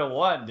gave it a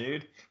 1,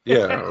 dude.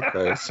 Yeah,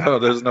 okay. So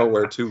there's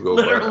nowhere to go.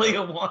 Literally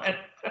a 1. Okay.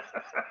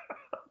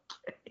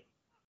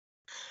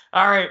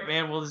 All right,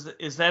 man. Well,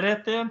 is that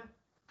it then?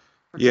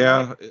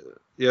 Yeah.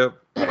 Yep.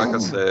 Like I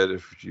said,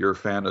 if you're a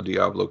fan of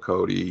Diablo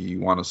Cody, you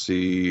want to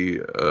see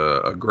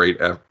a great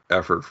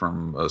effort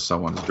from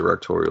someone's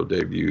directorial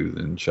debut,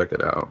 then check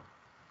it out.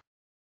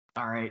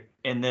 All right.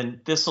 And then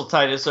this will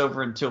tide us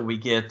over until we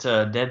get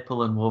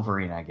Deadpool and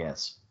Wolverine, I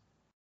guess.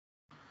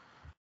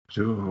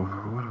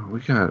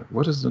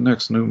 What is the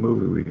next new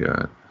movie we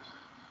got?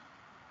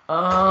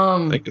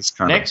 I think it's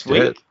kind next of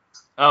dead. week.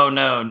 Oh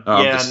no!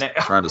 I'm yeah, just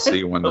trying to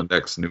see when the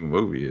next new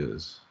movie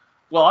is.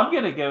 Well, I'm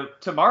gonna go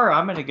tomorrow.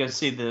 I'm gonna go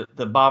see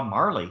the Bob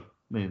Marley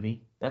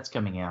movie that's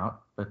coming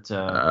out, but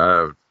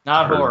not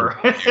horror.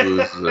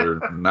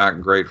 They're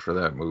not great for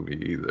that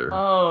movie either.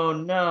 Oh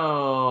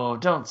no!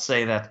 Don't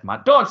say that,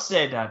 man. Don't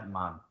say that,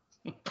 man.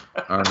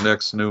 Our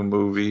next new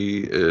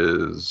movie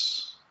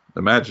is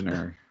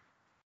Imaginary.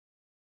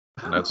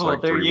 And that's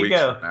like there 3 you weeks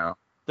go. from now.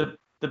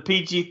 The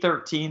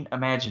PG-13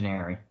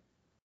 Imaginary.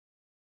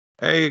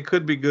 Hey, it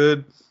could be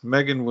good.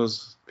 Megan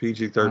was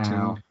PG-13.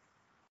 Wow.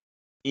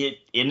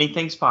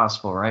 Anything's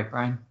possible, right,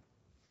 Brian?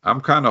 I'm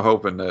kind of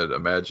hoping that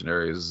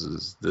Imaginary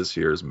is this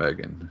year's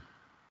Megan.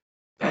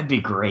 That'd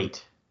be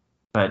great,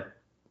 but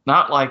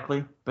not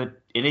likely. But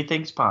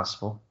anything's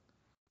possible.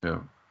 Yeah.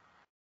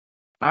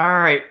 All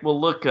right.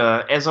 Well, look.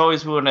 As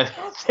always, we want to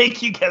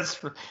thank you guys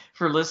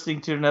for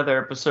listening to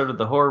another episode of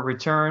The Horror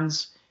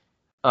Returns.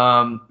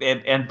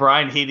 And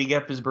Brian heating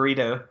up his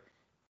burrito.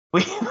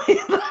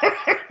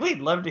 We'd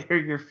love to hear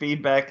your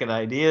feedback and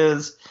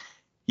ideas.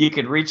 You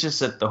can reach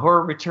us at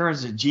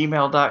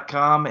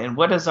thehorrorreturns@gmail.com. And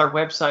what is our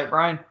website,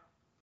 Brian?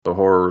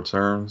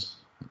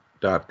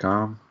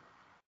 Thehorrorreturns.com.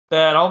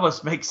 That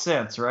almost makes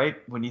sense, right?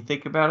 When you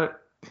think about it.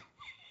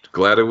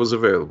 Glad it was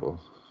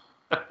available.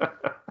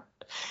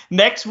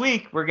 Next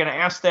week, we're going to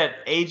ask that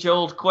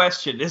age-old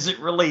question. Is it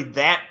really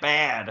that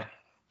bad?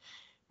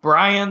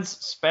 Brian's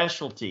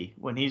specialty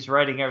when he's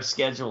writing our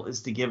schedule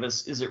is to give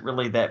us, is it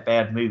really that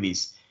bad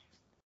movies?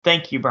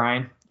 Thank you,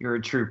 Brian. You're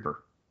a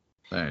trooper.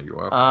 Thank you.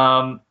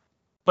 Welcome.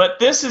 But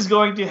this is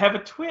going to have a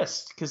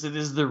twist because it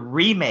is the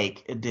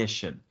remake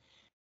edition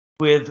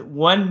with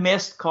One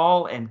Missed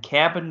Call and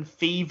Cabin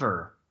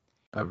Fever.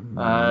 I've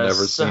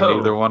never seen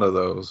either one of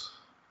those.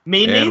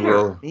 Me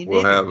neither.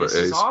 We'll have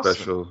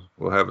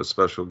We'll have a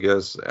special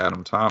guest.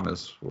 Adam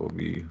Thomas will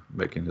be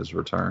making his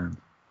return.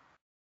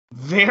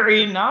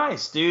 Very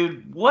nice,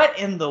 dude. What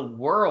in the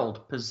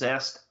world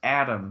possessed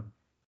Adam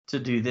to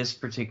do this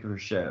particular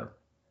show?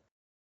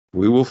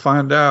 We will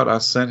find out. I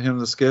sent him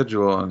the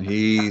schedule, and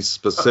he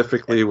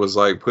specifically was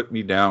like, put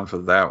me down for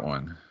that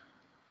one.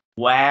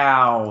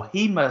 Wow.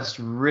 He must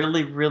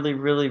really, really,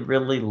 really,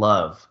 really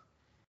love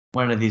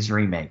one of these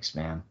remakes,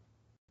 man.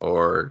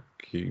 Or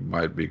he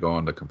might be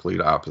going the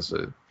complete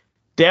opposite.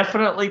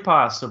 Definitely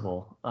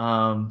possible.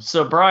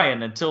 So,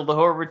 Brian, until the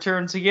horror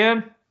returns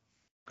again.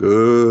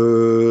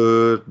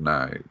 Good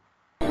night.